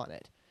jump on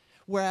it.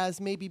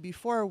 Whereas maybe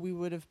before we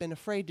would have been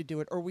afraid to do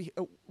it, or it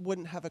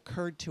wouldn't have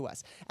occurred to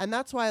us. And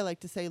that's why I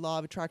like to say law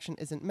of attraction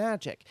isn't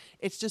magic.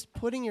 It's just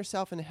putting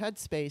yourself in a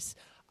headspace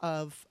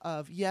of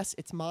yes,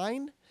 it's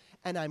mine,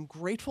 and I'm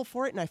grateful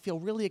for it, and I feel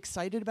really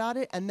excited about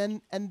it. And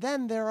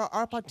then there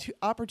are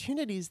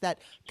opportunities that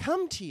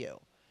come to you,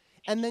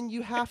 and then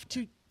you have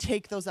to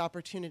take those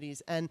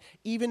opportunities. And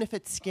even if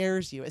it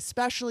scares you,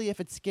 especially if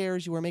it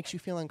scares you or makes you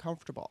feel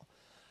uncomfortable.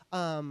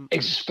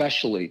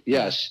 Especially,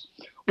 yes.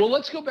 Well,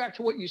 let's go back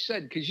to what you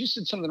said, because you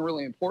said something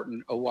really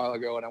important a while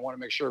ago, and I want to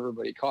make sure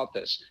everybody caught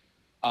this.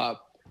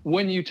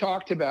 When you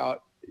talked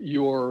about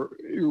your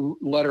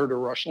letter to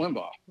Rush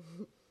Limbaugh,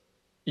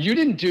 you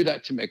didn't do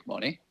that to make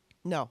money.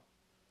 No.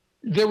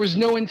 There was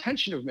no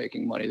intention of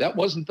making money. That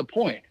wasn't the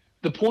point.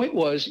 The point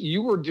was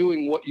you were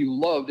doing what you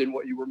loved and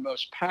what you were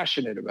most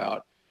passionate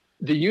about.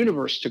 The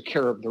universe took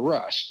care of the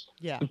rest.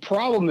 Yeah. The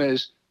problem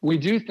is we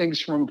do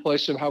things from a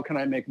place of how can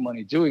I make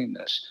money doing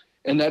this?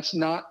 And that's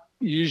not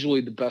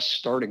usually the best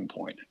starting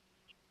point.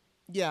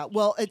 Yeah.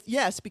 Well,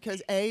 yes,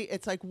 because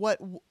it's like, what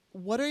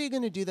are you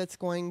going to do that's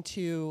going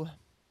to,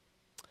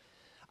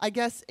 I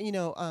guess,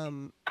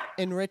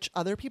 enrich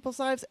other people's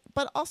lives,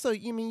 but also,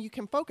 you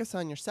can focus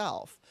on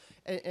yourself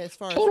as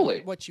far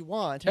as what you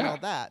want and all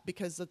that,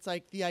 because it's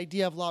like the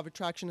idea of law of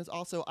attraction is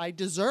also, I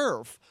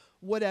deserve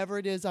whatever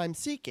it is I'm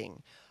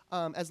seeking.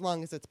 As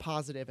long as it's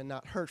positive and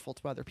not hurtful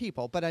to other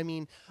people. But I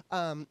mean,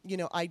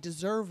 I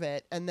deserve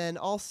it. And then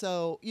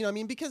also,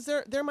 because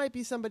there might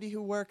be somebody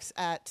who works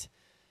at,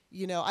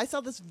 I saw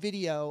this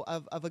video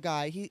of a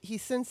guy, he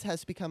since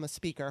has become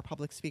a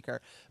public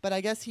speaker, but I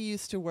guess he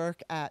used to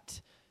work at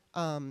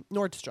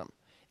Nordstrom.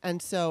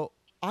 And so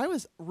I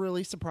was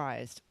really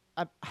surprised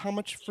at how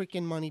much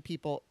freaking money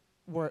people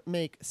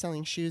make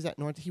selling shoes at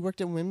Nordstrom. He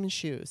worked in women's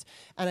shoes.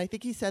 And I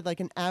think he said like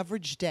an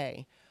average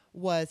day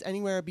was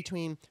anywhere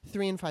between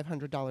 $300 and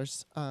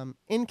 $500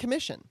 in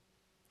commission.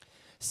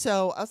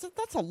 So I was like,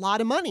 that's a lot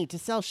of money to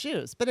sell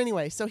shoes. But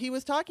anyway, so he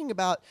was talking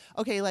about,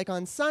 okay, like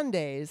on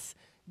Sundays,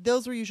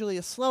 those were usually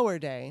a slower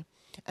day.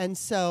 And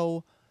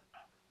so,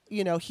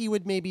 he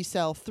would maybe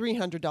sell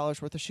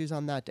 $300 worth of shoes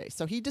on that day.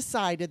 So he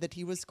decided that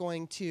he was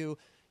going to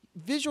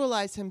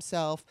visualize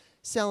himself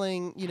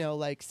selling,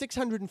 like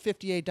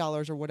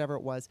 $658 or whatever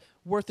it was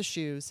worth of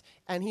shoes.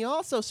 And he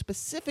also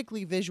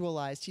specifically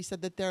visualized, he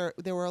said that there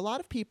were a lot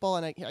of people,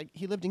 and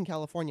he lived in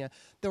California,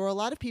 there were a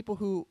lot of people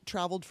who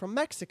traveled from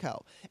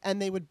Mexico, and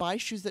they would buy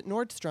shoes at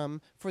Nordstrom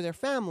for their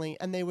family,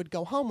 and they would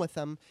go home with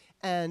them.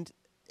 And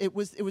it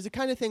was a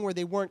kind of thing where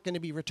they weren't going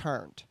to be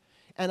returned.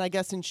 And I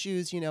guess in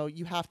shoes,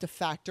 you have to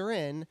factor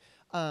in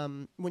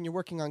when you're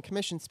working on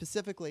commission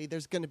specifically,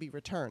 there's going to be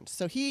returns.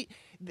 So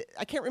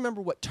I can't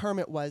remember what term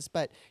it was,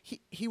 but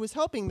he was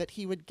hoping that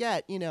he would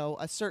get,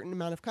 a certain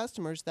amount of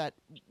customers that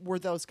were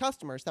those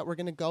customers that were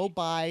going to go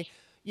buy,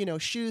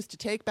 shoes to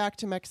take back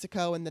to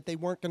Mexico and that they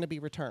weren't going to be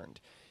returned.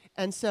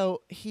 And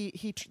so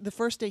the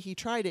first day he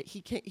tried it,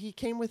 he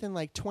came within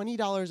like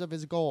 $20 of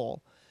his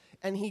goal,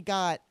 and he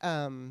got,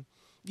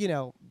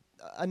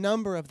 a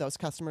number of those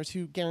customers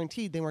who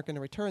guaranteed they weren't going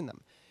to return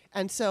them.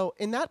 And so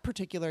in that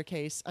particular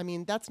case,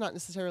 that's not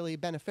necessarily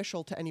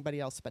beneficial to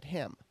anybody else but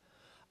him.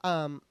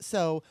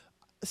 So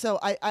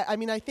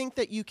I think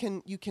that you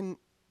can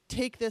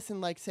take this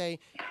and like say,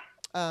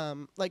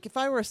 like if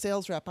I were a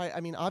sales rep, I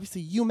mean,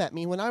 obviously you met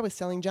me when I was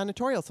selling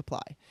janitorial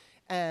supply,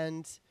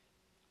 and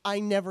I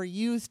never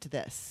used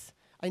this.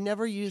 I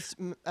never used,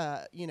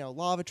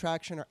 law of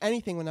attraction or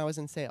anything when I was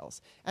in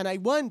sales. And I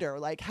wonder,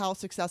 like, how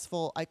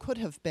successful I could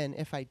have been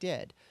if I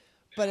did.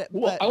 But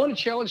I want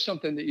to challenge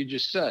something that you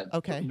just said.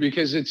 Okay.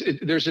 Because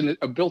there's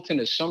a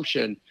built-in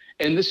assumption,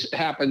 and this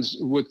happens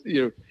with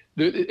in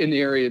the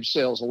area of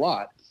sales a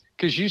lot.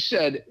 Because you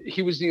said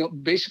he was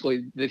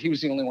basically that he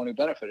was the only one who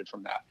benefited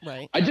from that.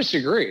 Right. I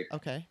disagree.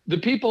 Okay. The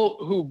people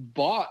who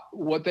bought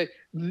what the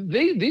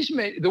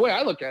way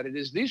I look at it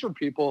is these were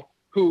people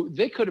who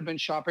they could have been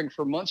shopping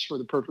for months for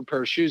the perfect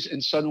pair of shoes,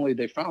 and suddenly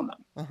they found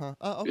them. Uh-huh.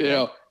 Oh,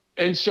 okay.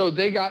 And so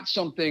they got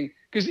something,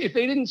 because if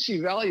they didn't see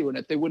value in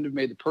it, they wouldn't have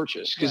made the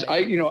purchase. Because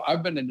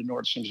I've been into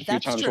Nordstrom's a few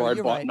times where I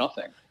bought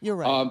nothing. You're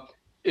right.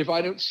 If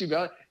I don't see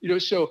value,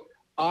 so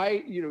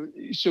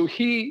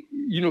he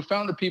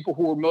found the people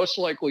who were most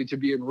likely to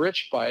be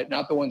enriched by it,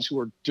 not the ones who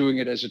were doing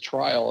it as a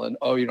trial and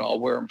I'll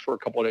wear them for a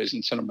couple of days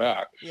and send them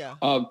back. Yeah.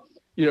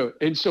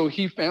 And so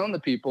he found the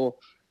people,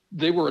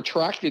 they were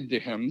attracted to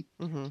him.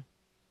 Mm-hmm.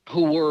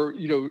 Who were,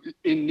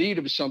 in need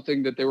of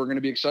something that they were going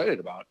to be excited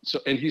about. So,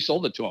 and he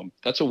sold it to them.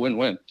 That's a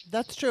win-win.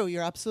 That's true.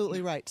 You're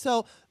absolutely right.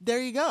 So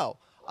there you go.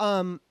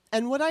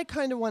 And what I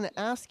kind of want to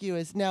ask you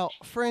is now,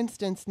 for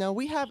instance,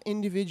 we have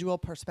individual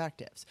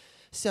perspectives.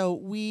 So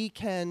we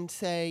can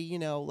say,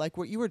 like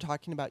what you were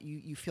talking about,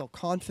 you feel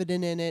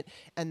confident in it,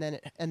 and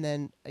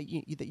then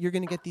you're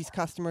going to get these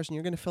customers and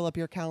you're going to fill up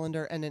your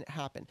calendar, and then it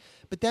happened.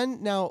 But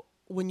then now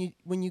when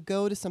you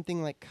go to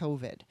something like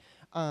COVID,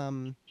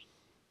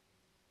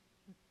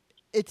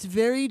 it's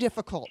very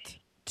difficult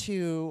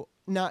to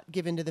not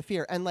give into the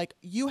fear. And like,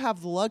 you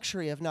have the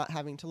luxury of not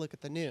having to look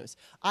at the news.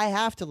 I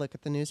have to look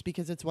at the news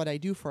because it's what I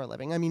do for a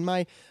living. I mean,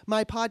 my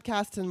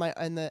podcasts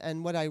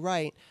and what I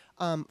write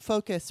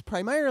focus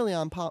primarily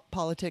on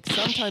politics.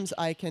 Sometimes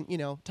I can,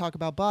 talk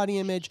about body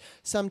image.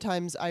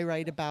 Sometimes I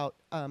write about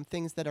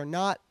things that are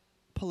not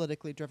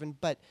politically driven,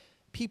 but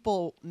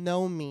people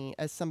know me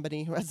as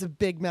somebody who has a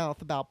big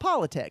mouth about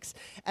politics.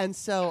 And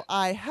so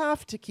I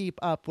have to keep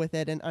up with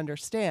it and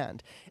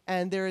understand.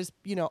 And there's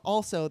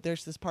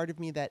this part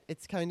of me that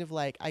it's kind of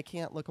like, I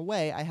can't look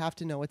away. I have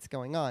to know what's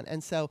going on.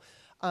 And so,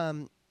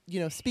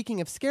 speaking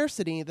of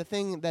scarcity, the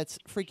thing that's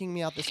freaking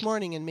me out this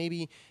morning, and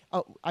maybe,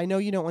 I know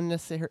you don't want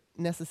to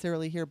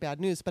necessarily hear bad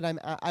news, but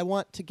I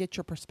want to get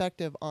your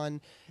perspective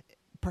on,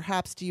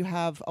 perhaps do you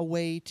have a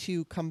way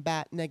to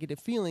combat negative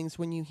feelings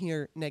when you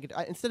hear negative?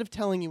 Instead of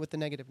telling you what the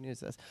negative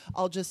news is,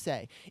 I'll just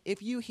say,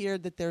 if you hear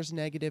that there's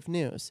negative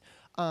news,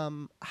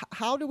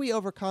 how do we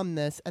overcome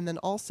this? And then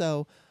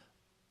also,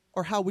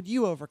 or how would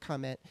you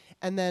overcome it?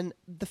 And then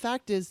the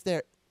fact is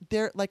there,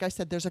 like I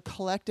said, there's a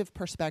collective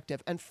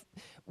perspective. And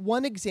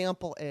one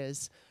example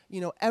is,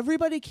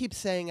 everybody keeps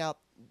saying out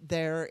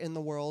there in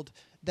the world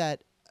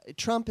that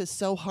Trump is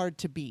so hard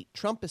to beat.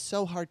 Trump is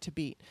so hard to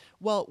beat.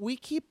 Well, we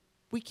keep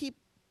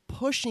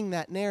pushing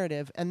that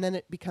narrative, and then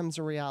it becomes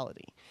a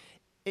reality.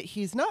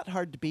 He's not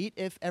hard to beat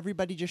if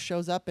everybody just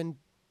shows up and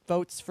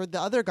votes for the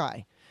other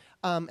guy,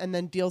 and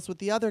then deals with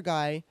the other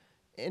guy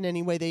in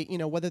any way they,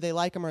 whether they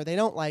like him or they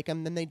don't like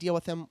him, then they deal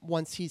with him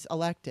once he's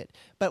elected.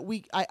 But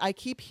I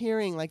keep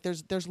hearing like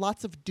there's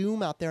lots of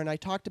doom out there, and I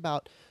talked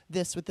about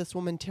this with this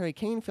woman, Terry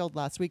Canfield,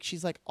 last week.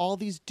 She's like, all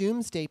these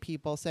doomsday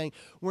people saying,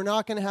 we're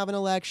not going to have an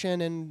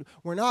election, and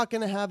we're not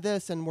going to have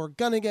this, and we're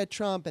going to get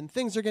Trump, and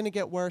things are going to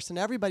get worse. And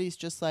everybody's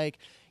just like,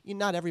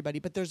 not everybody,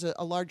 but there's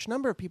a large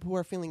number of people who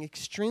are feeling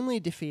extremely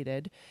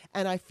defeated.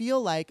 And I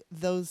feel like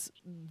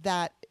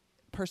that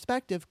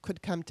perspective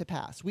could come to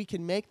pass. We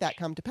can make that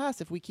come to pass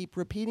if we keep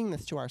repeating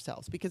this to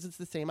ourselves, because it's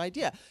the same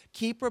idea.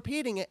 Keep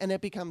repeating it and it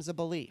becomes a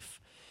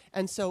belief.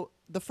 And so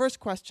the first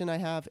question I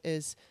have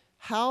is,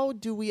 how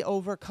do we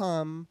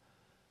overcome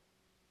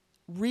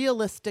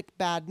realistic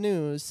bad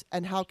news,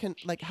 and how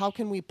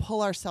can we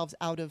pull ourselves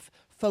out of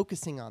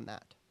focusing on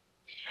that?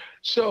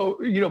 So,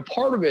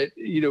 part of it,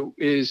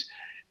 is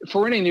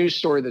for any news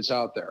story that's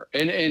out there,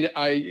 and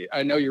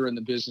I know you're in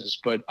the business,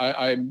 but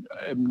I'm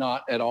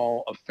not at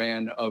all a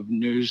fan of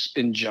news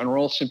in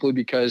general, simply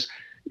because,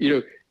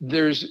 it's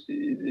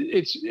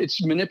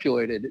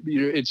manipulated.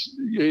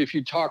 If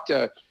you talk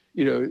to,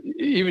 you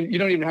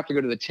don't even have to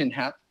go to the tin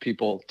hat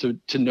people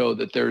to know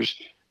that there's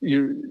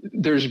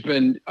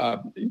been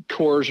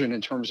coercion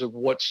in terms of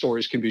what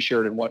stories can be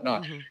shared and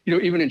whatnot. Mm-hmm.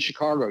 Even in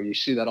Chicago, you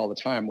see that all the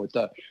time with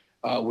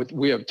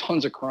we have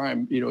tons of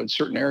crime, in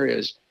certain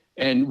areas.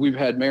 And we've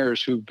had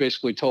mayors who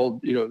basically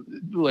told,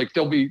 like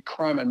there'll be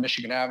crime on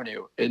Michigan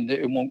Avenue and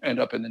it won't end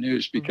up in the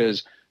news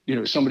because,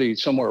 somebody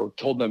somewhere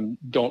told them,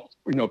 don't,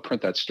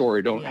 print that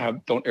story. Don't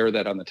air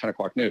that on the 10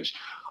 o'clock news.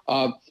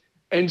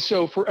 And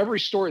so for every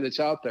story that's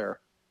out there,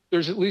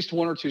 there's at least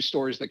one or two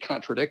stories that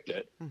contradict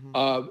it.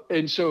 Mm-hmm.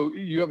 And so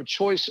you have a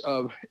choice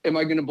of, am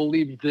I going to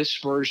believe this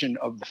version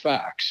of the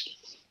facts?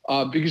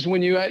 Because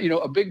when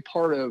a big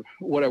part of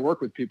what I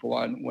work with people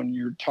on when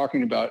you're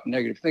talking about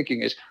negative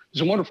thinking is,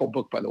 there's a wonderful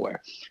book, by the way.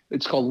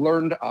 It's called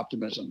Learned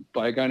Optimism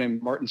by a guy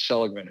named Martin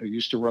Seligman, who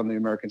used to run the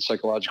American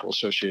Psychological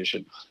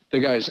Association. The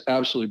guy is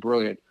absolutely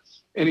brilliant.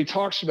 And he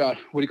talks about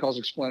what he calls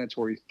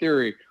explanatory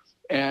theory.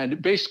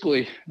 And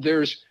basically,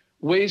 there's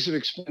ways of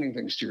explaining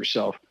things to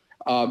yourself.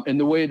 And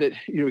the way that,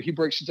 he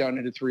breaks it down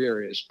into three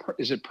areas.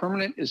 Is it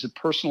permanent? Is it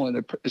personal?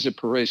 And is it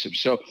pervasive?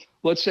 So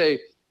let's say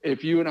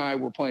if you and I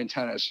were playing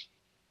tennis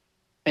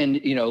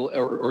and,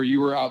 or you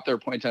were out there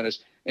playing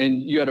tennis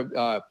and you had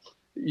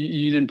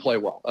you didn't play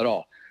well at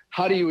all.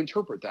 How do you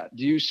interpret that?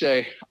 Do you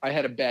say, I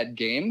had a bad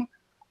game?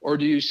 Or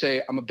do you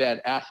say, I'm a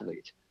bad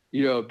athlete?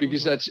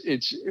 Because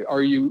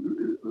are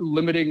you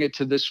limiting it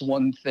to this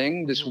one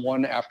thing, this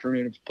one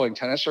afternoon of playing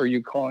tennis? Or are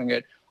you calling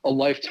it a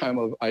lifetime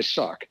of I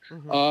suck?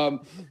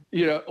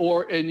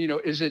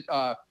 Is it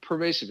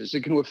pervasive? Is it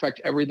going to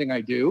affect everything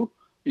I do?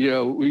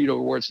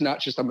 Where it's not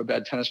just I'm a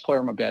bad tennis player,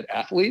 I'm a bad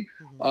athlete.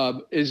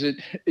 Is it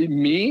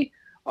me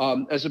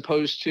as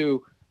opposed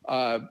to,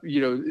 I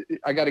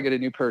got to get a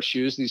new pair of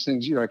shoes. These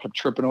things, I kept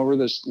tripping over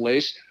this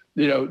lace,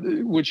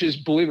 which is,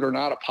 believe it or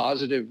not, a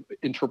positive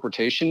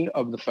interpretation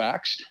of the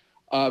facts.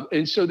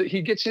 And so that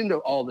he gets into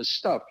all this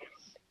stuff.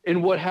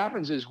 And what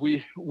happens is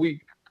we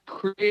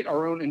create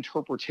our own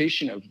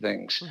interpretation of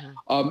things.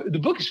 The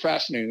book is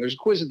fascinating. There's a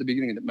quiz at the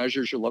beginning that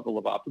measures your level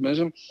of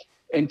optimism.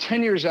 And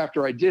 10 years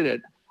after I did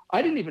it,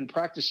 I didn't even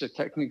practice the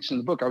techniques in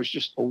the book. I was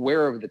just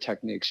aware of the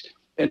techniques.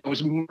 And I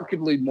was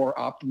markedly more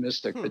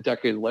optimistic a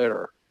decade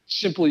later,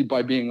 simply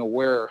by being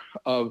aware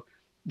of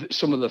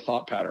some of the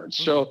thought patterns.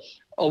 So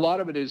a lot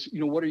of it is,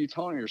 what are you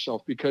telling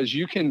yourself? Because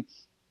you can,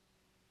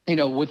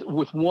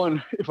 with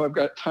one, if I've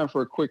got time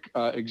for a quick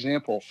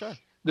example, sure.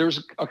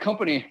 There's a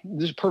company,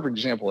 this is a perfect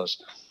example of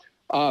this.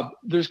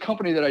 There's a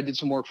company that I did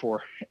some work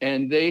for,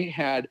 and they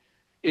had,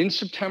 in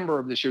September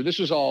of this year, this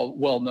was all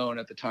well known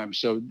at the time,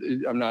 so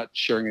I'm not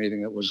sharing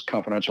anything that was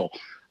confidential.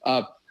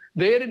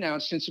 They had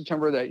announced in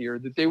September of that year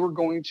that they were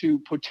going to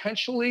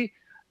potentially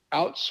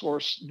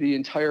outsource the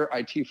entire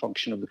IT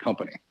function of the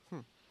company.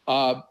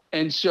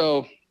 And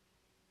so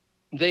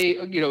they,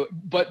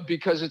 but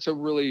because it's a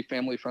really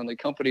family-friendly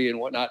company and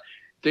whatnot,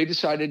 they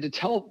decided to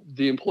tell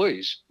the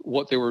employees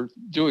what they were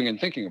doing and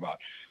thinking about.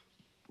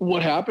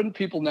 What happened?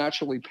 People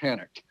naturally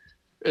panicked.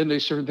 And they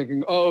started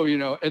thinking,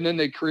 and then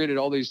they created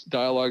all these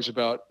dialogues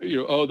about,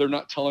 they're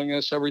not telling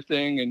us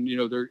everything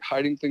and, they're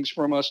hiding things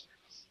from us.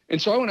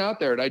 And so I went out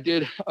there and I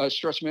did a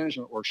stress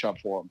management workshop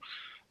for them.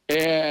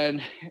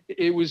 And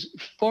it was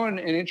fun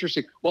and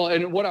interesting. Well,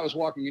 and what I was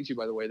walking into,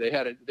 by the way, they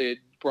had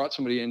brought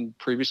somebody in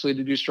previously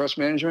to do stress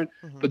management,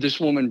 but this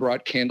woman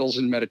brought candles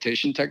and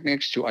meditation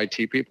techniques to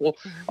IT people.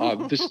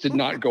 This did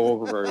not go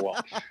over very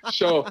well.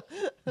 So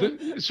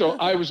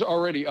I was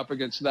already up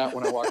against that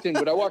when I walked in.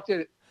 But I walked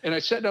in and I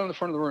sat down in the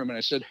front of the room and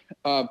I said,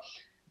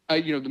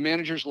 the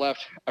managers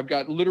left. I've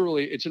got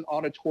literally, it's an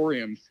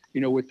auditorium,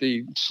 with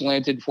the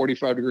slanted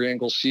 45-degree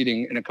angle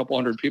seating and a couple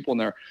hundred people in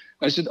there.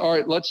 I said, all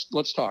right,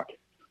 let's talk.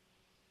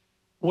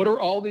 What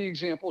are all the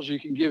examples you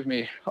can give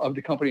me of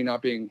the company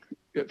not being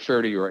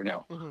fair to you right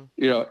now?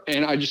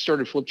 And I just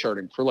started flip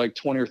charting for like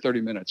 20 or 30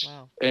 minutes.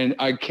 Wow. And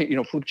I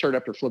can't, flip chart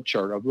after flip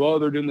chart of,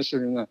 they're doing this, they're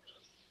doing that.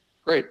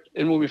 Great.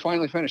 And when we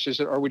finally finished, I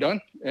said, are we done?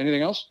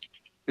 Anything else?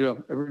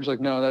 Everyone's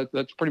like, no,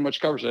 that pretty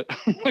much covers it.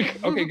 I'm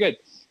like, okay, good.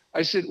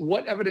 I said,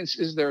 what evidence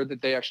is there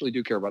that they actually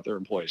do care about their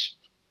employees?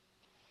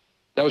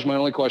 That was my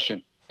only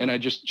question. And I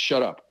just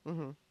shut up.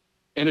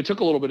 And it took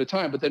a little bit of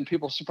time, but then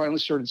people finally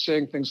started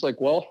saying things like,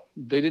 well,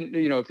 they didn't,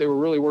 if they were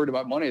really worried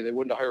about money, they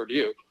wouldn't have hired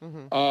you.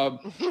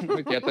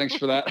 Yeah, thanks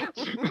for that.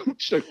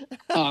 So,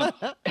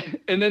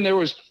 and then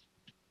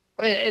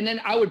and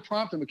then I would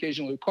prompt them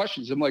occasionally with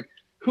questions. I'm like,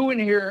 who in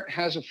here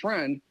has a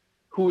friend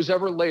who was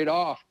ever laid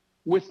off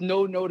with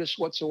no notice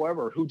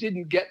whatsoever, who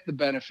didn't get the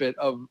benefit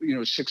of,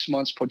 6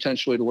 months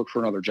potentially to look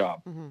for another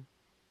job?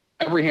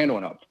 Every hand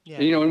went up,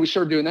 and we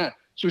started doing that.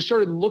 So we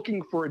started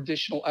looking for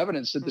additional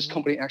evidence that this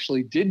company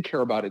actually did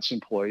care about its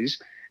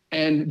employees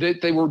and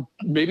that they were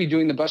maybe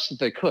doing the best that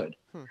they could.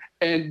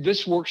 And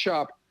this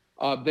workshop,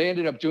 they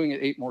ended up doing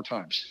it 8 more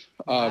times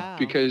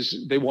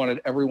because they wanted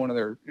every one of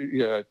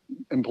their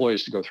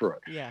employees to go through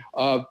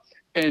it.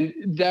 And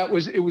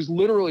it was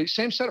literally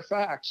same set of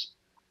facts.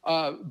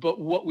 But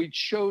what we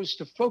chose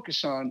to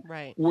focus on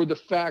were the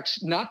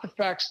facts, not the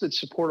facts that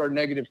support our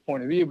negative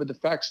point of view, but the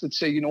facts that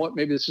say,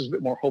 maybe this is a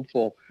bit more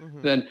hopeful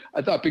than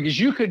I thought. Because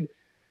you could,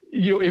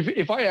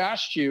 if I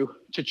asked you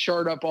to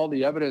chart up all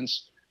the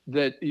evidence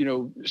that,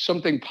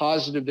 something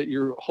positive that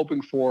you're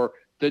hoping for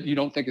that you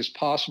don't think is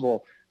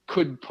possible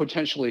could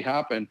potentially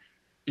happen,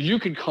 you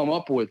could come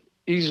up with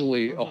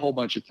easily a whole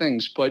bunch of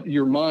things, but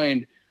your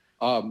mind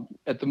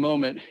at the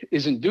moment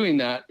isn't doing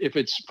that if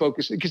it's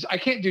focused, because I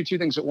can't do two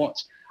things at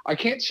once. I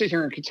can't sit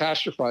here and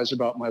catastrophize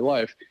about my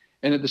life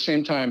and at the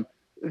same time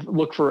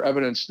look for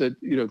evidence that,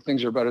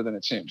 things are better than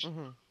it seems.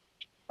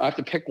 I have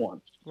to pick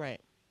one. Right.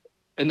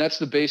 And that's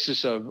the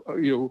basis of,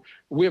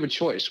 we have a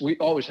choice. We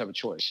always have a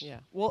choice. Yeah.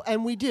 Well,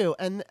 and we do.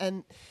 And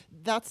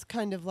that's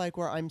kind of like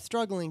where I'm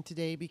struggling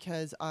today,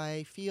 because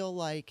I feel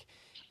like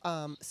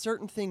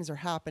certain things are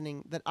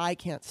happening that I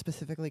can't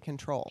specifically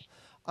control.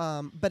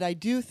 But I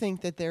do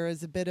think that there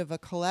is a bit of a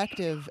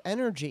collective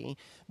energy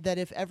that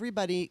if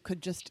everybody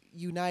could just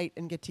unite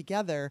and get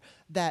together,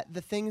 that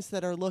the things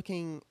that are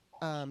looking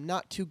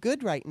not too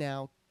good right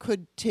now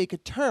could take a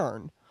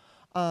turn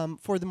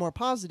for the more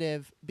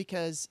positive,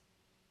 because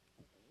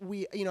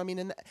we, I mean,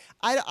 and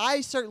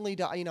I certainly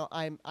don't,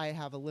 I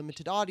have a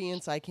limited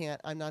audience.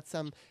 I'm not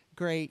some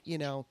great,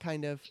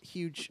 kind of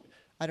huge,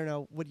 I don't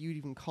know, what do you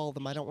even call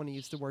them? I don't want to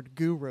use the word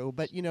guru,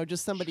 but,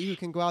 just somebody who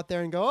can go out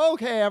there and go,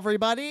 okay,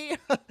 everybody,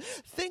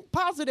 think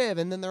positive.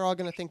 And then they're all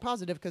going to think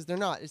positive, because they're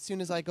not. As soon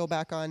as I go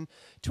back on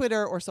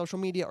Twitter or social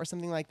media or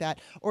something like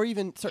that, or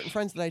even certain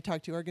friends that I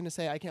talk to are going to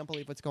say, I can't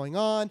believe what's going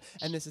on,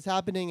 and this is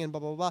happening, and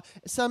blah, blah, blah.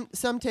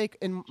 Some take,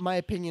 in my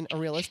opinion, a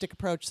realistic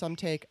approach. Some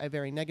take a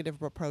very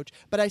negative approach.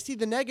 But I see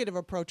the negative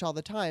approach all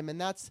the time, and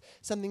that's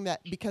something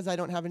that, because I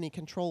don't have any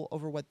control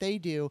over what they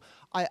do,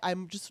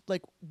 I'm just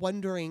like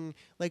wondering,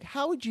 like,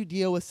 how would you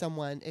deal with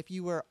someone if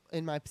you were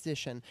in my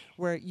position,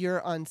 where you're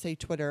on, say,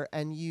 Twitter,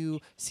 and you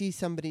see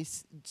somebody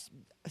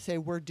say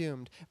we're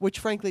doomed, which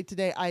frankly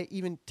today I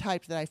even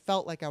typed that I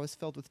felt like I was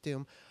filled with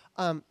doom.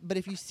 But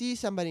if you see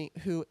somebody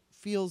who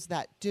feels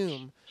that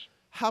doom,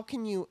 how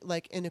can you,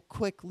 like, in a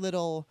quick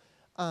little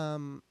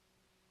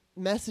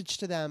message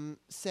to them,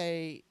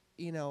 say,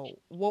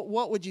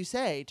 what would you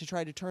say to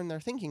try to turn their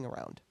thinking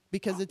around?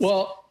 Because it's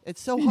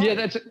so hard.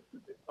 Yeah,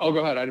 oh, go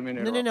ahead. I didn't mean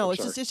to interrupt. No.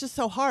 It's just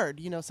so hard,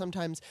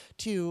 sometimes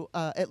to,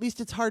 at least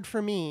it's hard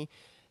for me.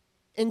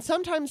 And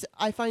sometimes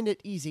I find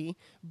it easy,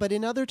 but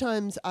in other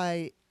times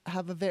I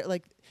have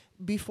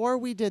before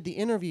we did the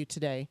interview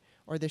today,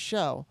 or the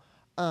show,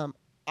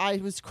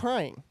 I was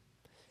crying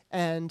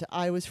and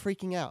I was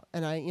freaking out.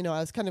 And I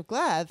was kind of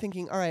glad,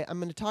 thinking, all right, I'm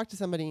going to talk to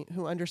somebody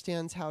who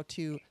understands how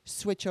to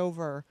switch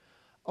over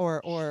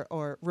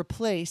or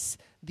replace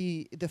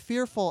the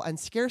fearful and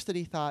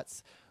scarcity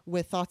thoughts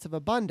with thoughts of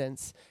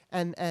abundance,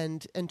 and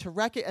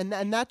to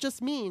and that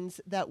just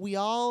means that we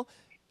all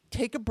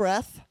take a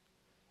breath.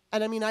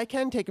 And I mean, I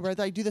can take a breath.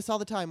 I do this all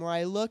the time, where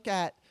I look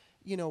at,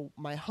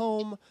 my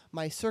home,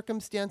 my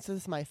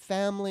circumstances, my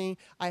family.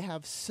 I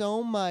have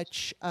so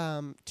much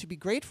to be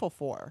grateful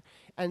for.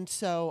 And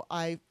so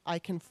I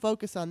can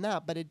focus on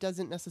that, but it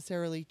doesn't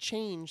necessarily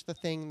change the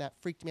thing that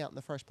freaked me out in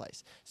the first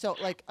place. So,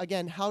 like,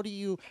 again, how do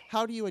you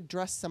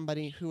address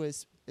somebody who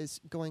is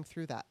going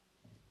through that?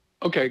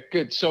 Okay,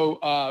 good. So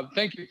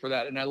thank you for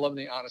that. And I love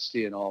the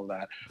honesty and all of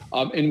that.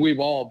 And we've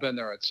all been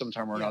there at some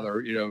time or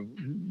another,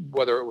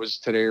 whether it was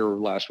today or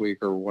last week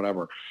or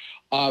whatever.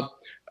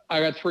 I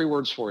got 3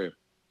 words for you.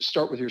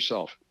 Start with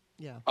yourself.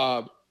 Yeah.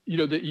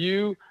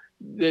 We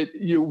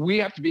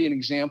have to be an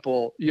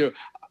example.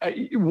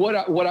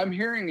 What I'm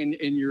hearing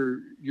in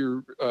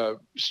your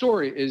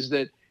story is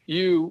that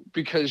you,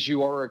 because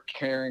you are a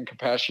caring,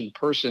 compassionate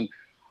person,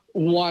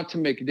 want to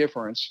make a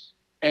difference.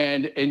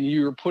 And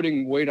you're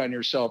putting weight on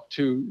yourself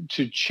to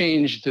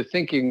change the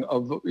thinking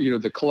of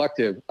the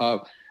collective.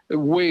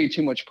 Way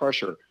too much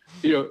pressure.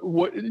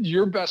 What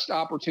your best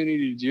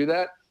opportunity to do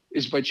that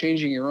is by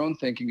changing your own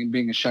thinking and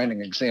being a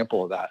shining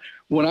example of that.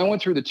 When I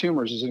went through the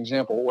tumors, as an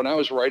example, when I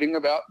was writing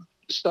about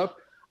stuff,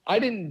 I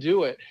didn't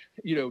do it,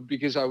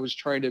 because I was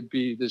trying to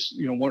be this,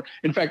 more.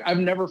 In fact, I've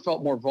never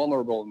felt more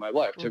vulnerable in my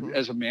life to,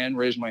 as a man,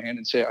 raise my hand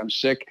and say, I'm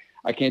sick.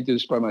 I can't do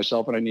this by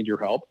myself and I need your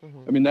help.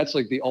 I mean, that's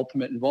like the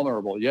ultimate and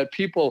vulnerable. Yet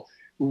people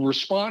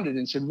responded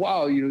and said,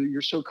 wow,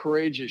 you're so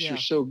courageous. Yeah. You're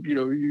so,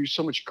 you're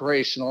so much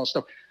grace and all this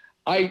stuff.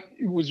 I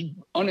was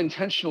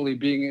unintentionally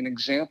being an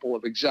example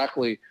of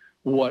exactly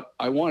what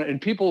I wanted. And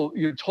people,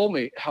 told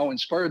me how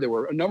inspired they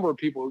were. A number of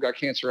people who got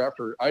cancer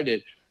after I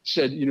did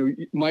said,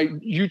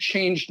 you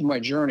changed my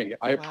journey.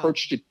 I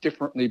approached it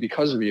differently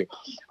because of you.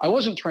 I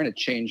wasn't trying to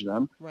change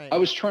them. Right. I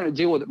was trying to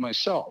deal with it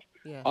myself.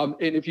 Yeah. And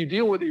if you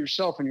deal with it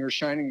yourself and you're a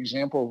shining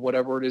example of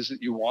whatever it is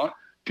that you want,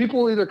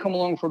 people will either come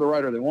along for the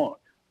ride or they won't.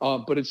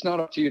 But it's not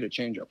up to you to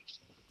change them.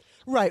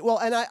 Right. Well,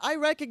 and I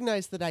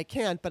recognize that I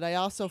can't, but I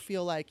also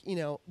feel like,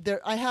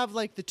 I have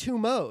like the 2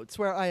 modes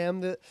where I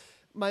am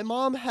my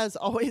mom has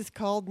always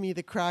called me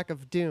the crack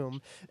of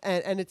doom.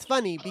 And it's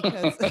funny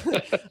because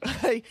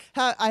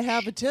I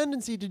have a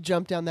tendency to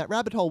jump down that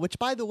rabbit hole, which,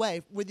 by the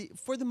way,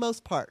 for the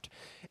most part,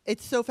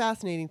 it's so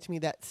fascinating to me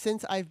that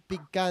since I've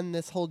begun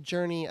this whole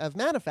journey of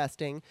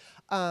manifesting,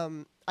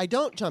 I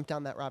don't jump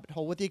down that rabbit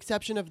hole, with the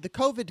exception of the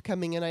COVID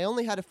coming in. I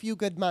only had a few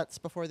good months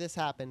before this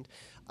happened.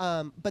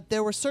 But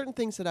there were certain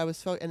things that I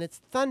was and it's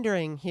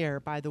thundering here,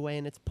 by the way,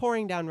 and it's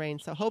pouring down rain.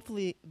 So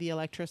hopefully the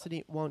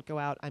electricity won't go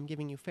out. I'm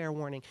giving you fair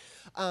warning.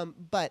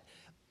 But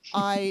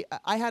I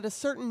had a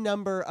certain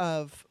number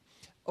of,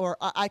 or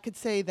I could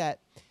say that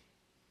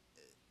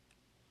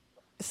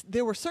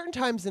there were certain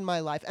times in my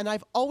life, and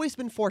I've always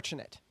been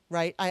fortunate,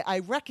 right? I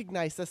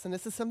recognize this, and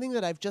this is something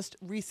that I've just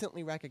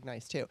recently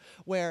recognized too,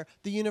 where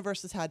the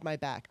universe has had my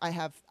back.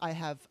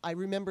 I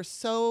remember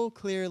so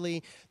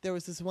clearly there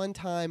was this one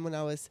time when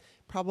I was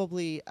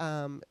probably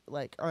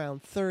like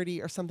around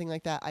 30 or something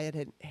like that,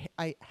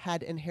 I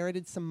had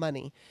inherited some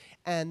money,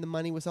 and the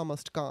money was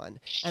almost gone,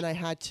 and I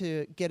had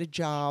to get a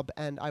job,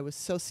 and I was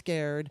so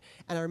scared.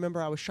 And I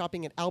remember I was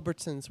shopping at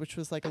Albertsons, which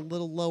was like a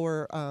little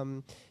lower.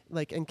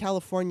 Like in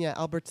California,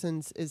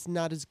 Albertsons is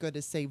not as good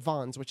as, say,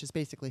 Vons, which is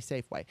basically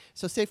Safeway.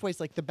 So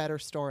Safeway's like the better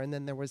store, and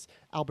then there was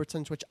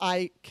Albertsons, which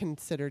I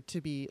considered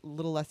to be a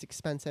little less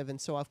expensive. And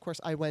so, of course,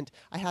 I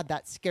had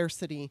that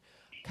scarcity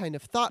kind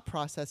of thought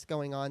process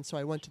going on. So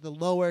I went to the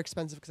lower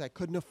expensive because I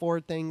couldn't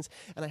afford things,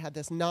 and I had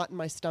this knot in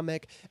my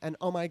stomach, and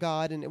oh my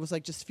God, and it was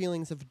like just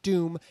feelings of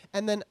doom.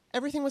 And then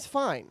everything was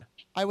fine.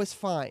 I was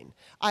fine.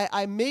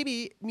 I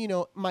maybe,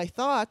 my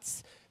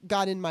thoughts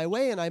got in my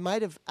way, and I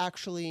might have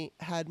actually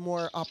had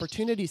more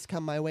opportunities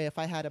come my way if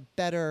I had a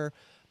better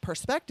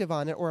perspective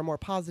on it, or a more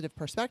positive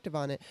perspective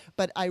on it.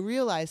 But I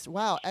realized,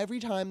 wow, every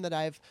time that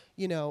I've,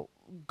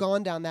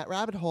 gone down that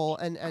rabbit hole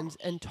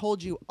and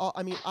told you,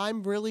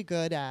 I'm really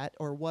good at,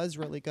 or was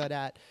really good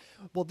at,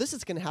 well, this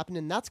is going to happen,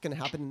 and that's going to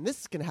happen, and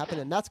this is going to happen,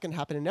 and that's going to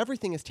happen, and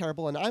everything is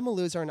terrible, and I'm a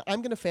loser, and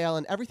I'm going to fail,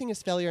 and everything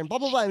is failure, and blah,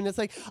 blah, blah. And it's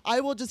like,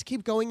 I will just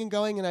keep going and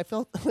going. And I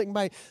felt like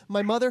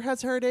my mother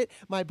has heard it,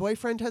 my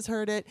boyfriend has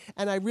heard it,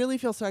 and I really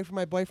feel sorry for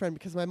my boyfriend,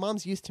 because my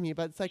mom's used to me,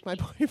 but it's like my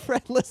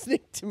boyfriend listening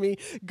to me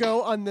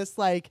go on this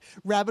like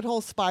rabbit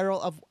hole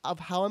spiral of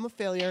how I'm a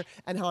failure,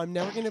 and how I'm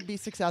never going to be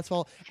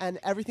successful, and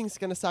everything's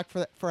going to suck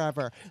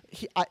forever.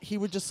 He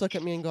would just look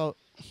at me and go,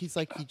 he's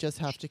like, you just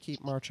have to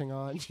keep marching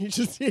on.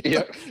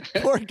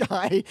 Poor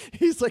guy.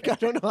 He's like, I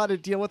don't know how to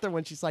deal with her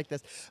when she's like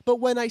this. But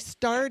when I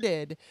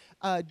started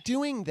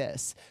doing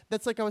this,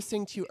 that's like I was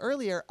saying to you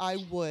earlier, I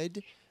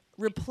would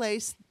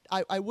replace,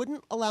 I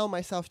wouldn't allow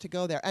myself to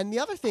go there. And the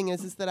other thing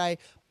is that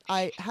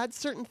I had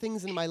certain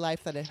things in my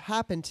life that had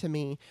happened to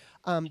me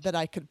that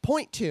I could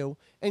point to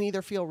and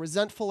either feel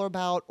resentful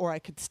about, or I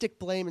could stick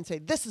blame and say,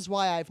 this is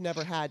why I've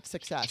never had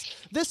success.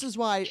 This is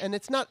why, and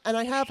it's not, and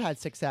I have had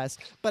success,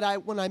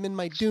 but when I'm in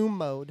my doom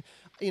mode,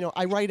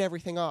 I write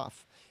everything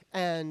off,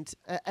 and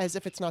as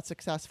if it's not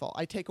successful.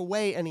 I take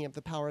away any of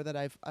the power that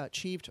I've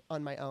achieved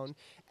on my own.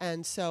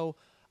 And so,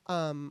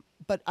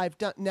 but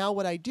now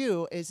what I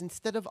do is,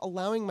 instead of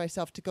allowing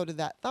myself to go to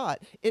that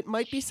thought, it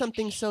might be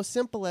something so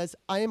simple as,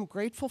 I am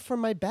grateful for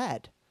my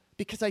bed,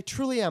 because I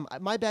truly am.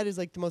 My bed is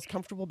like the most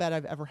comfortable bed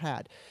I've ever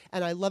had,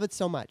 and I love it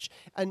so much.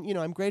 And,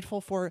 I'm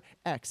grateful for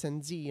X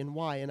and Z and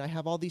Y, and I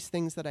have all these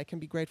things that I can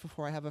be grateful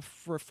for. I have a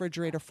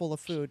refrigerator full of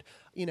food.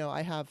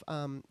 I have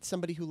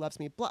somebody who loves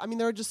me.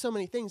 There are just so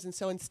many things. And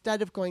so,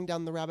 instead of going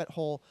down the rabbit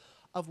hole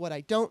of what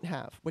I don't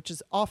have, which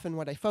is often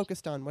what I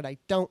focused on, what I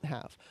don't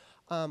have,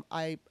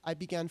 I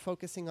began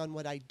focusing on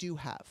what I do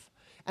have.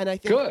 And I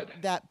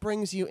think that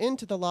brings you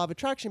into the law of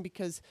attraction,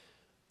 because,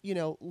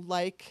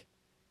 like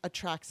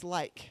attracts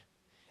like.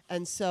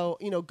 And so,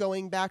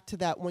 going back to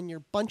that, when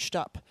you're bunched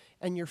up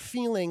and you're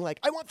feeling like,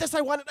 I want this,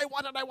 I want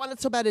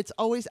it so bad, it's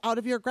always out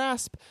of your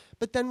grasp.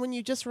 But then when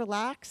you just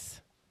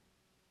relax,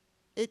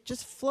 it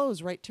just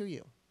flows right to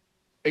you.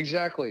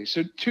 Exactly.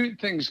 So two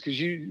things, because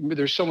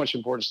there's so much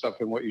important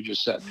stuff in what you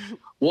just said.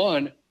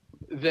 One,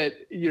 that,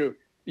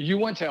 you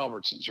went to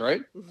Albertsons, right?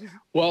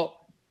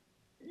 Well,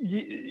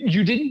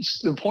 you didn't,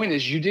 the point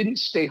is, you didn't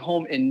stay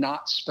home and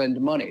not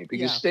spend money,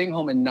 because staying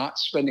home and not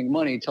spending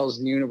money tells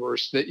the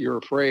universe that you're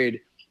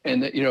afraid,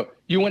 and that,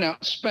 you went out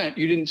and spent,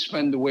 you didn't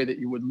spend the way that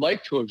you would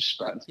like to have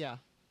spent. Yeah.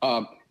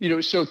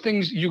 So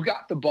things, you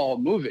got the ball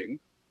moving,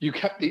 you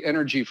kept the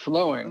energy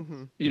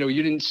flowing,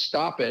 you didn't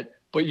stop it,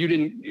 but you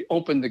didn't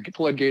open the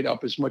floodgate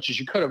up as much as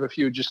you could have if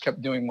you had just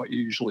kept doing what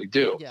you usually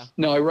do. Yeah.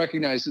 Now, I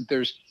recognize that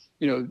there's,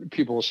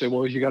 people will say,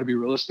 well, you got to be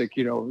realistic,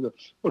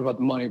 what about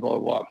the money, blah,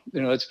 blah,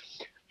 blah. That's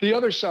the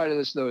other side of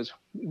this, though, is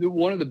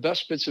one of the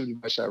best bits of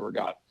advice I ever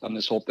got on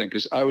this whole thing,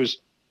 because I was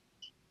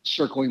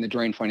circling the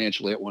drain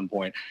financially at one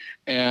point.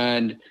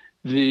 And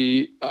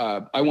my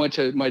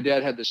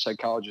dad had this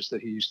psychologist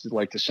that he used to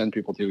like to send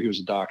people to. He was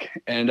a doc.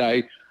 And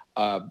I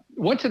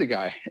went to the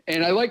guy,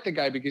 and I liked the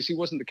guy because he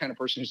wasn't the kind of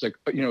person who's like,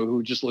 who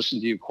would just listen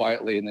to you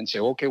quietly and then say,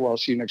 okay, well, I'll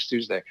see you next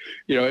Tuesday.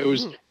 It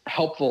was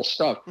helpful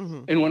stuff.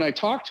 And when I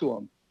talked to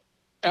him,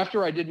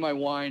 after I did my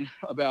whine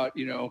about,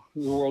 the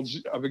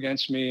world's up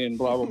against me and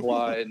blah, blah,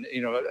 blah, and,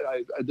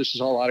 this is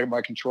all out of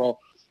my control,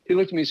 he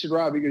looked at me and said,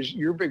 Rob, because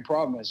your big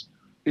problem is,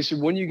 he said,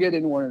 when you get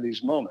in one of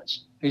these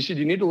moments, he said,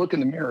 you need to look in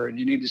the mirror and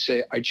you need to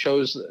say, I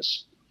chose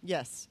this.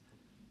 Yes.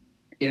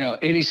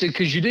 And he said,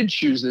 because you did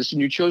choose this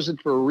and you chose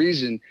it for a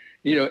reason,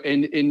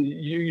 and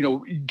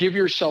you give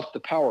yourself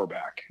the power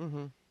back.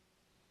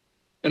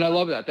 And I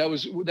love that. That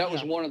was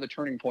one of the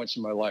turning points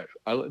in my life.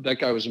 That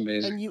guy was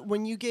amazing. And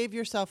when you gave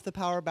yourself the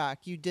power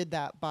back, you did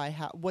that by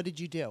what did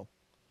you do?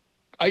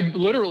 I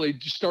literally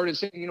just started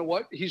saying, you know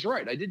what? He's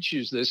right. I did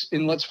choose this,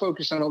 and let's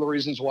focus on all the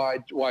reasons why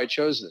I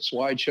chose this,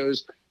 why I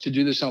chose to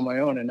do this on my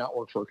own and not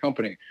work for a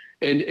company.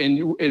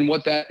 And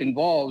what that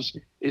involves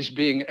is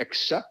being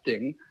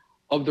accepting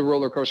of the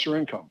roller coaster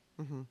income.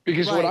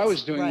 Because what I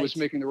was doing was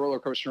making the roller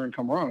coaster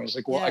income wrong. I was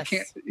like, well, I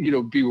can't,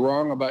 be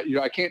wrong about,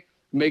 I can't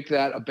make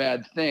that a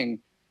bad thing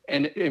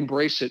and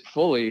embrace it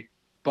fully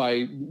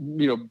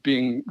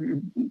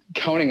being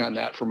counting on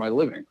that for my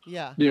living.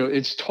 Yeah.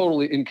 It's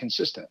totally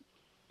inconsistent.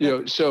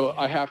 So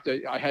I had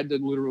to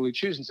literally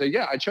choose and say,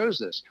 yeah, I chose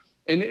this.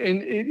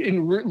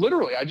 And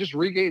literally, I just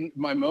regained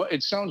my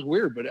it sounds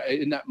weird, but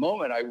in that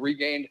moment, I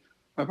regained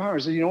my power. I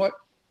said, you know what?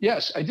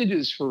 Yes, I did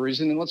this for a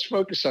reason, and let's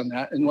focus on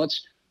that, and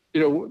let's,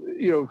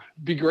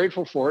 be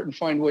grateful for it and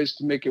find ways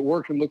to make it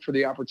work and look for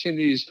the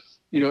opportunities,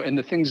 and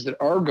the things that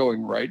are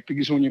going right.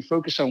 Because when you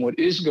focus on what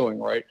is going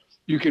right,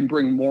 you can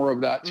bring more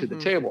of that to the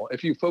table.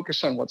 If you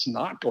focus on what's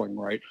not going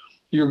right,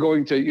 you're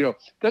going to,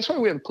 that's why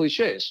we have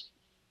cliches.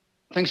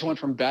 Things went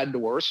from bad to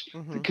worse,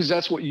 because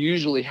that's what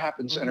usually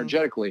happens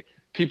energetically.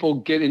 People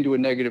get into a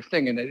negative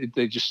thing and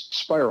they just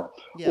spiral.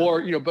 Yeah.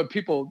 Or, but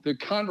the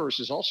converse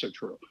is also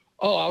true.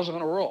 Oh, I was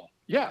on a roll.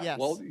 Yeah. Yes.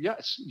 Well,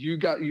 yes,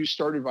 you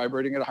started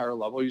vibrating at a higher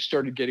level. You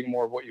started getting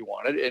more of what you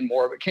wanted, and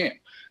more of it came.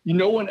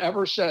 No one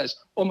ever says,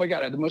 oh my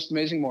God, I had the most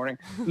amazing morning.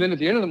 And then at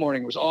the end of the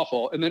morning it was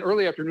awful. And then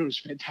early afternoon was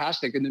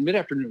fantastic. And then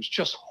mid-afternoon was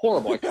just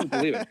horrible. I couldn't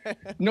believe it.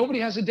 Nobody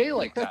has a day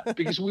like that,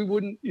 because we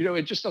wouldn't,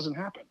 it just doesn't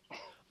happen.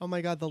 Oh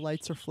my God, the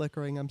lights are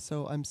flickering. I'm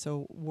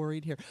so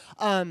worried here.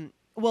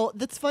 Well,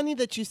 that's funny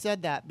that you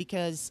said that,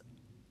 because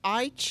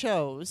I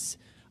chose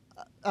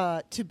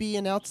to be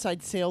an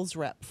outside sales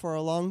rep for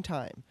a long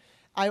time.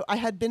 I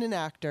had been an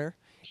actor,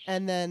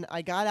 and then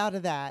I got out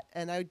of that,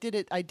 and I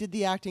did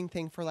the acting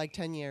thing for like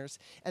 10 years,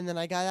 and then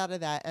I got out of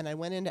that, and I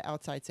went into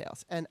outside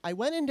sales. And I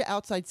went into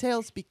outside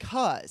sales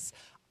because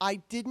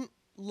I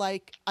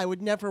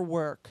would never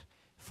work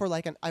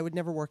I would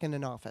never work in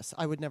an office.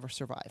 I would never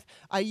survive.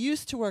 I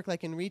used to work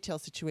like in retail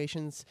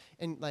situations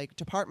in like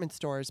department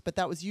stores, but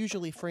that was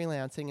usually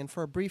freelancing. And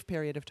for a brief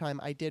period of time,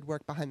 I did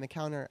work behind the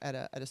counter at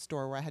a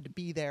store where I had to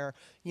be there,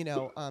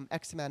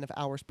 X amount of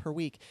hours per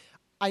week.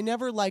 I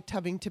never liked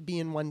having to be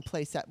in one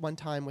place at one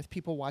time with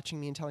people watching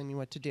me and telling me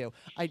what to do.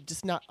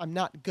 I'm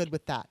not good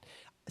with that.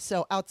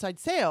 So outside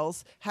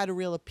sales had a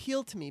real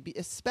appeal to me,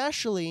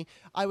 especially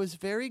I was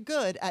very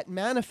good at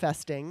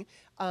manifesting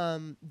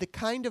the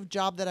kind of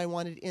job that I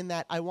wanted, in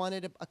that I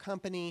wanted a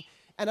company,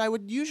 and I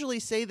would usually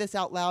say this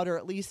out loud, or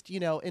at least,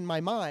 in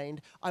my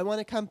mind, I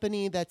want a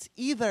company that's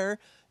either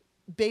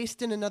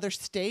based in another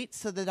state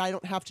so that I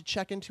don't have to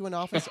check into an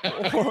office,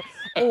 but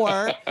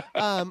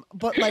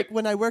like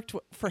when I worked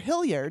for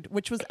Hilliard,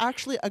 which was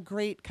actually a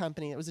great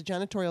company. It was a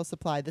janitorial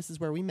supply. This is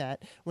where we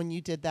met when you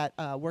did that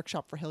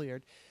workshop for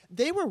Hilliard.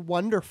 They were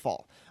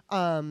wonderful.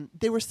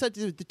 They were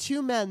the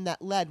two men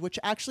that led, which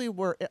actually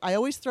were, I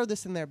always throw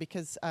this in there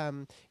because,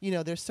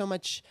 there's so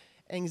much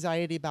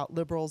anxiety about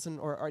liberals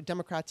or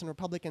Democrats and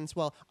Republicans.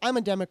 Well, I'm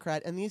a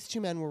Democrat, and these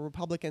two men were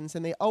Republicans,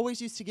 and they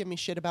always used to give me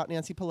shit about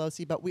Nancy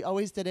Pelosi, but we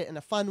always did it in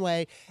a fun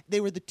way.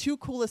 They were the two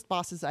coolest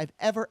bosses I've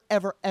ever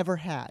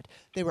had.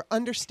 They were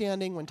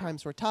understanding when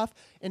times were tough.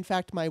 In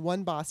fact, my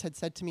one boss had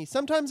said to me,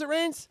 sometimes it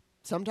rains,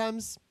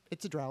 sometimes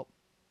it's a drought.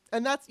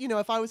 And that's,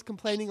 if I was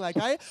complaining like,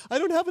 I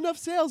don't have enough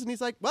sales. And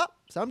he's like, well,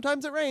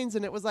 sometimes it rains.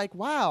 And it was like,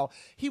 wow,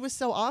 he was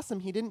so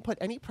awesome. He didn't put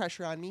any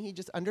pressure on me. He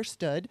just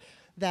understood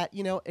that,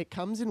 it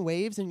comes in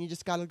waves and you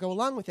just got to go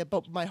along with it.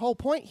 But my whole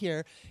point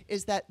here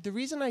is that the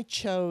reason I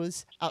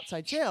chose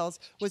outside sales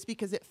was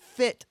because it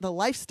fit the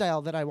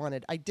lifestyle that I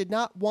wanted. I did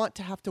not want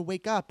to have to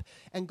wake up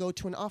and go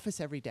to an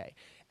office every day.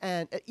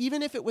 And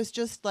even if it was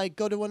just like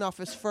go to an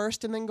office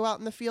first and then go out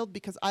in the field,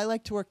 because I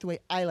like to work the way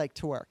I like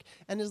to work.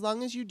 And as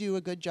long as you do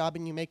a good job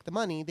and you make the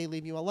money, they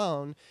leave you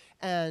alone.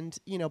 And,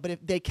 but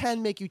if they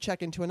can make you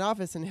check into an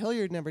office, and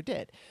Hilliard never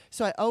did.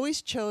 So I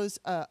always chose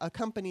a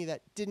company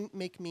that didn't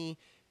make me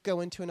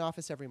go into an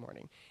office every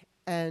morning.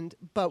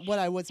 But what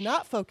I was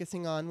not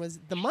focusing on was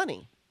the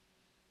money.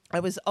 I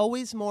was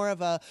always more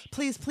of a,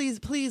 please, please,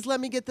 please, let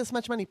me get this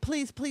much money.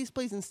 Please, please,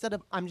 please, instead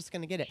of, I'm just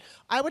going to get it.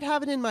 I would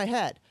have it in my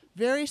head,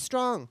 very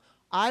strong.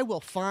 I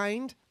will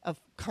find a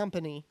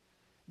company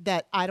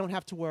that I don't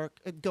have to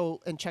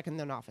go and check in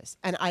an office.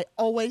 And I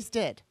always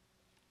did,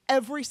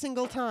 every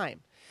single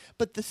time.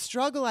 But the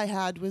struggle I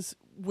had was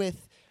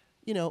with,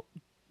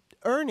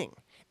 earning.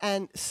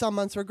 And some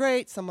months were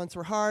great, some months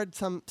were hard,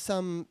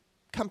 some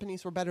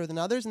companies were better than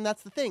others. And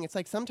that's the thing. It's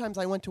like sometimes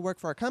I went to work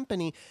for a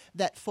company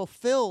that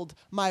fulfilled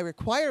my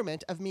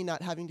requirement of me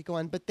not having to go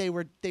on, but they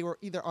were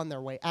either on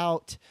their way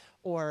out,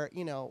 or,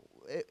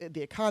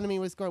 the economy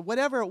was going,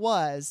 whatever it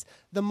was,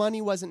 the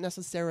money wasn't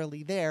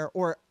necessarily there,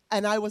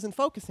 and I wasn't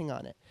focusing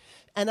on it.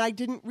 And I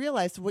didn't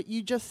realize what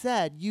you just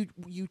said.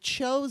 You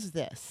chose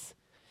this.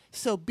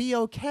 So be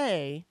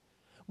okay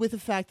with the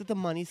fact that the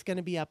money's going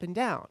to be up and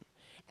down.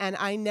 And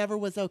I never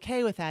was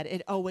okay with that.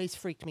 It always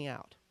freaked me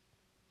out.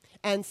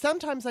 And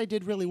sometimes I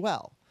did really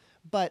well,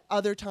 but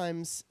other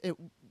times it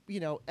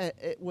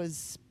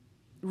was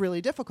really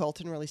difficult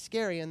and really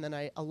scary. And then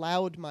I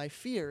allowed my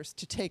fears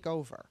to take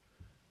over.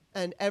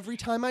 And every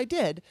time I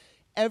did,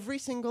 every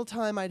single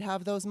time I'd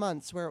have those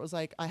months where it was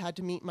like I had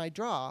to meet my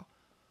draw,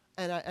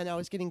 and I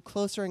was getting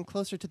closer and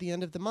closer to the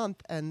end of the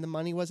month, and the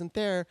money wasn't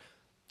there,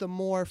 the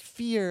more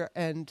fear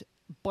and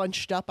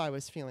bunched up I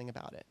was feeling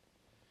about it.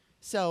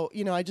 So,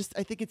 I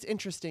think it's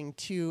interesting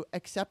to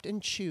accept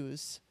and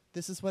choose.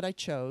 This is what I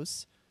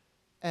chose,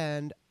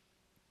 and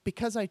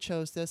because I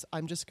chose this,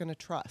 I'm just going to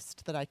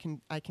trust that I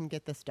can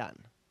get this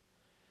done.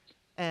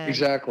 And,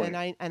 Exactly.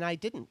 And I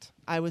didn't.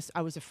 I was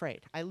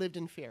afraid. I lived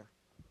in fear.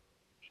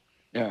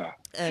 Yeah.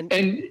 And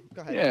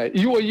go ahead.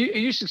 Yeah,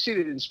 you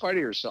succeeded in spite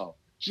of yourself.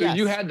 So Yes.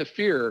 you had the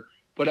fear,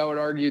 but I would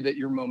argue that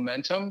your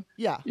momentum,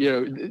 Yeah.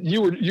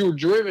 You were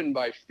driven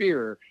by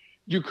fear.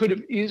 You could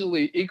have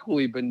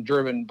equally been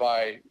driven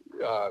by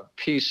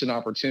peace and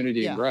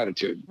opportunity and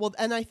gratitude. Well,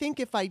 and I think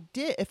I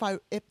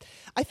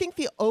think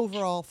the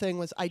overall thing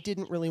was I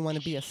didn't really want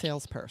to be a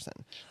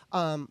salesperson,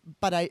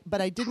 but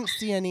I didn't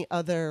see any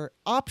other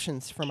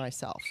options for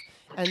myself,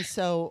 and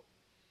so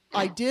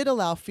I did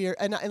allow fear.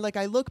 And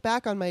I look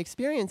back on my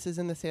experiences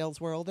in the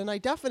sales world, and I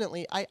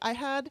definitely I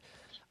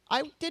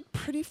did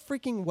pretty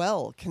freaking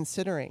well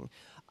considering.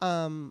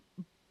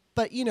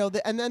 But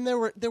and then there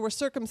were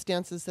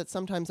circumstances that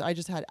sometimes I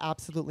just had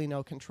absolutely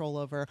no control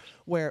over,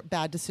 where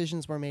bad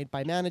decisions were made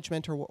by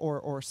management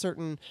or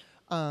certain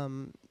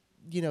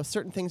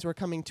certain things were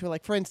coming to,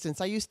 like, for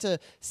instance, I used to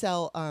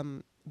sell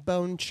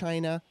bone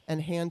china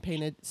and hand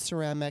painted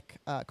ceramic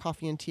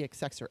coffee and tea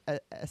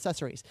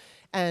accessories,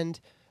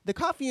 and the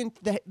coffee and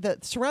the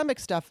ceramic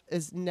stuff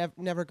is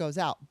never goes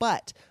out,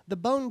 but the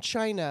bone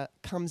china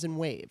comes in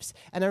waves.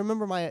 And I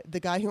remember the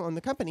guy who owned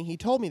the company, he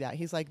told me that.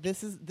 He's like,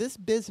 this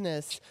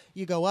business,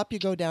 you go up, you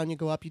go down, you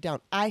go up, you down.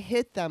 I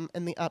hit them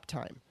in the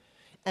uptime.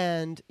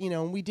 And,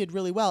 we did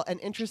really well. And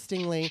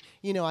interestingly,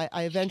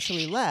 I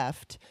eventually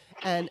left,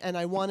 and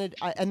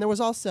there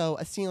was also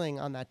a ceiling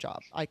on that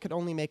job. I could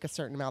only make a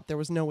certain amount. There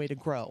was no way to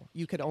grow.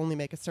 You could only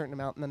make a certain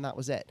amount, and then that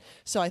was it.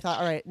 So I thought,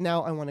 all right,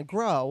 now I want to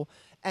grow.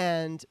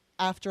 And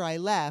after I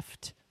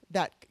left,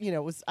 that,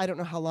 I don't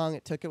know how long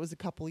it took. It was a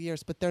couple of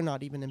years, but they're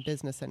not even in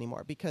business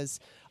anymore because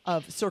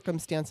of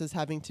circumstances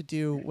having to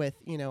do with,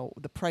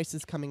 the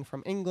prices coming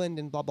from England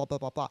and blah, blah, blah,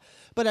 blah, blah.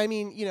 But I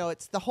mean,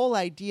 it's the whole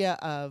idea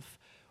of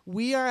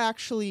we are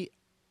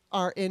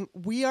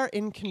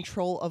in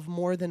control of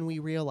more than we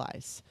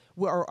realize.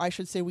 Or I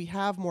should say we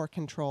have more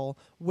control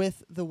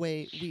with the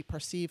way we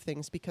perceive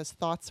things, because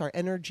thoughts are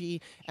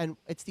energy, and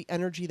it's the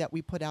energy that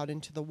we put out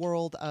into the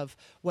world, of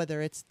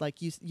whether it's like,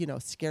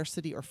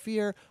 scarcity or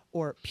fear,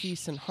 or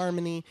peace and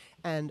harmony.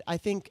 And I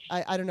think,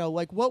 I don't know,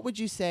 like, what would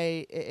you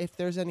say, if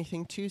there's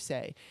anything to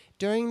say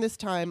during this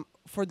time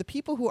for the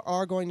people who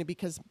are going to,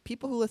 because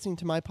people who listen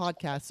to my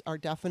podcasts are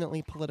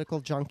definitely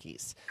political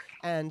junkies.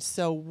 And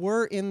so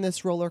we're in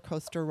this roller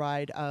coaster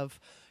ride of,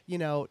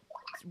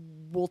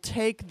 we'll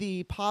take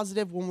the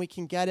positive when we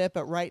can get it,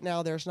 but right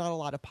now there's not a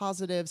lot of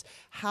positives.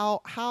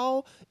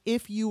 How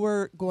if you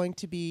were going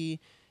to be,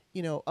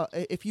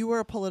 if you were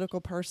a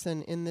political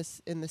person in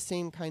the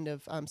same kind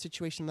of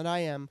situation that I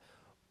am,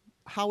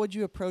 how would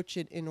you approach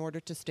it in order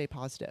to stay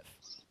positive?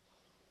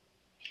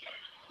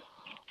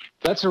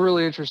 That's a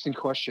really interesting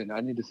question.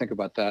 I need to think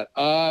about that.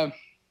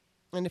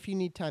 And if you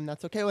need time,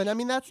 that's okay. And I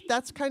mean,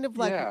 that's kind of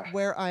like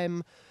where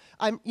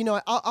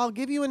I'll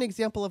give you an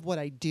example of what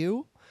I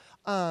do.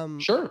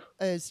 Sure.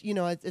 As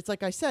it's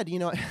like I said,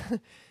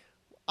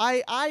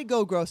 I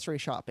go grocery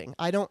shopping.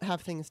 I don't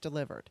have things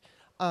delivered.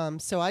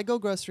 So I go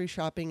grocery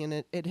shopping,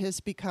 and it has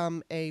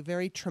become a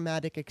very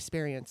traumatic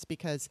experience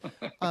because,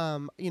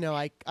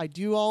 I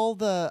do all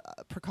the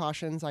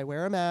precautions. I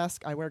wear a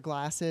mask. I wear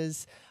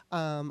glasses.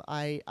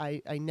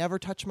 I never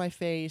touch my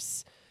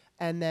face.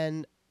 And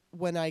then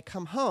when I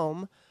come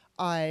home,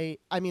 I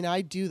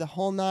do the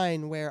whole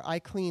nine, where I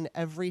clean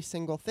every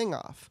single thing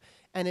off.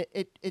 And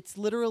it's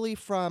literally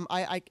from,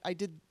 I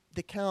did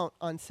the count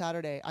on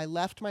Saturday. I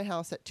left my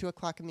house at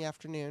 2:00 in the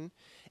afternoon.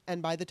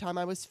 And by the time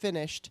I was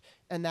finished,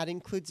 and that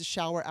includes a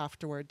shower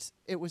afterwards,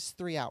 it was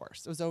 3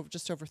 hours. It was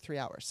just over 3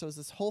 hours. So it was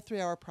this whole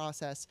 3-hour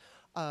process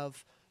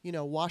of,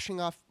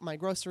 washing off my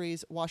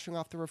groceries, washing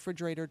off the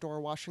refrigerator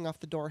door, washing off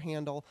the door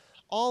handle,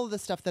 all of the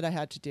stuff that I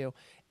had to do.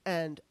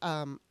 And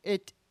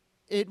it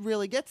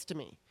really gets to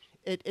me.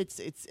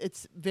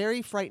 It's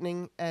very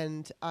frightening,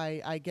 and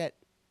I get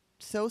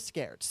so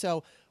scared.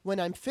 So when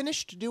I'm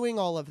finished doing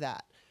all of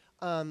that,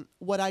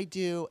 what I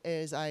do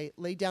is I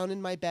lay down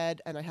in my bed,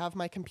 and I have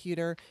my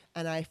computer,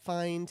 and I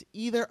find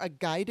either a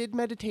guided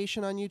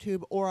meditation on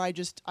YouTube, or I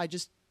just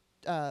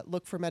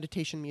look for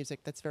meditation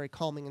music that's very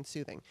calming and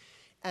soothing.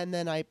 And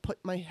then I put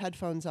my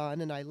headphones on,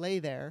 and I lay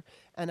there,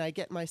 and I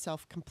get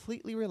myself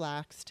completely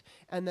relaxed.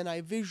 And then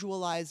I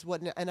visualize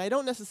and I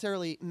don't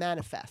necessarily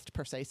manifest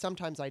per se.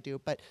 Sometimes I do,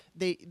 but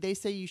they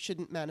say you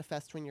shouldn't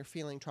manifest when you're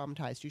feeling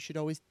traumatized. You should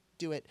always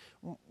do it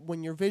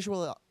when you're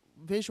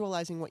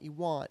visualizing what you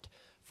want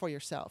for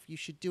yourself. You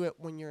should do it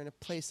when you're in a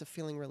place of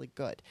feeling really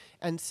good.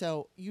 And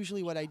so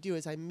usually what I do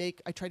is I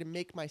try to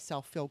make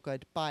myself feel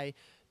good by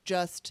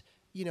just,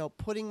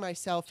 putting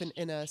myself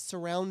in a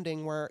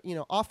surrounding where,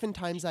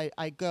 oftentimes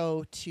I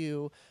go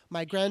to,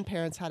 my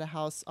grandparents had a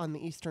house on the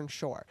Eastern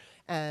Shore,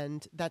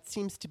 and that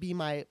seems to be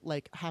my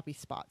happy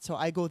spot. So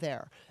I go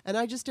there, and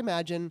I just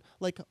imagine,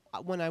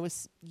 when I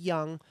was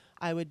young,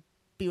 I would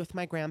be with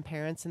my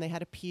grandparents, and they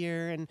had a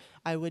pier, and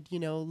I would,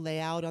 lay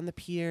out on the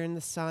pier in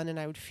the sun, and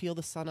I would feel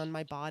the sun on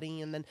my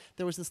body. And then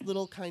there was this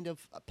little kind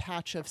of a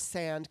patch of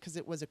sand, because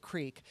it was a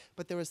creek,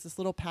 but there was this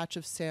little patch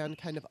of sand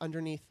kind of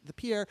underneath the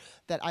pier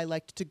that I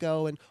liked to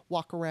go and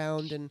walk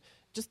around and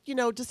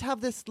just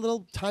have this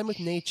little time with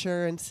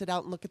nature and sit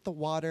out and look at the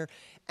water.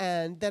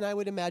 And then I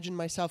would imagine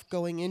myself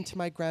going into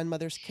my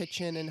grandmother's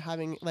kitchen and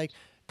having like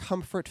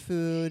comfort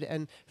food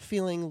and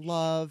feeling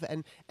love.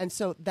 And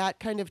so that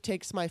kind of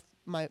takes my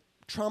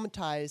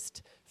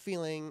traumatized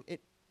feeling,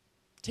 it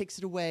takes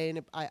it away,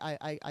 and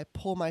I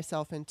pull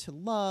myself into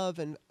love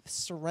and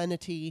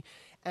serenity,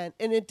 and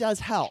it does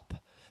help.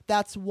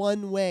 That's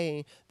one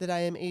way that I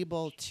am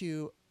able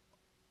to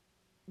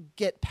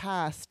get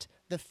past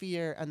the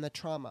fear and the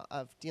trauma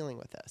of dealing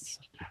with this.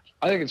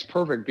 I think it's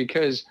perfect,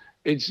 because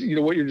it's,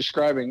 what you're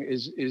describing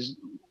is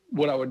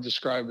what I would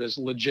describe as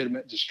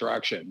legitimate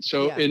distraction.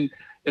 So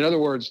in other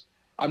words,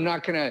 I'm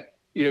not going to,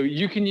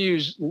 you can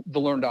use the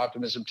learned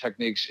optimism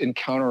techniques and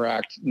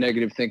counteract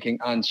negative thinking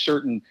on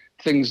certain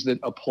things that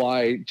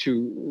apply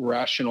to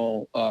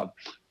rational,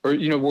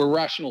 where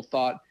rational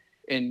thought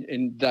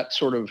and that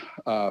sort of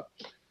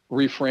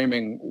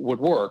reframing would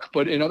work.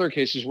 But in other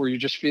cases where you're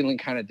just feeling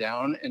kind of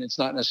down, and it's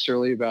not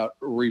necessarily about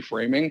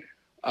reframing,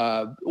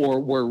 or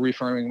where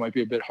reframing might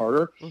be a bit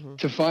harder,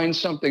 to find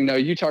something. Now,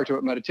 you talked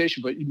about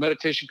meditation, but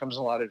meditation comes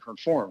in a lot of different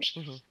forms.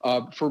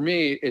 For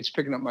me, it's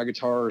picking up my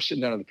guitar or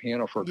sitting down at the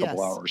piano for a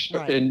couple hours,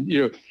 and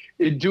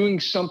doing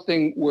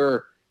something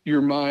where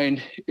your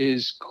mind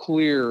is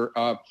clear.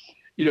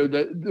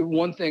 The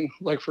one thing,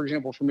 like for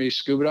example, for me,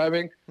 scuba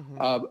diving.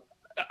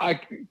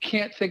 I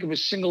can't think of a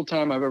single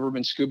time I've ever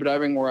been scuba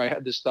diving where I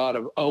had this thought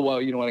of, oh,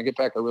 well, when I get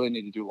back, I really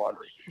need to do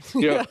laundry.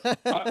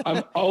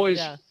 I'm always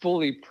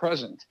fully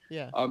present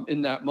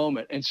in that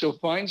moment. And so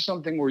find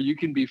something where you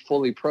can be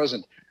fully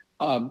present.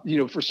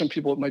 For some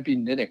people, it might be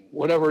knitting,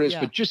 whatever it is,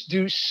 but just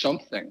do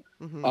something.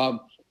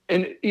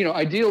 And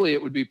ideally,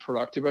 it would be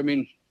productive. I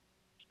mean,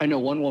 I know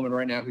one woman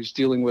right now who's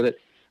dealing with it.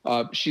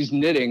 She's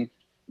knitting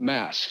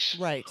masks.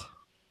 Right.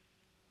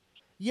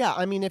 Yeah,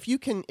 I mean, if you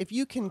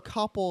can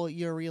couple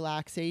your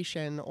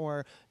relaxation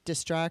or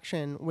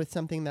distraction with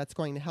something that's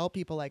going to help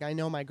people, like I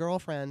know my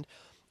girlfriend,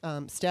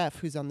 Steph,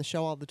 who's on the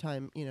show all the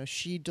time,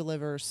 she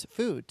delivers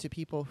food to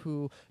people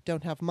who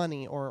don't have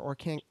money or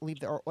can't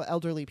leave, or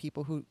elderly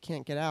people who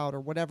can't get out,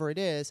 or whatever it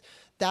is.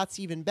 That's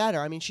even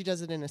better. I mean, she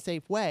does it in a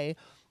safe way,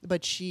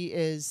 but she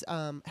is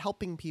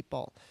helping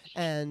people.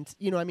 And,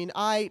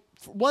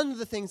 one of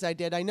the things I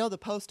did, I know the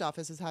post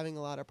office is having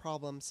a lot of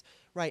problems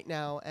right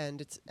now,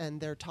 and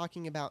they're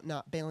talking about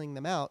not bailing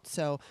them out.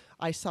 So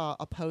I saw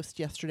a post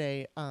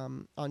yesterday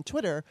on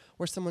Twitter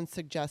where someone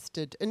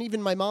suggested, and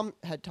even my mom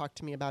had talked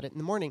to me about it in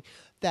the morning,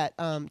 that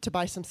to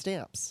buy some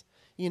stamps.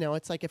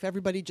 It's like if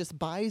everybody just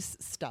buys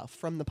stuff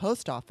from the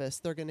post office,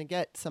 they're going to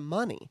get some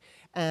money.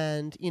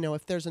 And,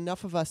 if there's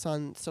enough of us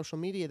on social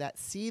media that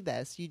see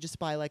this, you just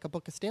buy like a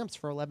book of stamps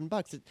for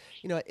 $11.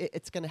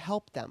 It's going to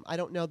help them. I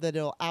don't know that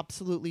it'll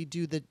absolutely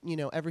do the,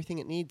 everything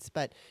it needs,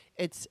 but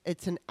it's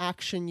an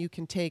action you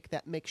can take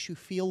that makes you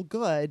feel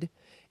good.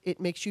 It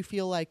makes you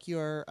feel like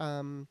you're,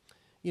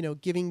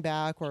 giving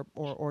back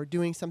or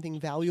doing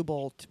something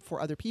valuable for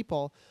other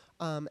people.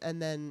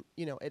 And then,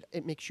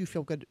 it makes you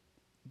feel good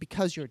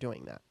because you're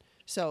doing that.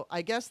 So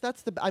I guess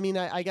that's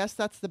I guess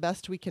that's the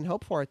best we can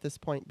hope for at this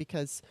point,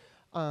 because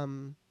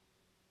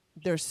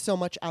there's so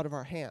much out of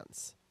our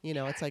hands.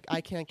 It's like I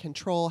can't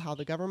control how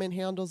the government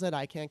handles it.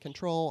 I can't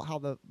control how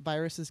the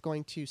virus is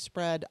going to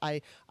spread.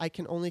 I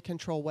can only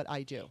control what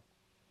I do.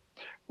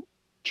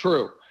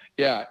 True.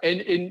 Yeah.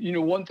 And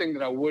one thing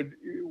that I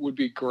would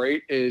be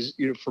great is,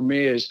 for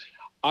me is,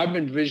 I've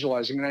been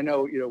visualizing, and I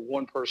know,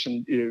 one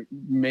person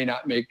may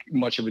not make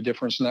much of a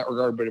difference in that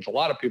regard, but if a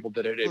lot of people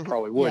did it, it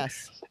probably would.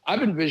 Yes. I've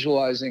been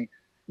visualizing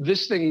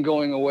this thing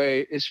going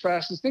away as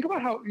fast as, think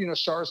about how,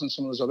 SARS and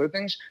some of those other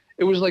things,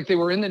 it was like they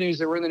were in the news,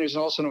 and all of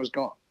a sudden it was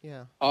gone.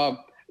 Yeah.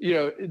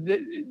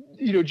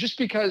 Just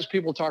because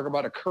people talk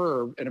about a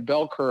curve and a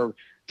bell curve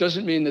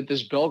doesn't mean that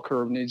this bell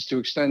curve needs to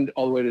extend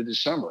all the way to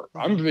December.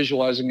 I'm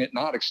visualizing it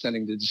not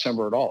extending to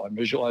December at all. I'm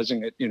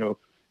visualizing it,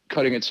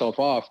 cutting itself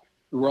off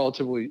in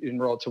relatively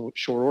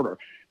short order.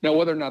 Now,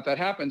 whether or not that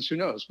happens, who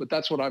knows? But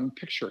that's what I'm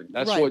picturing.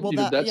 That's right.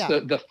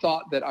 The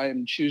thought that I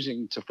am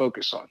choosing to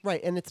focus on.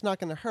 Right, and it's not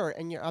going to hurt.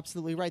 And you're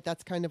absolutely right.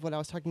 That's kind of what I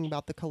was talking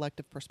about, the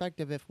collective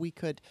perspective. If we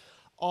could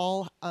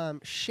all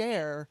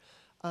share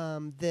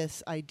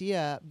this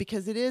idea,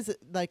 because it is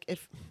like,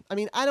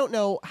 I don't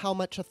know how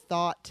much a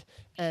thought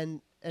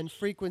and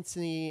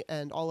frequency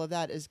and all of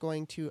that is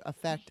going to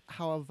affect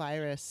how a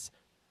virus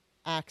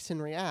acts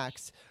and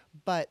reacts,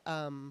 but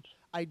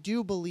I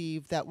do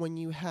believe that when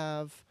you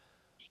have,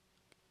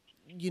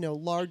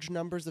 large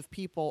numbers of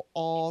people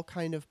all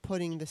kind of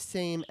putting the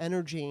same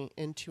energy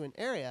into an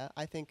area,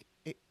 I think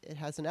it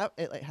has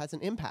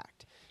an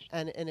impact,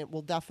 and it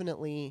will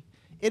definitely,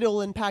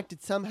 it'll impact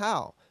it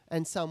somehow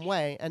and some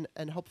way,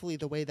 and hopefully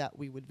the way that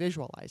we would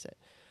visualize it.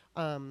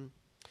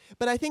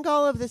 But I think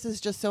all of this is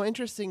just so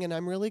interesting, and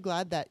I'm really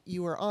glad that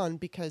you were on,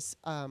 because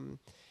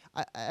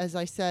as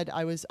I said,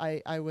 I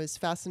was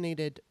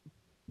fascinated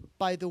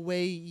by the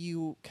way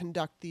you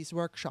conduct these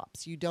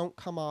workshops. You don't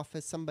come off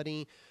as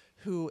somebody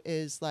who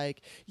is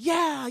like,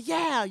 yeah,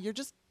 you're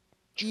just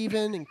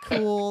even and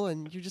cool,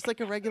 and you're just like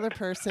a regular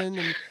person.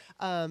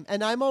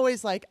 And I'm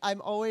always,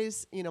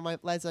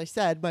 as I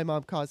said, my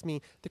mom calls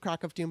me the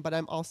crack of doom, but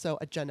I'm also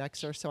a Gen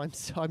Xer,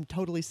 so I'm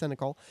totally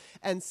cynical.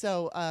 And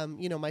so,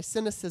 my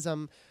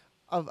cynicism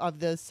of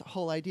this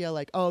whole idea,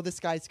 like, oh, this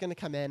guy's going to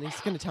come in and he's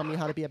going to tell me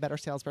how to be a better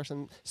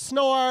salesperson.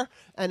 Snore.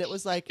 And it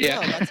was like,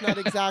 no, that's not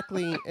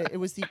exactly, it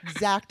was the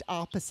exact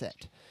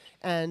opposite.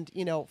 And,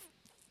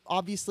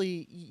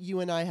 obviously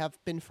you and I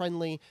have been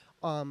friendly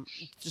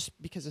just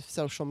because of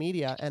social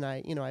media. And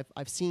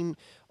I've seen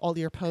all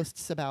your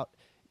posts about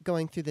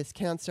going through this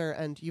cancer,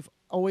 and you've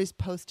always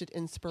posted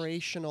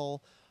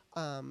inspirational.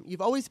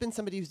 You've always been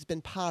somebody who's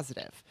been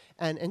positive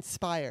and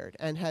inspired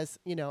and has,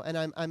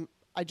 and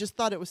I just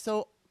thought it was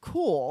so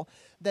cool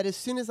that as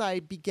soon as I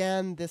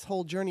began this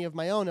whole journey of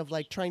my own, of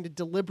like trying to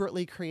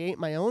deliberately create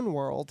my own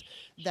world,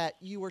 that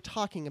you were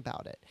talking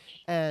about it.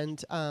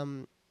 And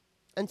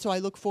so I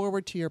look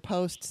forward to your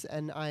posts,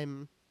 and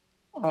I'm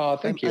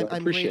thank you.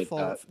 I'm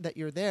grateful that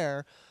you're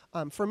there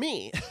for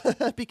me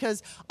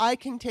because I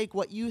can take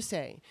what you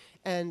say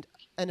and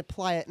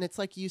apply it. And it's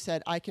like you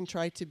said, I can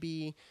try to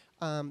be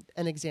an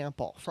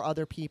example for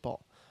other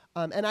people.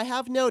 And I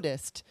have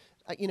noticed,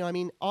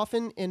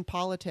 often in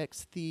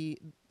politics,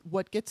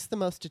 what gets the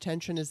most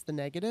attention is the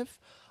negative.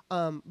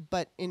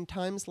 But in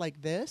times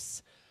like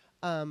this,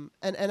 and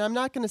I'm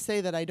not going to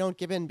say that I don't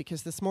give in,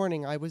 because this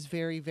morning I was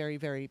very, very,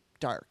 very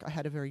dark. I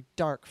had a very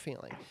dark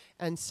feeling.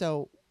 And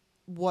so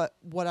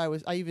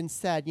I even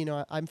said,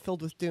 I'm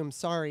filled with doom,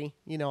 sorry,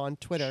 on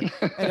Twitter.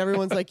 And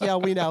everyone's like, yeah,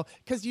 we know.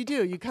 Because you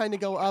kind of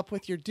go up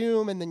with your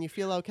doom and then you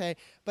feel okay.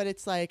 But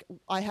it's like,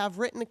 I have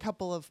written a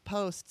couple of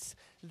posts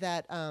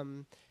that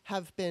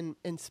have been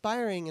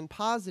inspiring and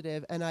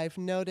positive, and I've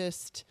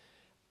noticed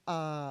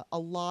a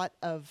lot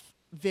of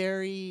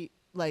very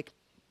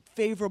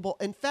favorable.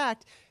 In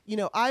fact,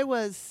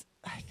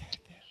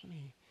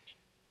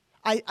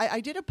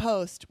 I did a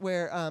post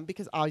where,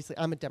 because obviously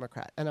I'm a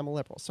Democrat and I'm a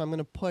liberal, so I'm going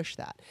to push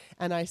that.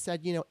 And I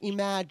said,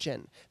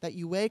 imagine that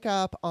you wake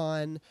up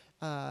on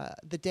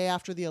the day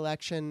after the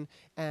election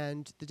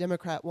and the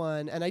Democrat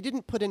won. And I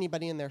didn't put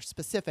anybody in there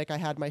specific. I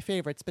had my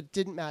favorites, but it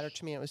didn't matter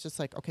to me. It was just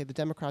like, okay, the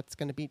Democrat's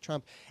going to beat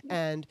Trump,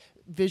 and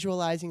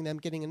visualizing them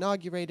getting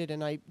inaugurated.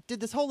 And I did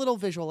this whole little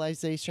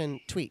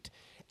visualization tweet.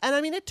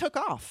 And it took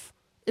off.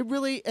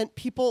 And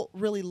people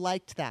really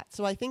liked that.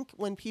 So I think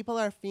when people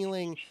are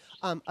feeling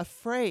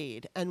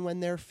afraid, and when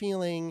they're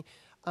feeling,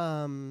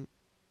 when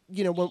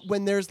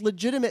there's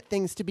legitimate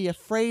things to be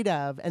afraid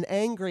of and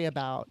angry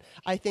about,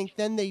 I think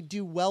then they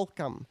do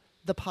welcome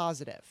the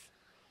positive.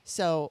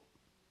 So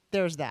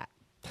there's that.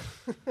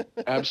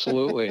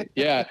 Absolutely.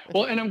 Yeah.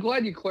 Well, and I'm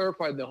glad you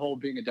clarified the whole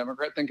being a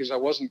Democrat thing, because I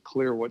wasn't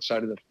clear what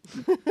side of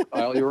the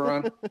aisle you were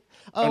on.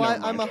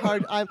 I'm a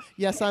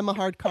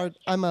hard card.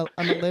 I'm a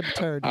lib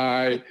turd.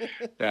 I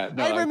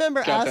remember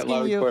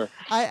asking you. Clear.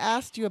 I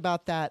asked you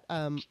about that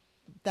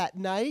that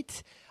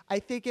night. I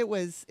think it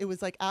was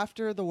like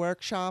after the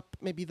workshop,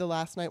 maybe the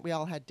last night we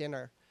all had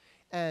dinner.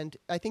 And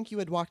I think you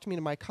had walked me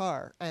to my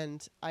car,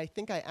 and I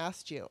think I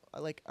asked you,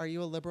 like, are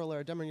you a liberal or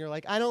a Democrat? And you're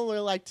like, I don't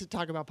really like to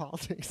talk about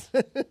politics.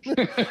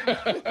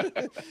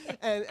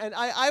 and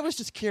I was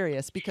just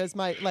curious, because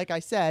like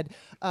I said,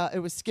 it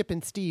was Skip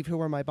and Steve who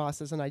were my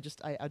bosses, and I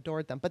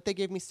adored them. But they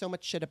gave me so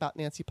much shit about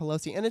Nancy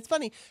Pelosi. And it's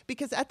funny,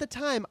 because at the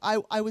time,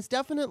 I was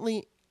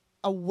definitely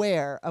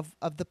aware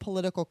of the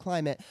political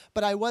climate,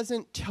 but I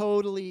wasn't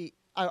totally...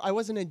 I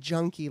wasn't a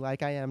junkie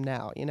like I am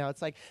now.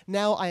 It's like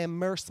now I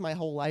immerse my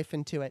whole life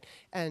into it.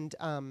 And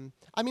I'm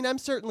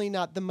certainly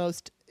not the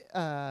most,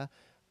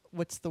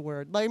 what's the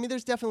word?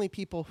 There's definitely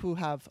people who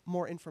have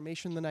more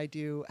information than I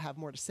do, have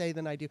more to say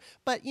than I do.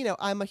 But,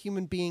 I'm a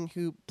human being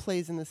who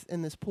plays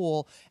in this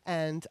pool,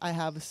 and I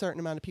have a certain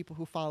amount of people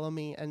who follow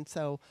me. And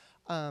so,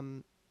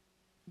 I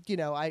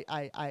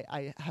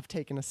have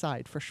taken a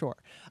side for sure.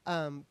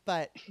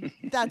 But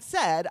that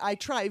said, I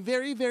try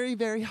very, very,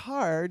 very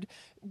hard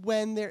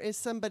when there is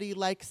somebody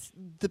like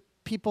the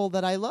people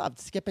that I loved,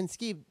 Skip and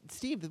Steve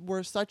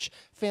were such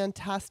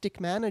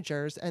fantastic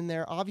managers, and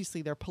their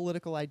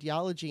political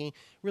ideology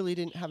really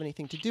didn't have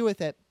anything to do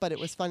with it. But it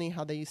was funny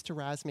how they used to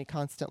razz me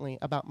constantly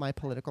about my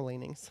political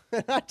leanings.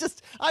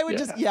 I would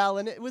just yell,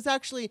 and it was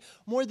actually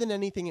more than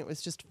anything, it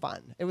was just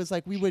fun. It was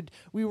like we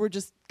were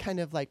just kind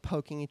of like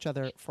poking each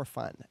other for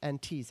fun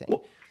and teasing.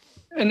 Well,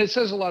 and it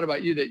says a lot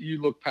about you that you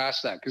look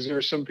past that, because there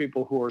are some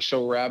people who are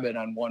so rabid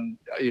on one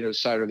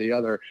side or the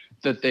other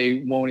that they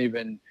won't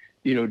even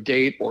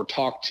date or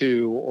talk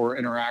to or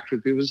interact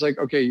with people. It's like,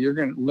 okay,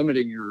 you're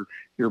limiting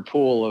your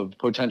pool of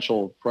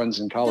potential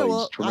friends and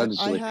colleagues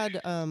tremendously. I had,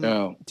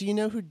 do you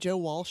know who Joe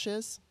Walsh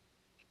is?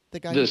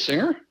 The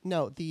singer?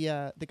 No,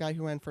 the guy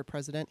who ran for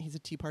president. He's a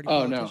Tea Party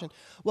politician. No.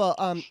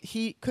 Well,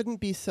 he couldn't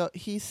be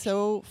he's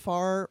so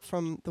far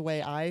from the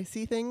way I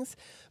see things,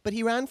 but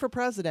he ran for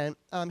president.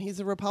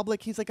 He's a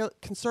Republican. He's like a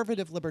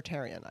conservative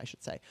libertarian, I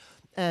should say.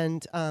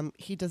 And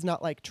he does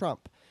not like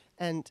Trump.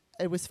 And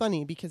it was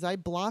funny because I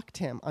blocked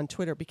him on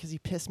Twitter because he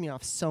pissed me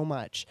off so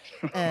much.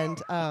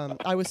 And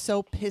I was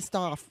so pissed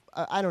off.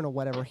 I don't know,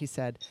 whatever he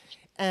said.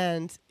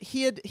 And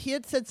he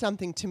had said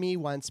something to me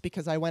once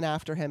because I went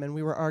after him and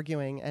we were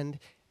arguing. And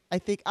I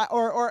think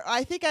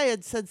I think I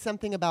had said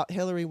something about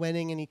Hillary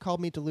winning and he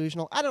called me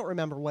delusional. I don't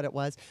remember what it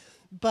was.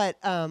 But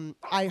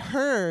I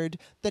heard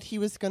that he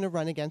was going to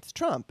run against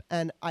Trump,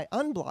 and I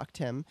unblocked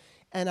him.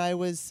 And I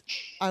was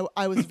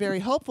very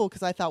hopeful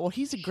because I thought, well,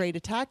 he's a great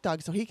attack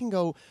dog, so he can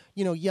go,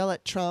 yell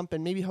at Trump,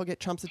 and maybe he'll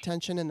get Trump's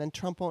attention, and then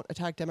Trump won't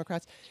attack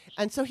Democrats.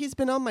 And so he's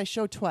been on my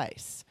show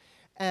twice.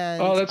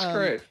 And oh, that's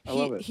great. I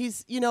love it.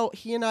 He's,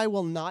 he and I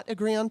will not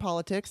agree on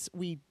politics.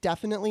 We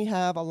definitely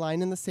have a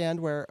line in the sand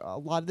where a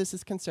lot of this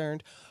is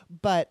concerned,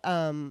 but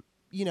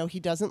he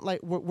doesn't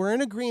like. We're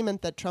in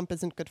agreement that Trump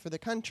isn't good for the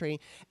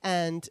country,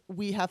 and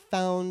we have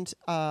found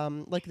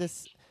like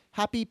this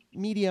happy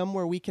medium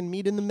where we can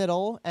meet in the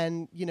middle,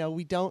 and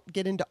we don't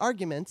get into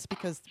arguments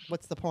because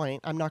what's the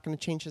point? I'm not going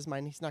to change his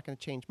mind. He's not going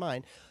to change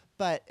mine.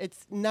 But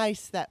it's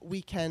nice that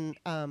we can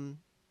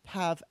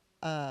have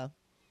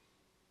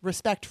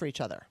respect for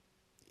each other,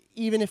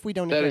 even if we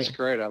don't agree. That is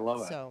great. I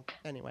love it. So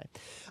anyway,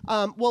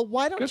 well,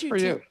 why don't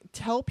you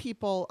tell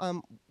people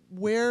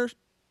where?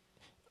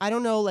 I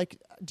don't know, like,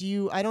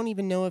 I don't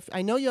even know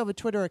I know you have a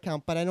Twitter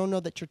account, but I don't know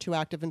that you're too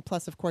active. And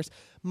plus, of course,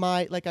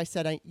 like I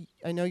said,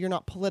 I know you're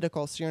not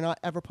political, so you're not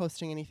ever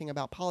posting anything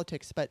about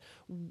politics, but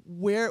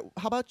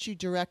how about you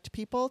direct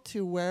people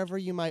to wherever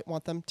you might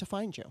want them to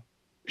find you?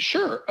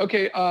 Sure.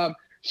 Okay.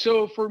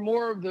 So for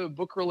more of the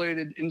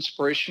book-related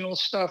inspirational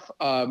stuff,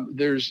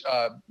 there's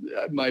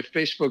my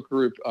Facebook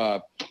group,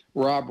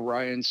 Rob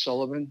Ryan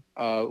Sullivan,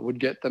 would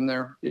get them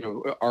there.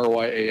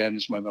 Ryan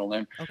is my middle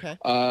name. Okay.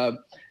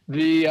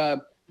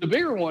 The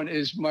bigger one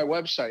is my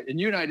website, and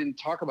you and I didn't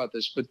talk about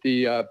this, but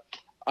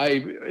I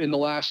in the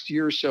last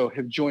year or so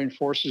have joined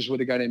forces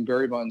with a guy named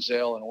Barry Von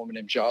Zale and a woman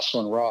named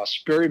Jocelyn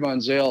Ross. Barry Von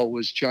Zale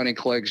was Johnny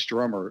Clegg's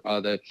drummer.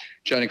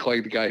 Johnny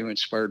Clegg, the guy who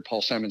inspired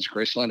Paul Simon's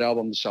Graceland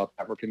album, the South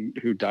African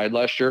who died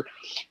last year,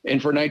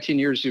 and for 19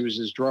 years he was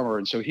his drummer.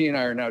 And so he and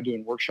I are now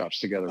doing workshops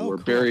together where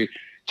cool. Barry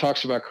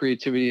talks about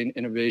creativity and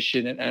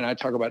innovation, and I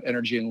talk about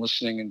energy and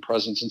listening and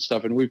presence and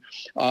stuff. And with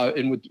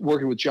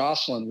working with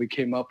Jocelyn, we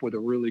came up with a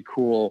really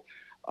cool.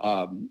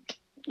 Some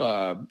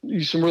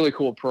really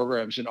cool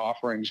programs and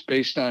offerings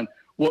based on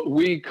what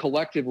we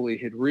collectively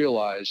had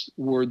realized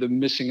were the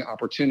missing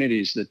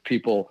opportunities that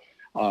people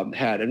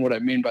had. And what I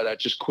mean by that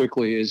just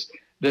quickly is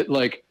that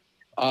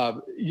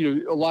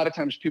a lot of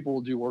times people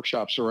will do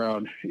workshops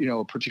around,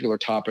 particular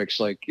topics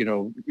like,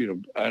 and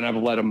I've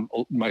led them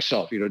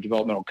myself,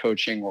 developmental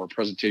coaching or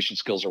presentation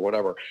skills or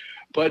whatever.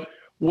 But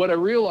what I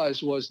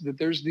realized was that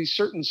there's these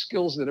certain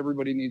skills that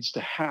everybody needs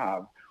to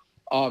have.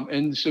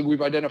 And so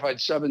we've identified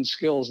 7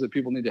 skills that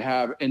people need to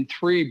have and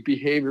 3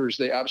 behaviors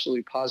they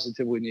absolutely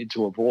positively need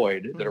to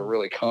avoid that are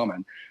really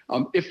common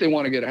if they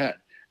want to get ahead.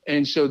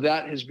 And so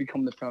that has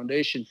become the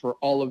foundation for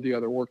all of the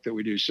other work that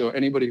we do. So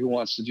anybody who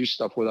wants to do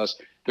stuff with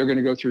us, they're going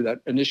to go through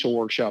that initial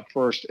workshop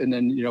first. And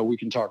then, we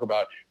can talk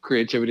about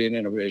creativity and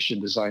innovation,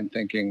 design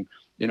thinking,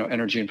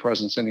 energy and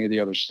presence, any of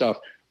the other stuff.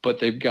 But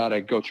they've got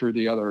to go through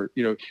the other,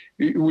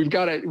 we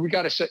got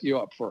to set you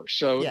up first.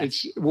 So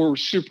yes. We're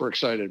super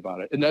excited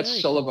about it. And that's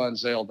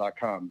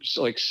sullivanzale.com.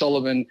 So like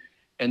Sullivan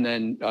and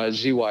then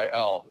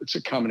ZYL. It's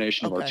a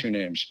combination of our 2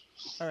 names.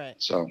 All right.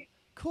 So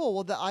cool.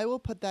 Well, I will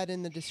put that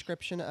in the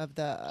description of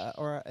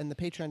or in the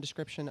Patreon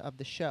description of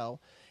the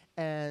show.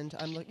 And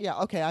I'm like, yeah,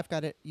 okay, I've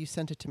got it. You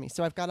sent it to me.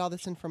 So I've got all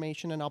this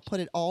information and I'll put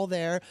it all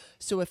there.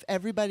 So if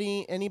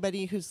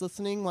anybody who's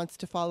listening wants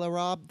to follow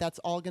Rob, that's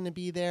all going to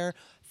be there.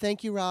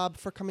 Thank you, Rob,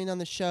 for coming on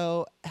the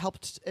show.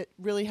 It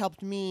really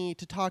helped me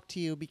to talk to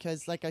you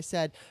because, like I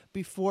said,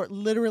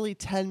 literally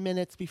 10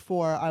 minutes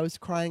before, I was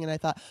crying and I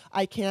thought,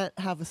 I can't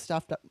have a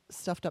stuffed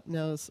up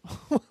nose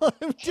while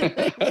I'm doing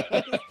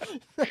this.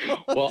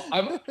 Well,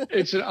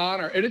 it's an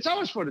honor. And it's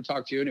always fun to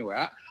talk to you anyway.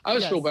 I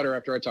always feel better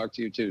after I talk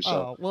to you too. So.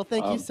 Oh, well,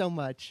 thank you so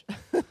much.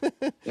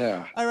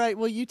 Yeah. All right.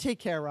 Well, you take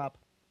care, Rob.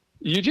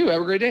 You too.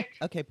 Have a great day.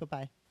 Okay.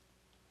 Bye-bye.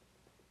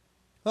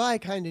 Well, I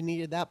kind of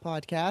needed that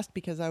podcast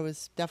because I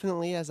was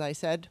definitely, as I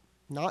said,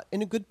 not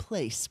in a good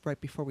place right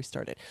before we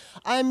started.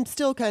 I'm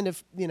still kind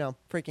of,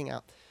 freaking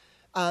out.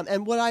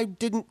 And what I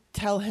didn't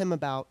tell him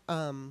about,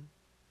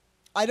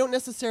 I don't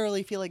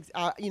necessarily feel like,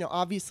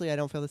 obviously I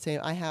don't feel the same.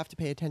 I have to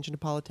pay attention to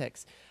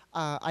politics.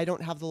 I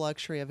don't have the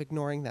luxury of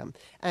ignoring them.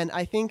 And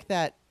I think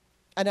that,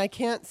 and I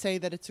can't say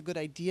that it's a good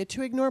idea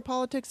to ignore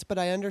politics, but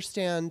I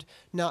understand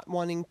not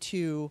wanting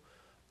to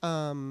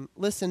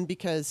listen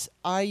because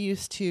I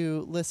used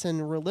to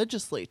listen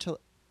religiously to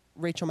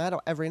Rachel Maddow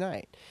every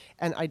night,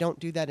 and I don't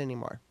do that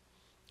anymore.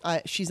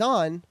 She's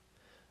on,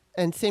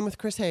 and same with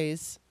Chris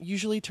Hayes.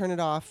 Usually turn it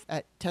off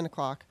at 10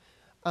 o'clock,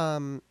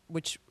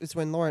 which is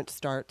when Lawrence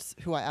starts,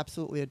 who I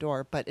absolutely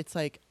adore, but it's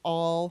like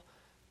all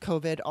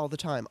COVID all the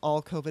time,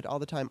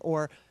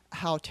 or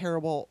how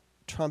terrible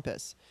Trump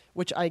is,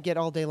 which I get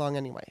all day long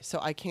anyway. So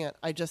I can't,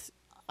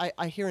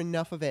 I hear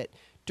enough of it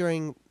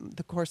during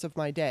the course of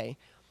my day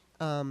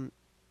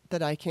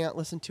that I can't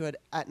listen to it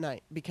at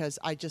night because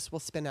I just will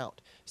spin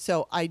out.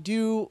 So I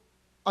do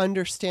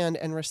understand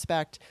and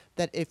respect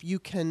that if you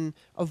can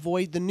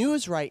avoid the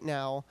news right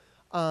now,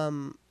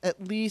 at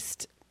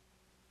least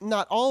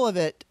not all of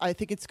it, I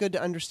think it's good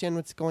to understand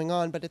what's going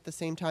on. But at the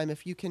same time,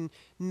 if you can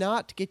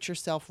not get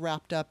yourself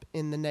wrapped up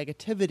in the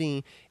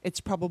negativity, it's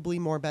probably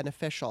more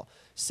beneficial.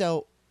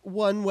 So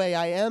one way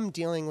I am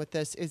dealing with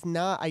this is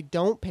I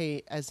don't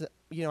pay as,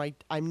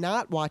 I'm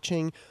not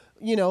watching,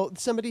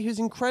 somebody who's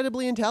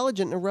incredibly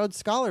intelligent and a Rhodes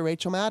Scholar,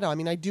 Rachel Maddow. I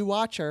mean, I do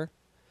watch her.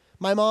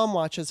 My mom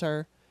watches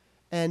her.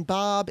 And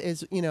Bob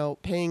is,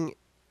 paying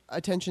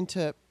attention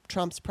to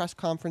Trump's press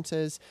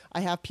conferences. I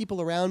have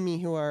people around me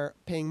who are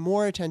paying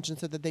more attention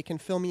so that they can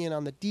fill me in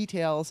on the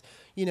details,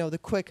 the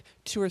quick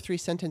 2 or 3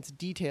 sentence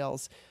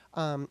details,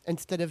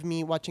 instead of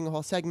me watching a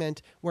whole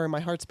segment where my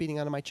heart's beating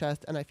out of my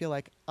chest and I feel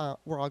like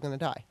we're all going to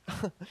die.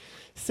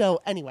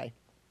 So anyway,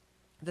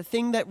 the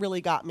thing that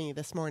really got me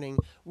this morning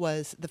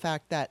was the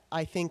fact that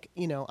I think,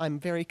 I'm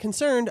very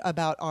concerned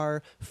about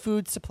our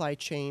food supply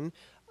chain.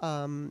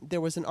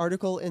 There was an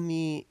article in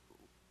the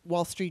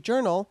Wall Street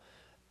Journal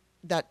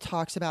that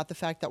talks about the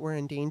fact that we're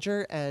in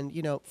danger and,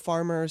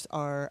 farmers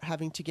are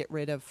having to get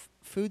rid of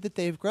food that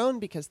they've grown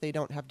because they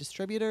don't have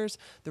distributors.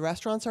 The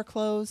restaurants are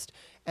closed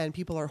and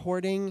people are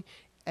hoarding.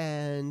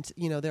 And,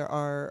 there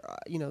are,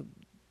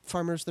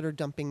 farmers that are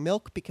dumping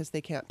milk because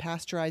they can't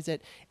pasteurize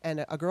it.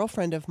 And a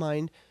girlfriend of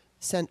mine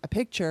sent a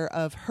picture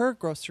of her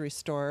grocery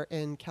store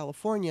in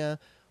California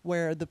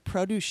where the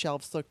produce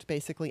shelves looked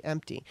basically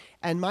empty.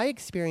 And my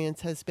experience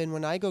has been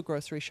when I go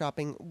grocery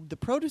shopping, the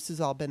produce has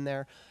all been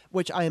there,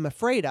 which I am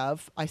afraid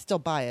of. I still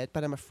buy it,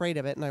 but I'm afraid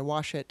of it, and I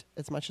wash it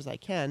as much as I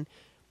can.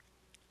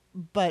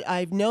 But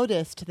I've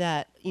noticed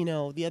that,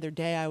 the other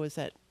day I was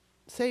at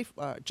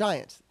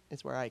Giant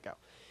is where I go.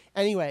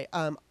 Anyway,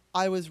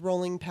 I was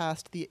rolling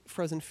past the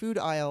frozen food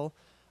aisle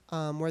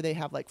where they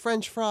have like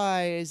French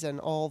fries and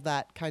all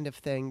that kind of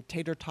thing,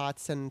 tater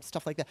tots and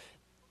stuff like that.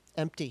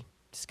 Empty.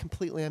 Just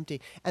completely empty.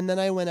 And then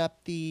I went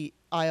up the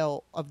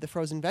aisle of the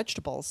frozen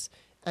vegetables,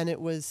 and it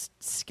was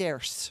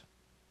scarce.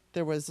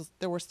 There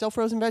were still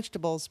frozen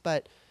vegetables,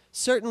 but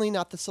certainly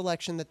not the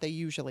selection that they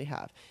usually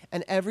have.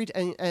 And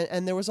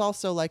and there was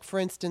also, like, for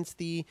instance,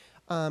 the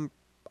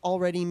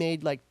already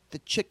made, like, the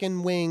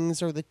chicken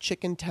wings or the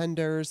chicken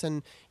tenders,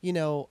 and I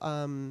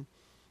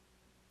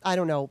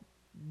don't know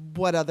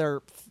what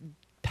other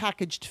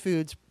packaged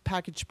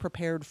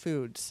prepared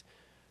foods,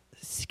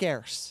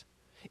 scarce.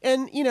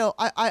 And,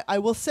 I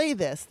will say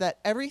this, that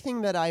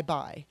everything that I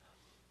buy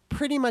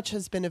pretty much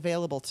has been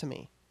available to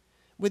me,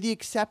 with the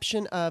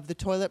exception of the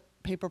toilet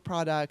paper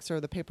products or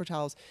the paper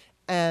towels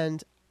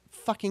and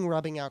fucking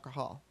rubbing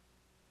alcohol.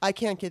 I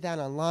can't get that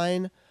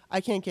online.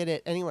 I can't get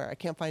it anywhere. I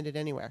can't find it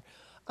anywhere.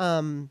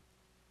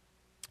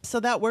 So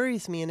that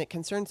worries me and it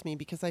concerns me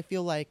because I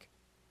feel like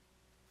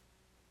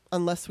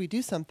unless we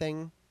do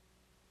something,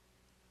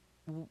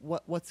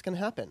 what's going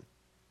to happen?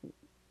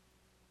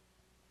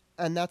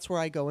 And that's where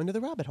I go into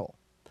the rabbit hole.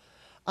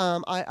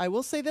 I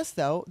will say this,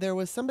 though. There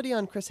was somebody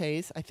on Chris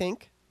Hayes, I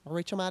think, or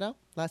Rachel Maddow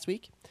last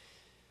week,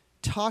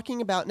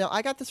 talking about... Now,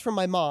 I got this from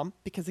my mom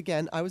because,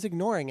 again, I was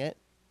ignoring it.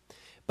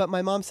 But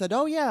my mom said,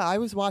 oh, yeah, I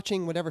was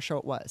watching whatever show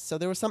it was. So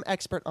there was some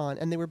expert on,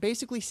 and they were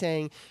basically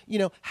saying,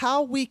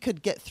 how we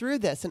could get through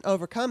this and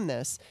overcome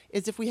this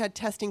is if we had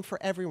testing for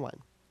everyone.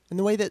 And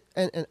the way that...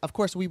 And of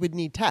course, we would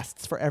need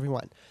tests for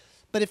everyone.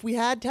 But if we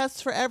had tests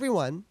for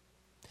everyone...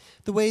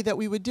 The way that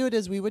we would do it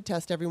is we would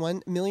test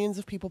everyone, millions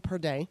of people per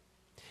day.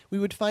 We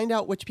would find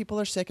out which people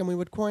are sick and we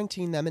would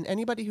quarantine them. And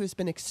anybody who's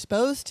been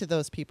exposed to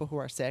those people who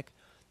are sick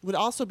would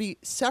also be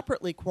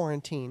separately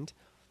quarantined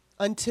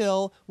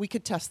until we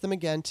could test them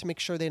again to make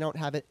sure they don't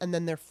have it. And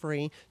then they're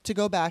free to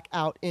go back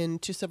out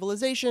into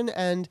civilization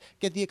and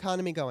get the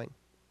economy going.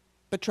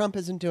 But Trump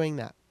isn't doing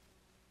that.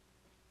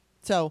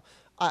 So,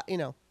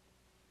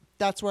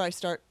 that's where I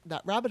start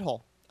that rabbit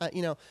hole.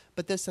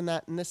 But this and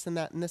that and this and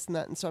that and this and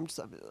that. And so I'm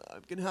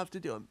going to have to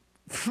do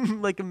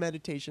like a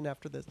meditation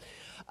after this.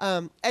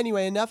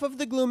 Anyway, enough of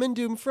the gloom and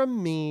doom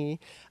from me.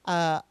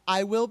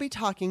 I will be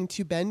talking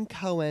to Ben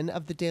Cohen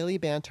of the Daily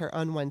Banter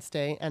on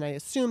Wednesday, and I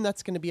assume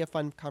that's going to be a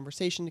fun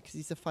conversation because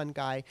he's a fun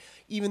guy,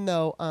 even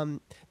though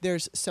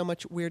there's so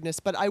much weirdness.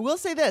 But I will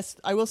say this.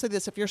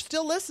 If you're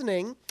still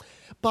listening,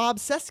 Bob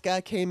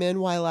Cesca came in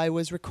while I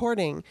was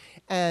recording,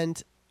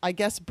 and I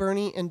guess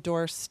Bernie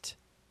endorsed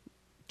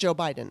Joe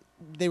Biden.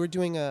 They were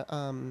doing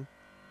Bob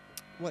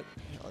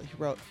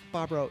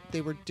wrote,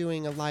 they were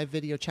doing a live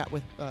video chat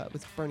with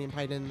Bernie and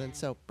Biden, and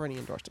so Bernie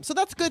endorsed him. So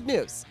that's good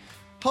news.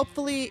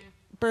 Hopefully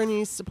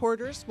Bernie's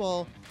supporters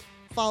will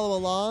follow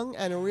along.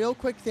 And a real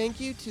quick thank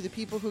you to the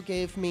people who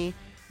gave me,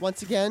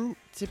 once again,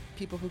 to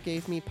people who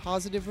gave me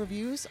positive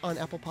reviews on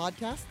Apple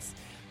Podcasts.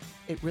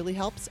 It really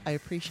helps. I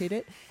appreciate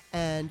it.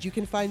 And you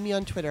can find me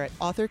on Twitter at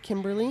author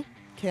Kimberly,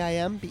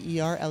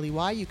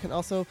 Kimberley. You can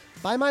also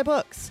buy my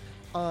books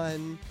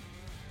on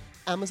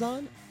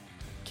Amazon,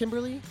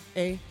 Kimberly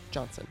A.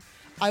 Johnson.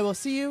 I will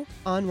see you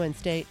on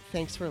Wednesday.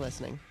 Thanks for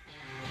listening.